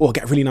suitcase, or I'll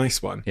get a really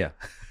nice one. Yeah.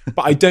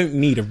 But I don't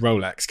need a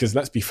Rolex because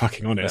let's be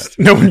fucking honest.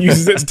 No one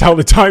uses it to tell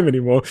the time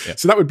anymore. Yeah.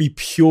 So that would be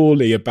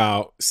purely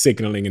about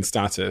signaling and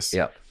status.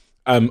 Yeah.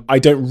 I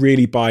don't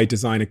really buy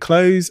designer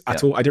clothes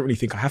at all. I don't really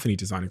think I have any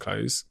designer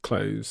clothes.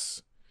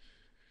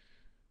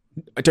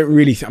 I don't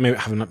really I mean, I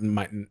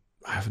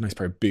have a nice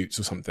pair of boots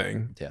or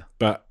something. Yeah.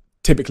 But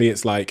typically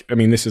it's like, I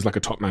mean, this is like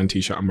a Top Man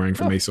t-shirt I'm wearing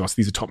from ASOS.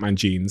 These are Top Man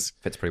jeans.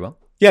 Fits pretty well.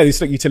 Yeah, these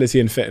like utility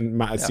and fit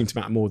and seem to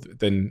matter more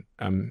than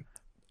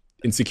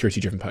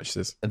insecurity-driven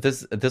purchases.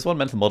 There's one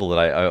mental model that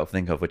I often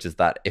think of, which is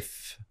that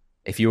if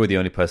you were the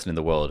only person in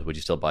the world, would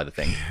you still buy the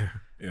thing?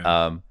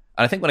 Yeah.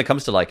 And I think when it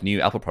comes to like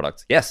new Apple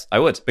products, yes, I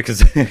would,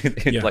 because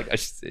like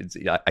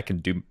I can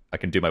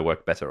do my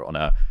work better on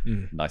a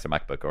nicer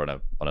MacBook or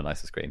on a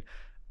nicer screen.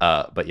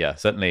 But yeah,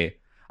 certainly,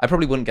 I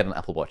probably wouldn't get an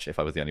Apple Watch if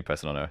I was the only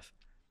person on Earth,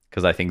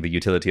 because I think the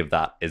utility of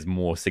that is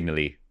more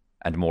signally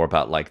and more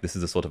about like, this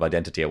is the sort of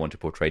identity I want to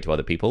portray to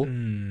other people,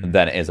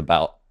 than it is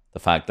about the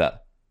fact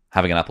that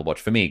having an Apple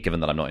Watch, for me, given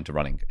that I'm not into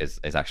running, is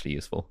actually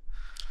useful.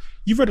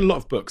 You've read a lot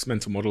of books,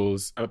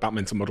 about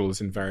mental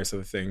models and various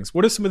other things.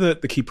 What are some of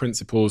the key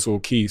principles or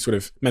key sort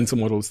of mental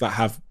models that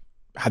have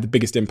had the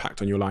biggest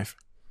impact on your life?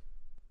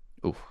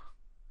 Ooh.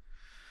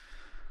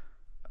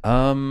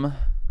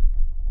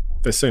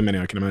 There's so many,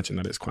 I can imagine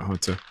that it's quite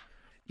hard to...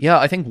 Yeah,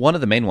 I think one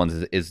of the main ones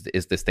is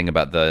this thing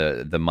about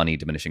the money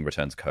diminishing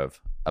returns curve,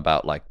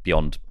 about like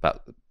beyond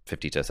about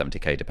 50 to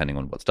 70k, depending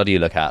on what study you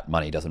look at,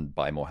 money doesn't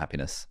buy more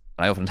happiness.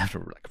 And I often have to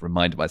like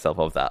remind myself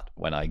of that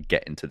when I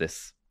get into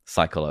this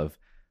cycle of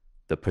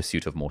the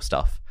pursuit of more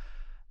stuff.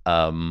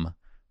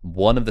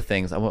 One of the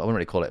things, I wouldn't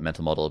really call it a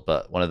mental model,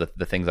 but one of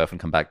the things I often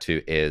come back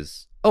to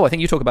is, I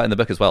think you talk about in the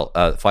book as well,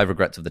 5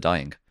 Regrets of the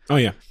Dying. Oh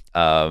yeah.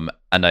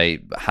 And I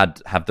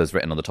have those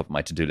written on the top of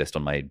my to-do list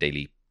on my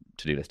daily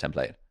to-do list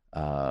template.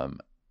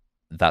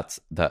 That's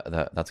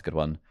a good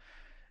one.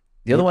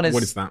 The other one is...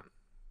 What is that?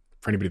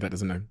 For anybody that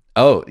doesn't know.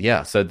 Oh,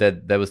 yeah. So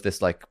there was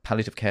this like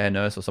palliative care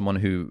nurse or someone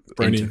who...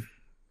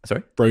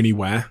 Sorry? Brony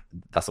Ware.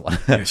 That's the one.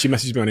 Yeah, she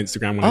messaged me on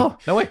Instagram.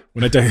 No way.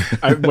 When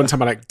one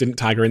time I like didn't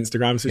tag her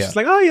Instagram. So she's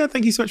like, oh yeah,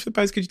 thank you so much for the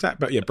post. Could you tag?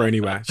 But yeah, Brony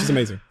Ware. She's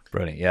amazing.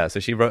 Brony, yeah. So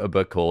she wrote a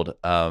book called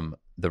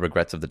The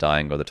Regrets of the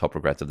Dying, or The Top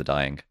Regrets of the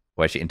Dying,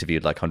 where she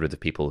interviewed like hundreds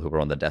of people who were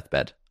on their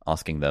deathbed,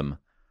 asking them,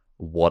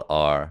 what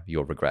are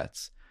your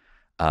regrets?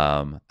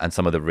 And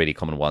some of the really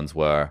common ones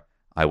were,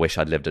 I wish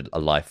I'd lived a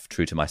life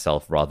true to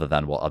myself rather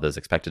than what others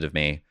expected of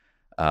me.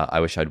 I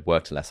wish I'd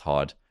worked less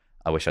hard.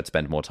 I wish I'd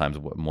spent more time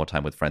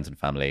with friends and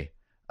family.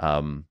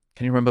 Can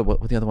you remember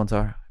what the other ones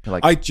are? Do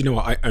you know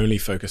what? I only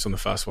focus on the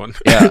first one.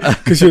 Yeah.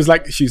 Because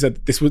she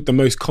said this was the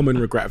most common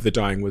regret of the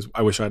dying was,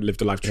 I wish I'd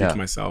lived a life true to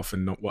myself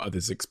and not what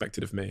others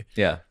expected of me.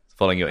 Yeah.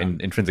 Following your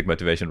intrinsic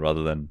motivation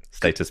rather than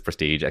status,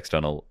 prestige,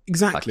 external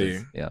Exactly.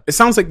 factors. Yeah. It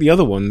sounds like the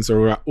other ones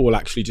are all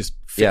actually just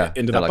fit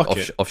into that like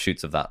bucket.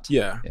 Offshoots of that.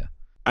 Yeah.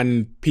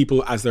 And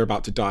people, as they're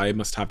about to die,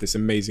 must have this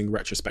amazing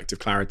retrospective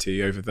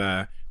clarity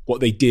over what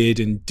they did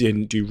and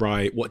didn't do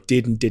right, what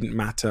did and didn't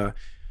matter.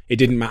 It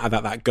didn't matter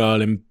that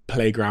girl in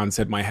playground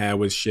said my hair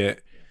was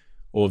shit,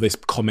 or this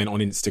comment on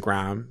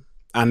Instagram.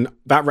 And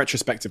that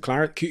retrospective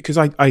clarity, because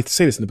I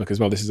say this in the book as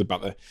well, this is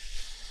about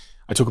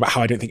I talk about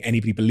how I don't think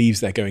anybody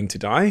believes they're going to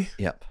die.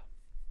 Yep.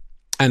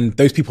 And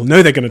those people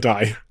know they're going to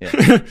die.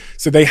 Yeah.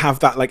 So they have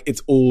that, like,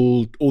 it's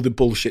all the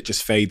bullshit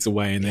just fades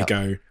away and they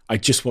go, I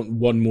just want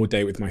one more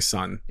day with my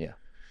son. Yeah.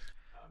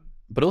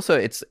 But also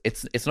it's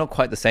not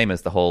quite the same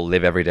as the whole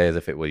live every day as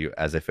if it were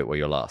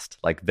your last.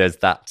 Like there's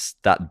that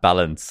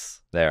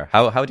balance there.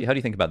 How do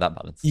you think about that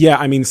balance? Yeah,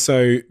 I mean,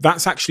 so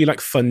that's actually like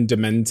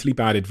fundamentally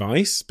bad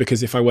advice,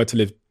 because if I were to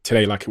live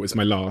today like it was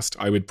my last,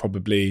 I would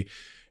probably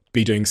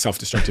be doing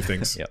self-destructive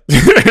things.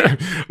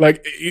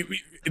 Like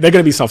they're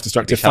going to be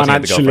self-destructive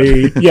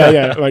financially.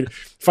 Like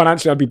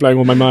financially I'd be blowing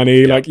all my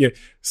money.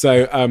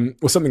 So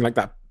or something like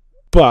that.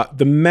 But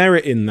the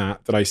merit in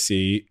that I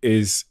see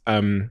is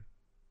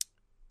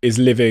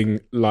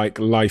living like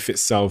life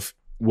itself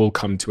will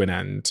come to an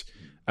end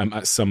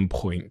at some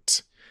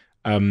point,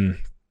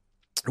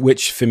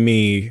 which for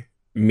me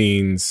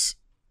means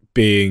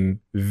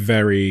being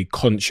very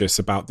conscious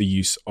about the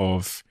use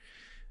of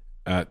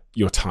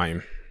your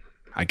time,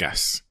 I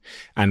guess,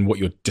 and what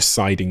you're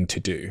deciding to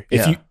do.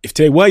 If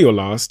today were your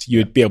last,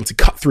 you'd be able to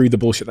cut through the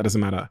bullshit that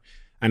doesn't matter.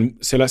 And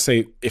so let's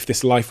say if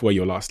this life were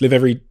your last, live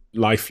every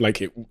life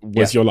like it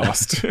was your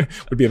last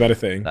would be a better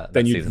thing. That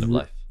season of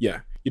life.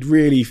 Yeah. You'd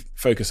really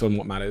focus on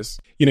what matters.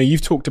 You know,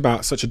 you've talked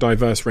about such a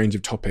diverse range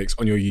of topics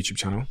on your YouTube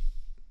channel,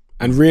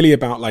 and really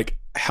about like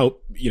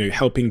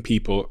helping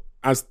people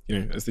as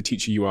the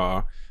teacher you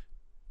are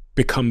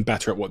become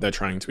better at what they're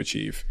trying to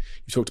achieve.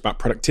 You talked about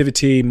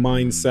productivity,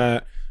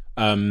 mindset,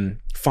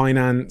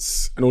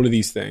 finance, and all of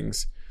these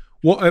things.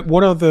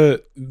 What are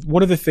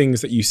the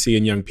things that you see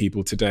in young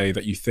people today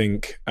that you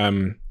think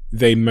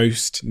they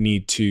most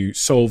need to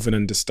solve and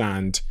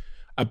understand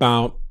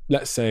about,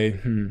 let's say,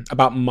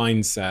 about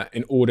mindset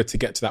in order to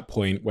get to that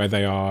point where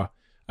they are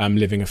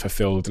living a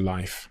fulfilled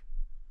life?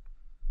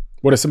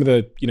 What are some of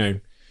the,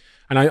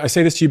 and I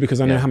say this to you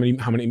because I know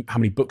Yeah. how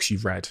many books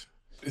you've read.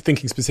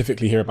 Thinking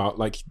specifically here about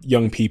like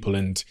young people,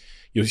 and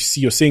you're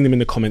seeing them in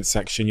the comments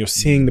section. You're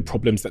seeing the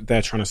problems that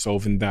they're trying to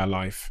solve in their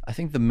life. I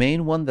think the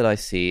main one that I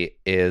see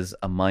is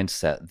a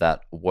mindset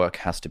that work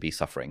has to be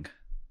suffering,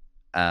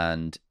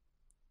 and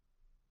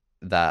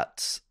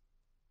that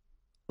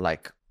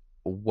like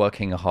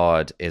working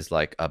hard is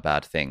like a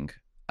bad thing,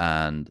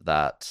 and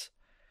that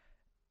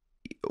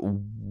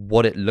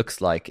what it looks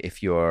like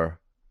if you're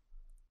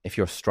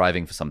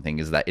striving for something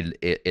is that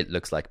it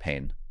looks like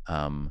pain.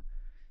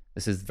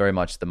 This is very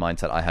much the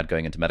mindset I had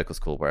going into medical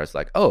school, where it's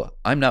like, oh,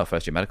 I'm now a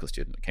first year medical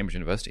student at Cambridge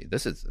University.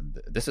 This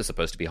is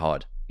supposed to be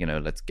hard.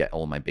 Let's get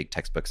all my big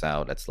textbooks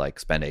out. Let's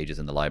like spend ages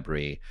in the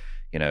library,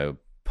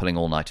 pulling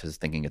all-nighters,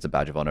 thinking it's a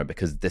badge of honor,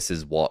 because this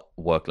is what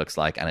work looks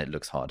like, and it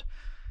looks hard.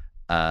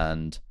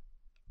 And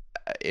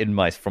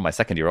from my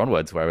second year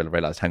onwards, where I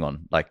realized, hang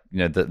on, like,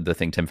 the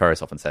thing Tim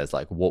Ferriss often says,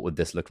 like, what would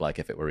this look like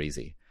if it were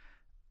easy?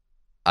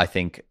 I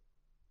think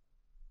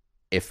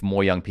if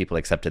more young people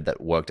accepted that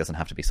work doesn't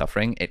have to be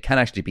suffering, it can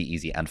actually be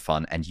easy and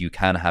fun, and you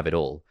can have it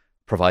all,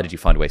 provided you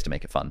find ways to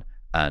make it fun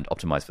and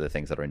optimize for the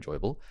things that are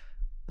enjoyable.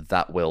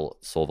 That will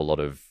solve a lot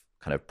of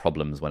kind of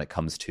problems when it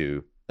comes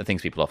to the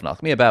things people often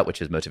ask me about,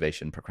 which is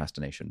motivation,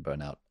 procrastination,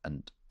 burnout,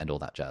 and all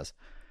that jazz.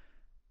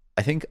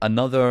 I think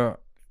another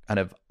kind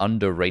of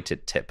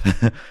underrated tip,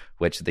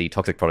 which the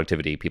toxic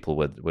productivity people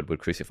would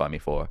crucify me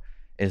for,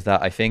 is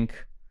that I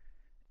think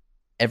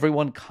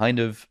everyone kind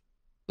of,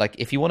 like,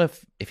 if you want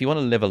to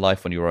live a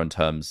life on your own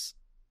terms,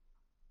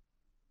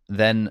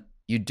 then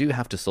you do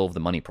have to solve the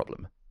money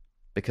problem,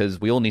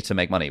 because we all need to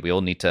make money. We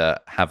all need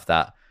to have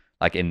that,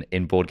 like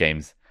in board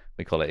games,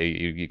 we call it,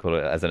 you call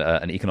it as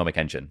an economic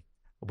engine.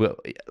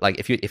 Like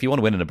if you want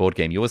to win in a board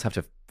game, you always have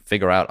to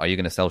figure out, are you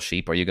going to sell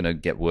sheep? Are you going to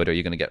get wood? Are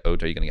you going to get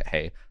oat? Are you going to get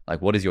hay?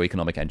 Like, what is your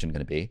economic engine going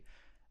to be?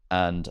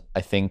 And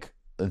I think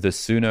the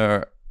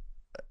sooner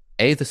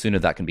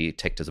that can be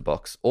ticked as a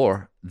box,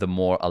 or the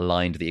more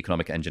aligned the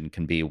economic engine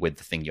can be with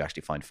the thing you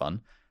actually find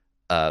fun,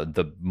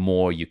 the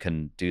more you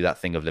can do that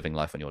thing of living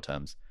life on your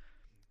terms.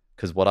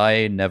 Because what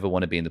I never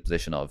want to be in the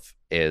position of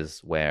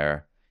is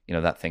where,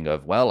 that thing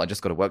of, well, I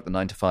just got to work the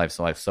 9 to 5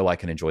 so I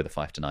can enjoy the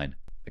 5 to 9.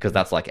 Because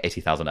that's like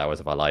 80,000 hours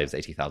of our lives,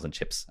 80,000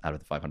 chips out of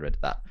the 500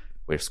 that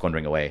we're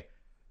squandering away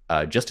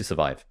just to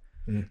survive.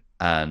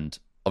 And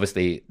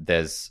obviously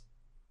that's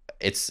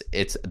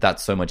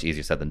so much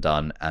easier said than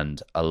done,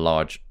 and a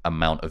large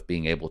amount of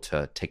being able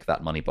to tick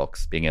that money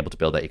box, being able to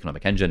build that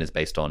economic engine, is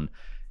based on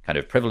kind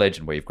of privilege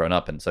and where you've grown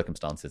up and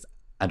circumstances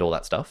and all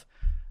that stuff.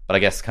 But I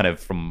guess kind of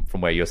from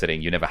where you're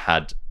sitting, you never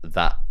had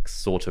that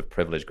sort of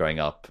privilege growing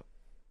up,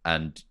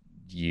 and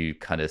you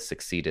kind of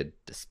succeeded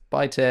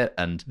despite it.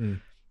 And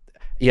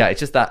yeah,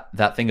 it's just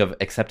that thing of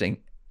accepting.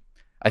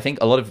 I think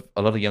a lot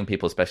of young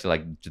people, especially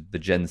like the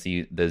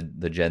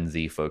Gen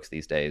Z folks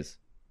these days,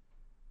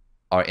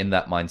 are in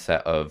that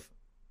mindset of,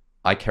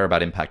 I care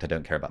about impact, I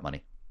don't care about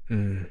money.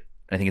 And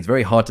I think it's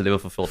very hard to live a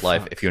fulfilled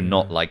life if you're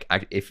not like,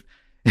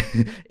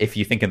 if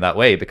you think in that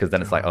way, because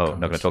then it's like, not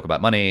going to talk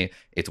about money.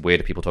 It's weird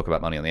if people talk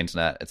about money on the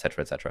internet,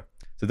 etc., etc.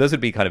 So those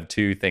would be kind of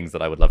two things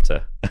that I would love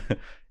to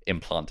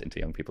implant into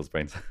young people's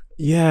brains.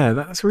 Yeah,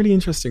 that's a really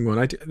interesting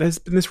one. There's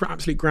been this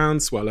absolute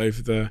groundswell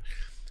over the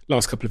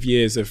last couple of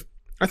years of,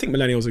 I think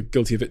millennials are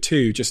guilty of it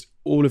too, just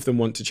all of them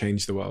want to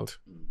change the world.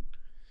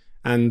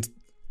 And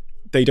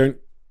they don't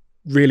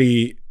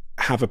really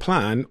have a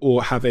plan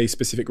or have a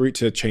specific route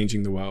to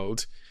changing the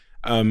world,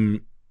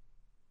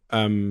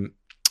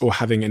 or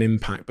having an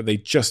impact, but they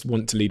just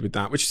want to lead with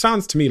that, which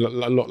sounds to me a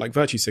lot like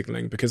virtue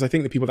signaling, because I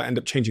think the people that end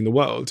up changing the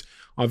world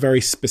are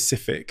very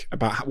specific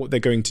about what they're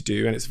going to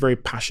do, and it's very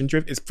passion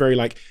driven. It's very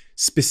like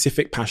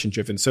specific passion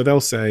driven. So they'll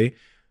say,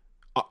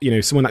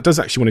 someone that does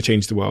actually want to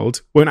change the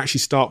world won't actually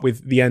start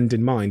with the end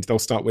in mind. They'll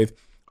start with,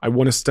 I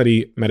want to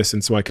study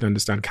medicine so I can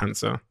understand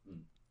cancer,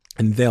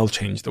 and they'll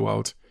change the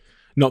world.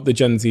 Not the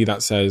Gen Z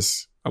that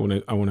says, I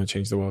want to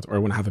change the world, or I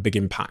want to have a big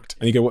impact.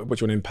 And you go, what do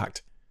you want to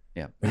impact?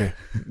 Yeah. Okay,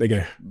 there you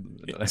go.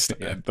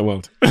 The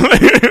world.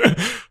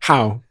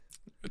 How?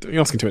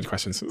 You're asking too much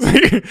questions.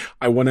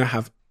 I want to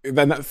have.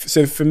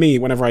 So for me,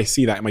 whenever I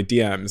see that in my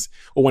DMs,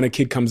 or when a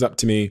kid comes up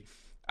to me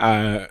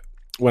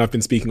when I've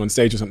been speaking on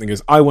stage or something,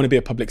 goes, I want to be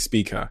a public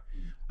speaker.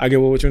 I go,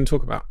 well, what do you want to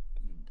talk about?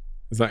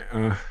 It's like,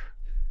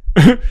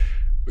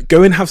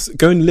 go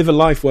and live a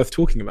life worth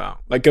talking about.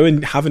 Like, go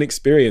and have an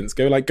experience.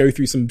 Go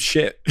through some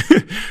shit,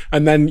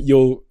 and then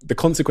the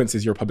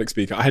consequences. You're a public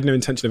speaker. I had no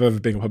intention of ever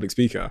being a public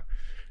speaker.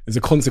 There's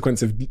a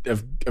consequence of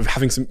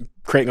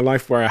creating a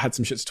life where I had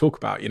some shit to talk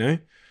about, And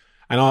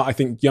I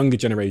think younger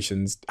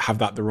generations have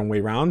that the wrong way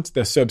around.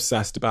 They're so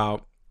obsessed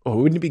about,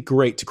 wouldn't it be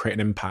great to create an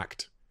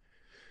impact?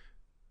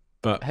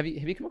 But have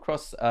you come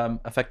across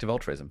effective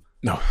altruism?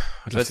 No,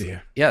 I'd love to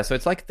hear. Yeah, so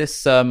it's like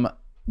this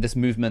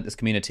movement, this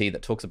community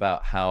that talks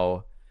about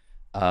how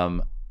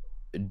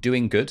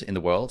doing good in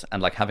the world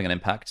and like having an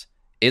impact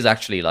is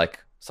actually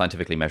like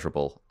scientifically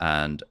measurable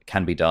and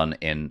can be done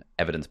in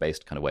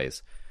evidence-based kind of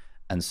ways.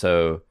 And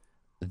so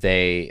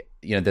there's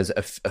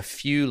a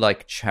few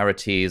like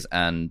charities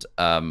and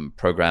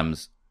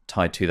programs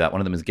tied to that. One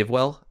of them is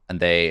GiveWell, and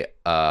they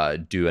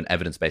do an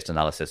evidence-based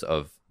analysis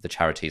of the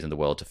charities in the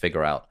world to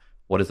figure out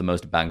what is the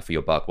most bang for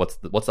your buck, what's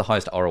the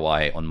highest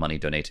ROI on money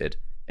donated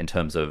in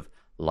terms of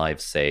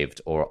lives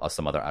saved or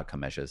some other outcome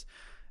measures.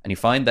 And you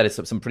find that it's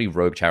some pretty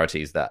rogue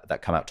charities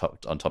that come out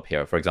on top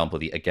here. For example,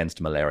 the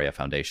Against Malaria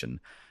Foundation,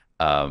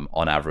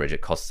 on average,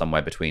 it costs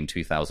somewhere between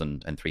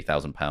 £2,000 and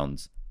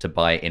 £3,000 to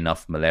buy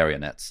enough malaria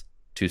nets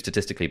to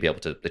statistically be able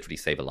to literally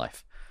save a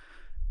life.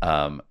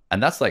 And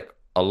that's like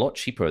a lot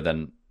cheaper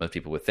than most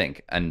people would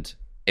think. And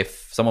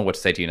if someone were to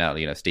say to you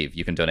now, Steve,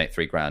 you can donate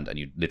 $3,000 and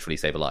you literally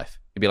save a life,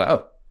 you'd be like,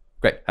 oh,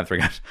 great, have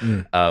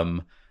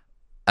 $3,000.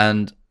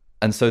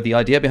 And so the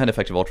idea behind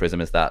effective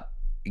altruism is that,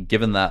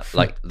 given that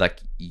like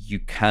you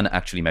can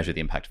actually measure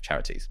the impact of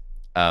charities.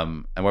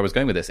 And where I was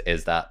going with this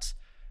is that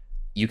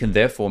you can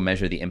therefore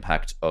measure the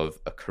impact of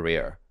a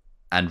career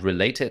and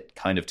relate it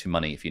kind of to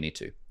money if you need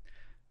to.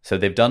 So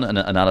they've done an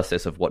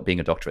analysis of what being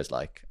a doctor is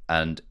like.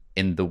 And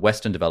in the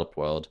Western developed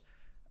world,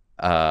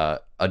 a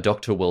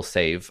doctor will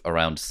save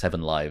around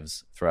 7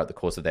 lives throughout the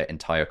course of their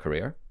entire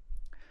career.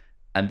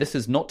 And this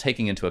is not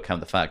taking into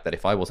account the fact that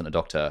if I wasn't a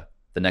doctor,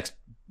 the next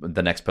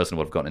person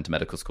would have gotten into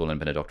medical school and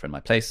been a doctor in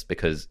my place,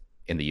 because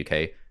in the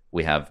UK,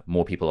 we have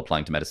more people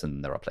applying to medicine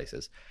than there are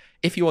places.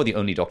 If you are the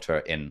only doctor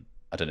in,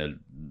 I don't know,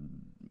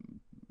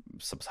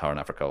 sub-Saharan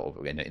Africa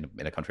or in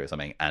a country or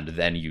something, and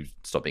then you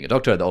stop being a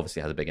doctor, that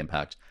obviously has a big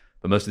impact.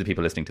 But most of the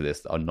people listening to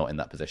this are not in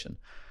that position.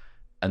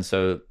 And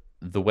so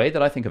the way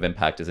that I think of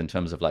impact is in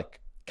terms of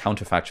like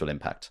counterfactual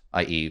impact,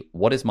 i.e.,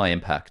 what is my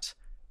impact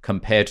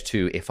compared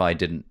to if I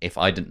didn't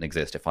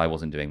exist, if I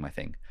wasn't doing my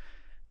thing.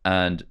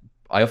 And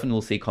I often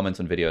will see comments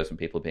on videos from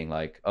people being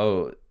like,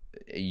 oh,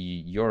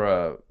 you're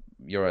a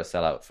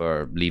sellout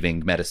for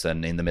leaving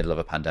medicine in the middle of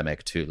a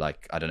pandemic to,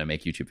 like, I don't know,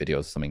 make YouTube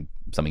videos, something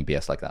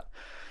BS like that.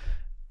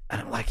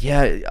 And I'm like,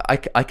 yeah,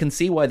 I can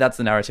see why that's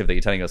the narrative that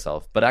you're telling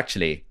yourself. But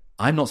actually,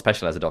 I'm not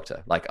special as a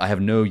doctor. Like, I have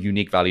no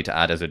unique value to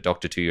add as a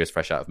doctor 2 years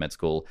fresh out of med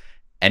school.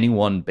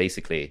 Anyone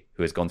basically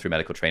who has gone through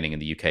medical training in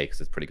the UK,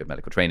 because it's pretty good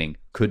medical training,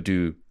 could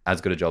do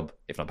as good a job,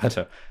 if not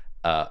better,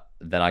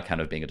 than I can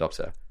of being a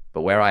doctor.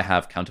 But where I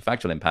have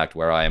counterfactual impact,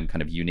 where I am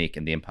kind of unique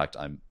in the impact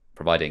I'm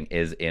providing,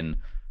 is in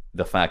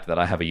the fact that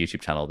I have a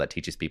YouTube channel that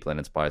teaches people and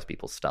inspires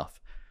people's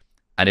stuff.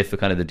 And if the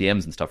kind of the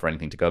DMs and stuff are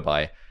anything to go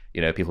by,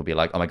 people will be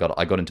like, oh my God,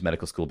 I got into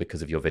medical school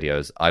because of your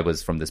videos. I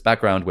was from this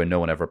background where no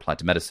one ever applied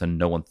to medicine.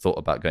 No one thought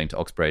about going to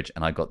Oxbridge,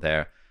 and I got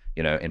there,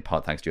 in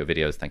part thanks to your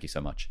videos. Thank you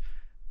so much.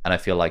 And I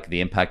feel like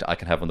the impact I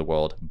can have on the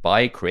world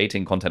by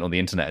creating content on the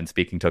internet and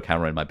speaking to a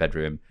camera in my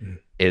bedroom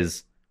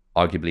is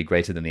arguably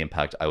greater than the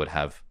impact I would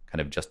have kind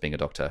of just being a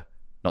doctor.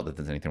 Not that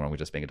there's anything wrong with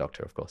just being a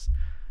doctor, of course.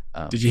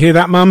 Did you hear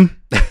that,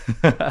 Mum?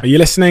 Are you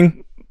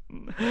listening?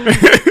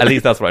 At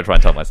least that's what I try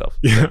and tell myself.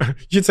 Yeah,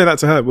 you should say that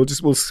to her. We'll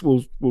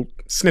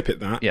snippet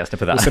that. Yeah,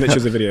 snippet that. We'll send it to us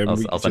as a video.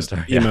 I'll send it to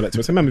her. Email it to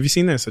us. Mum, have you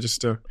seen this? I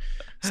just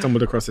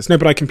stumbled across this. No,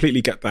 but I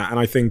completely get that, and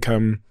I think,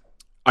 and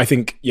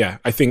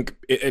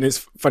it's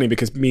funny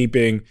because me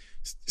being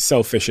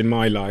selfish in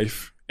my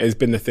life has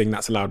been the thing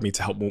that's allowed me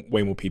to help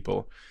way more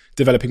people.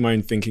 Developing my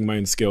own thinking, my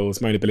own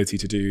skills, my own ability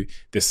to do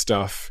this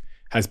stuff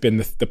has been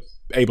the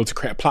able to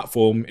create a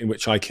platform in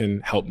which I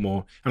can help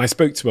more. And I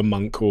spoke to a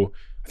monk, or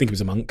I think it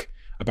was a monk,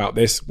 about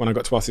this when I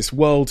got to ask this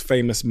world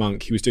famous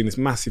monk. He was doing this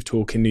massive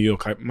talk in New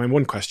York. My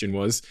one question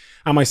was,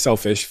 am I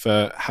selfish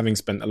for having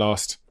spent the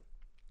last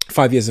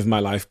 5 years of my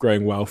life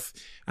growing wealth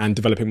and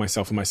developing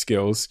myself and my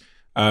skills?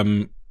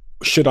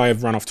 Should I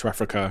have run off to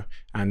Africa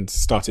and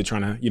started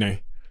trying to,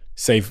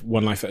 save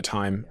one life at a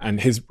time?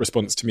 And his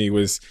response to me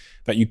was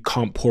that you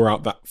can't pour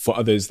out that for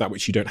others that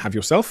which you don't have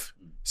yourself.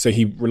 So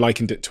he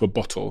likened it to a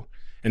bottle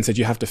and said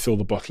you have to fill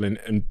the bottle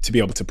and to be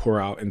able to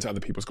pour out into other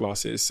people's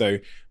glasses. So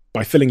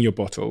by filling your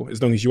bottle,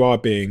 as long as you are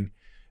being,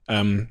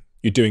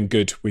 you're doing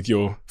good with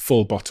your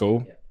full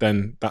bottle,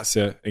 then that's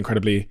an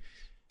incredibly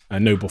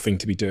noble thing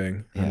to be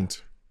doing. Yeah.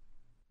 And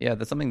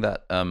there's something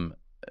that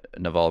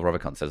Naval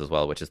Ravikant says as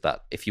well, which is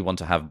that if you want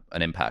to have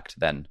an impact,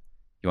 then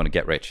you want to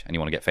get rich and you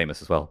want to get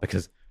famous as well,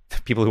 because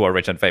people who are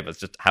rich and famous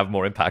just have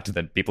more impact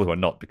than people who are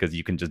not, because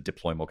you can just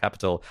deploy more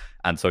capital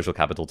and social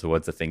capital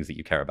towards the things that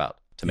you care about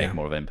to make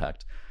more of an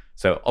impact.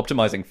 So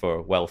optimizing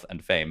for wealth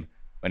and fame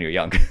when you're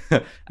young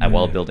and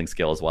while building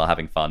skills, while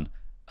having fun,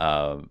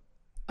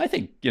 I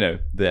think,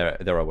 there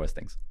are worse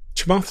things.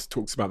 Chamath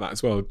talks about that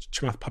as well.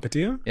 Chamath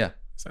Palihapitiya? Yeah.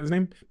 Is that his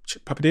name?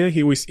 Palihapitiya?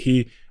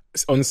 He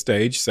on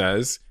stage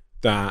says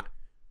that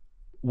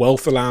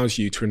wealth allows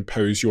you to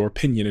impose your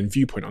opinion and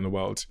viewpoint on the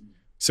world.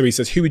 So he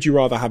says, who would you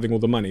rather having all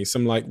the money?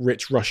 Some like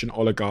rich Russian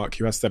oligarch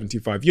who has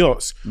 75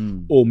 yachts,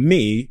 or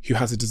me who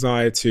has a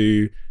desire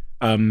to,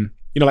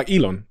 like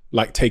Elon,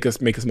 like make us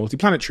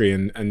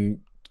multiplanetary and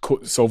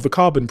solve the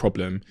carbon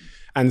problem.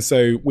 And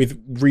so with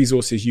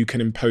resources, you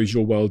can impose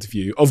your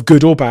worldview of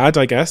good or bad,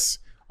 I guess,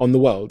 on the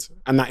world.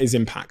 And that is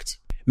impact.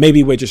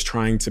 Maybe we're just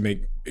trying to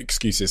make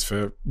excuses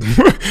for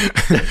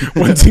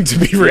wanting to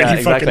be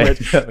really fucking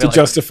rich to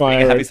justify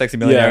being a happy, sexy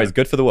millionaire is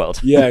good for the world.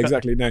 Yeah,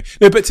 exactly. No,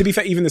 but to be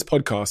fair, even this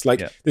podcast,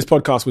 this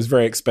podcast was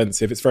very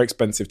expensive. It's very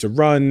expensive to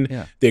run.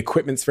 Yeah. The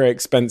equipment's very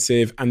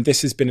expensive, and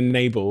this has been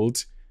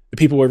enabled. The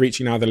people we're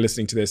reaching now that are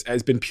listening to this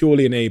has been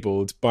purely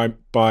enabled by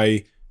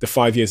the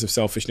 5 years of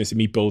selfishness in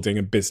me building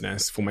a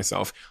business for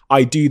myself.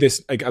 I do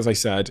this, as I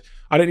said,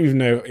 I don't even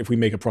know if we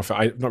make a profit.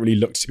 I've not really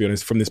looked, to be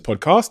honest, from this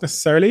podcast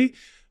necessarily,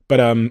 but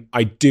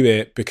I do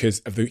it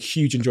because of the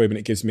huge enjoyment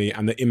it gives me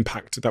and the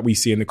impact that we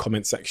see in the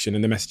comment section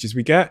and the messages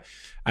we get.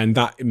 And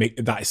that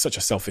is such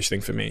a selfish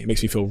thing for me. It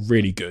makes me feel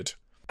really good.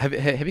 Have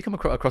you come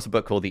across a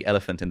book called The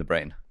Elephant in the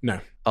Brain? No.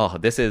 Oh,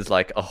 this is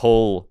like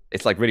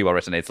it's like really well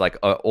written. It's like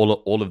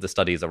all of the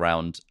studies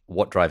around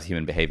what drives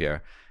human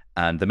behavior.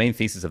 And the main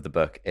thesis of the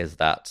book is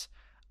that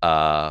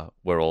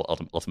we're all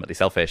ultimately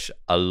selfish.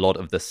 A lot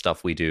of the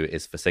stuff we do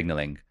is for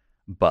signaling,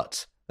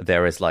 but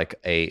there is like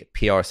a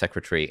PR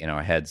secretary in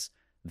our heads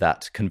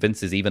that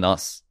convinces even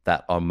us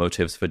that our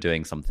motives for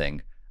doing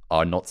something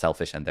are not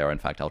selfish and they're in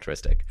fact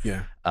altruistic.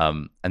 Yeah.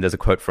 And there's a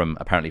quote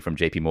apparently from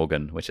JP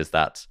Morgan, which is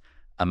that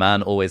a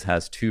man always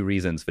has two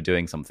reasons for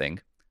doing something: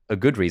 a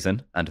good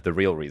reason and the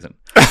real reason.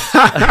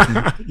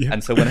 Yeah.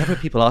 And so whenever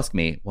people ask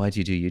me, why do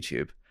you do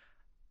YouTube?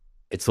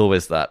 It's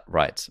always that,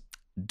 right?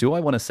 Do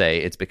I want to say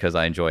it's because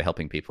I enjoy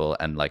helping people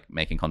and like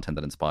making content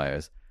that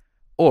inspires?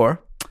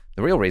 Or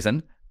the real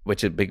reason,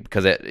 which is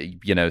because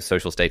it,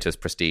 social status,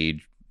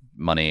 prestige,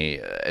 money,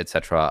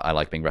 etc. I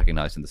like being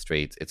recognized in the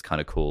streets. It's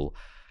kind of cool.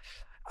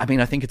 I mean,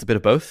 I think it's a bit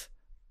of both,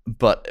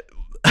 but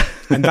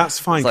and that's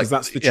fine because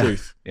that's the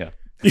truth. Yeah.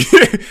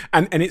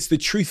 and it's the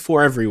truth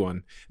for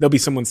everyone. There'll be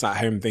someone sat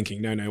at home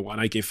thinking, no, when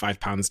I give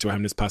 £5 to a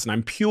homeless person,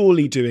 I'm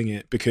purely doing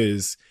it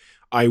because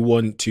I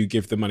want to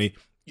give the money.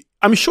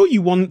 I'm sure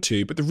you want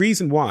to, but the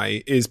reason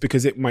why is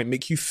because it might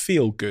make you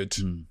feel good,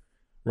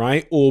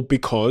 right? Or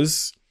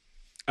because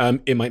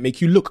it might make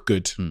you look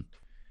good.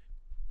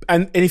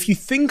 And if you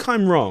think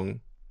I'm wrong,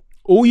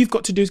 all you've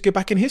got to do is go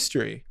back in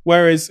history.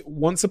 Whereas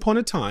once upon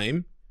a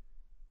time,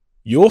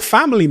 your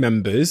family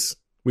members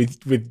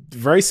with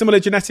very similar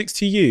genetics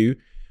to you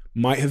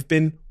might have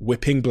been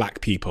whipping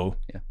black people.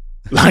 Yeah.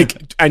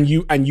 and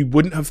you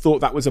wouldn't have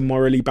thought that was a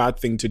morally bad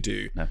thing to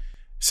do. No.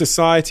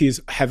 Society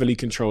is heavily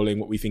controlling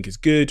what we think is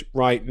good,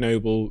 right,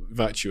 noble,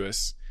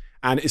 virtuous.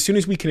 And as soon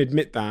as we can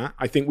admit that,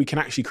 I think we can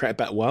actually create a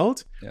better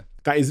world. Yeah.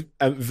 That is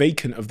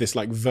vacant of this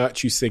like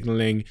virtue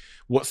signaling.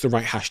 What's the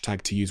right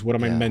hashtag to use? What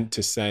am I meant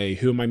to say?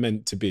 Who am I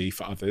meant to be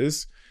for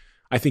others?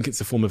 I think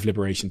it's a form of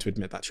liberation to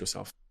admit that to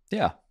yourself.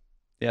 Yeah.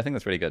 Yeah, I think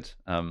that's really good.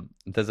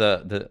 There's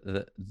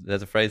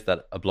a phrase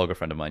that a blogger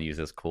friend of mine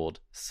uses called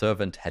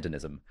servant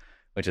hedonism,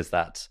 which is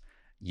that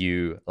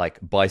you like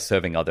by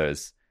serving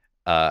others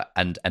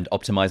and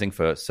optimizing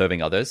for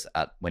serving others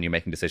when you're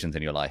making decisions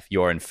in your life,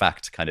 you're in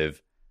fact kind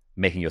of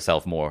making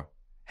yourself more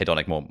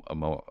hedonic,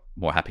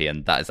 more happy,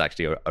 and that is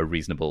actually a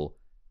reasonable.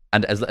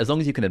 And as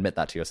long as you can admit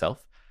that to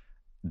yourself,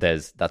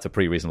 that's a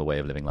pretty reasonable way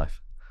of living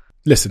life.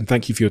 Listen,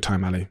 thank you for your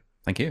time, Ali.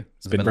 Thank you.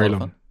 It's been very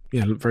long.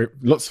 Yeah,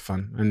 lots of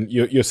fun. And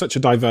you're such a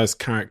diverse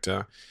character.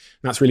 And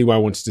that's really why I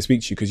wanted to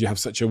speak to you, because you have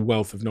such a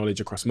wealth of knowledge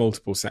across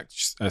multiple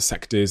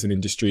sectors and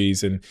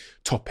industries and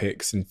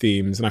topics and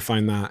themes. And I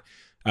find that,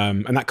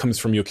 and that comes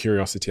from your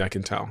curiosity, I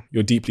can tell.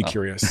 You're deeply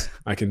curious,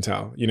 I can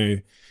tell,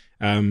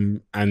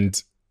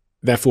 and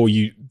therefore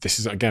this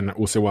is, again,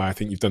 also why I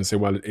think you've done so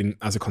well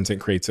as a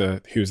content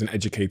creator who's an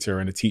educator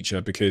and a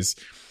teacher, because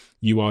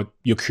your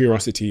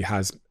curiosity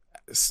has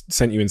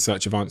sent you in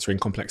search of answering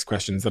complex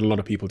questions that a lot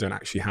of people don't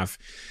actually have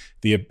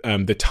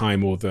the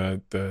time or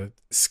the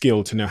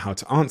skill to know how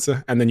to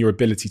answer, and then your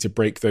ability to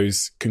break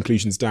those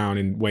conclusions down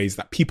in ways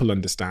that people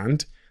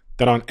understand,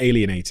 that aren't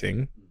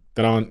alienating,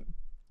 that aren't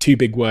too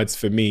big words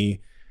for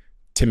me,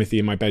 Timothy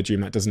in my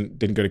bedroom that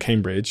didn't go to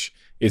Cambridge,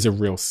 is a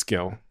real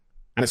skill.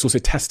 And it's also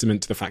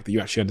testament to the fact that you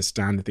actually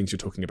understand the things you're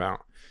talking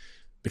about,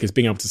 because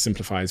being able to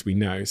simplify, as we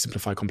know,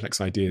 simplify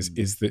complex ideas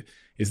is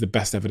the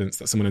best evidence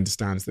that someone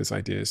understands those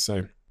ideas.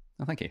 So.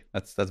 Oh, thank you.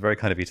 That's very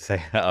kind of you to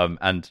say.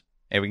 And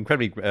it was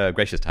incredibly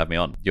gracious to have me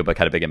on. Your book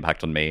had a big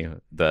impact on me.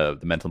 The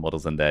mental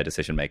models and their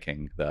decision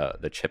making,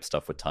 the chip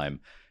stuff with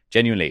time,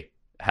 genuinely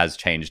has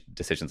changed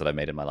decisions that I've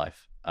made in my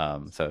life.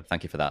 So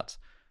thank you for that.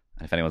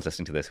 And if anyone's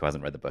listening to this who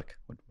hasn't read the book,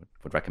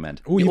 would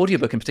recommend the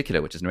audiobook in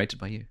particular, which is narrated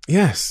by you.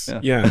 Yes.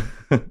 Yeah.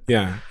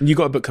 And you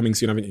got a book coming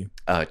soon, haven't you?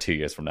 2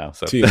 years from now.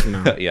 So 2 years from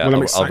now. Yeah,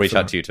 well, I'll reach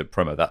out to you to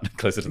promote that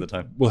closer to the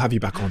time. We'll have you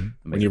back on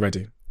when you're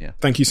ready. Yeah.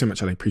 Thank you so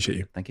much, Ali. Appreciate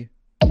you. Thank you.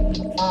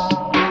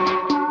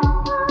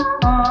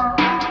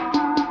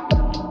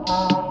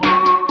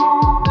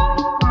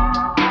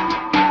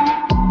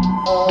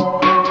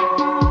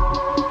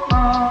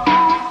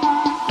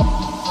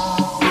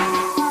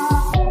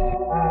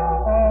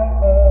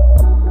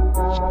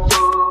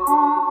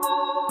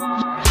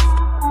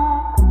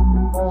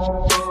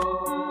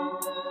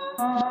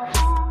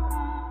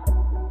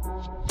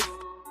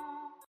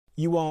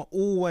 You are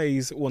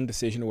always one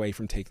decision away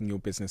from taking your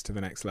business to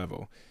the next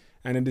level.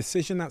 And a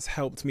decision that's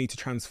helped me to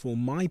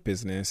transform my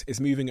business is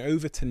moving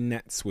over to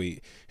NetSuite,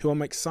 who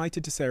I'm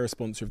excited to say are a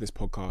sponsor of this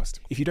podcast.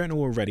 If you don't know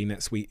already,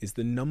 NetSuite is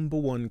the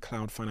 #1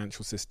 cloud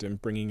financial system,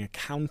 bringing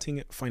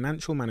accounting,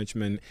 financial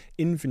management,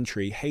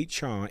 inventory,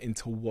 HR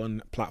into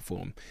one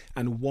platform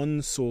and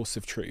one source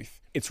of truth.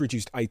 It's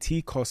reduced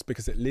IT costs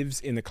because it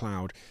lives in the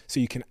cloud, so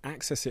you can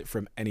access it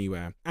from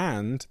anywhere.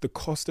 And the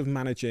cost of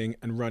managing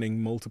and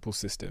running multiple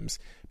systems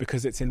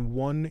because it's in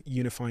one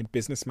unified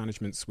business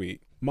management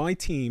suite. My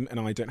team and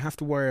I don't have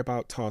to worry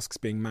about tasks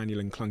being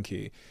manual and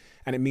clunky.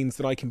 And it means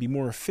that I can be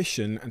more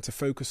efficient and to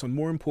focus on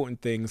more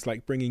important things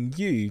like bringing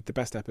you the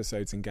best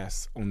episodes and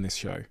guests on this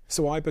show.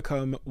 So I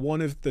become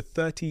one of the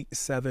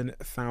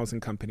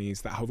 37,000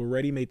 companies that have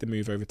already made the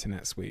move over to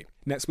NetSuite.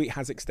 NetSuite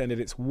has extended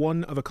its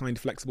one-of-a-kind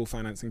flexible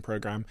financing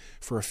program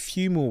for a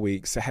few more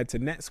weeks. So head to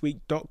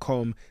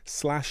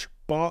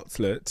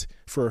netsuite.com/Bartlett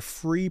for a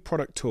free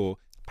product tour.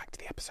 Back to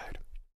the episode.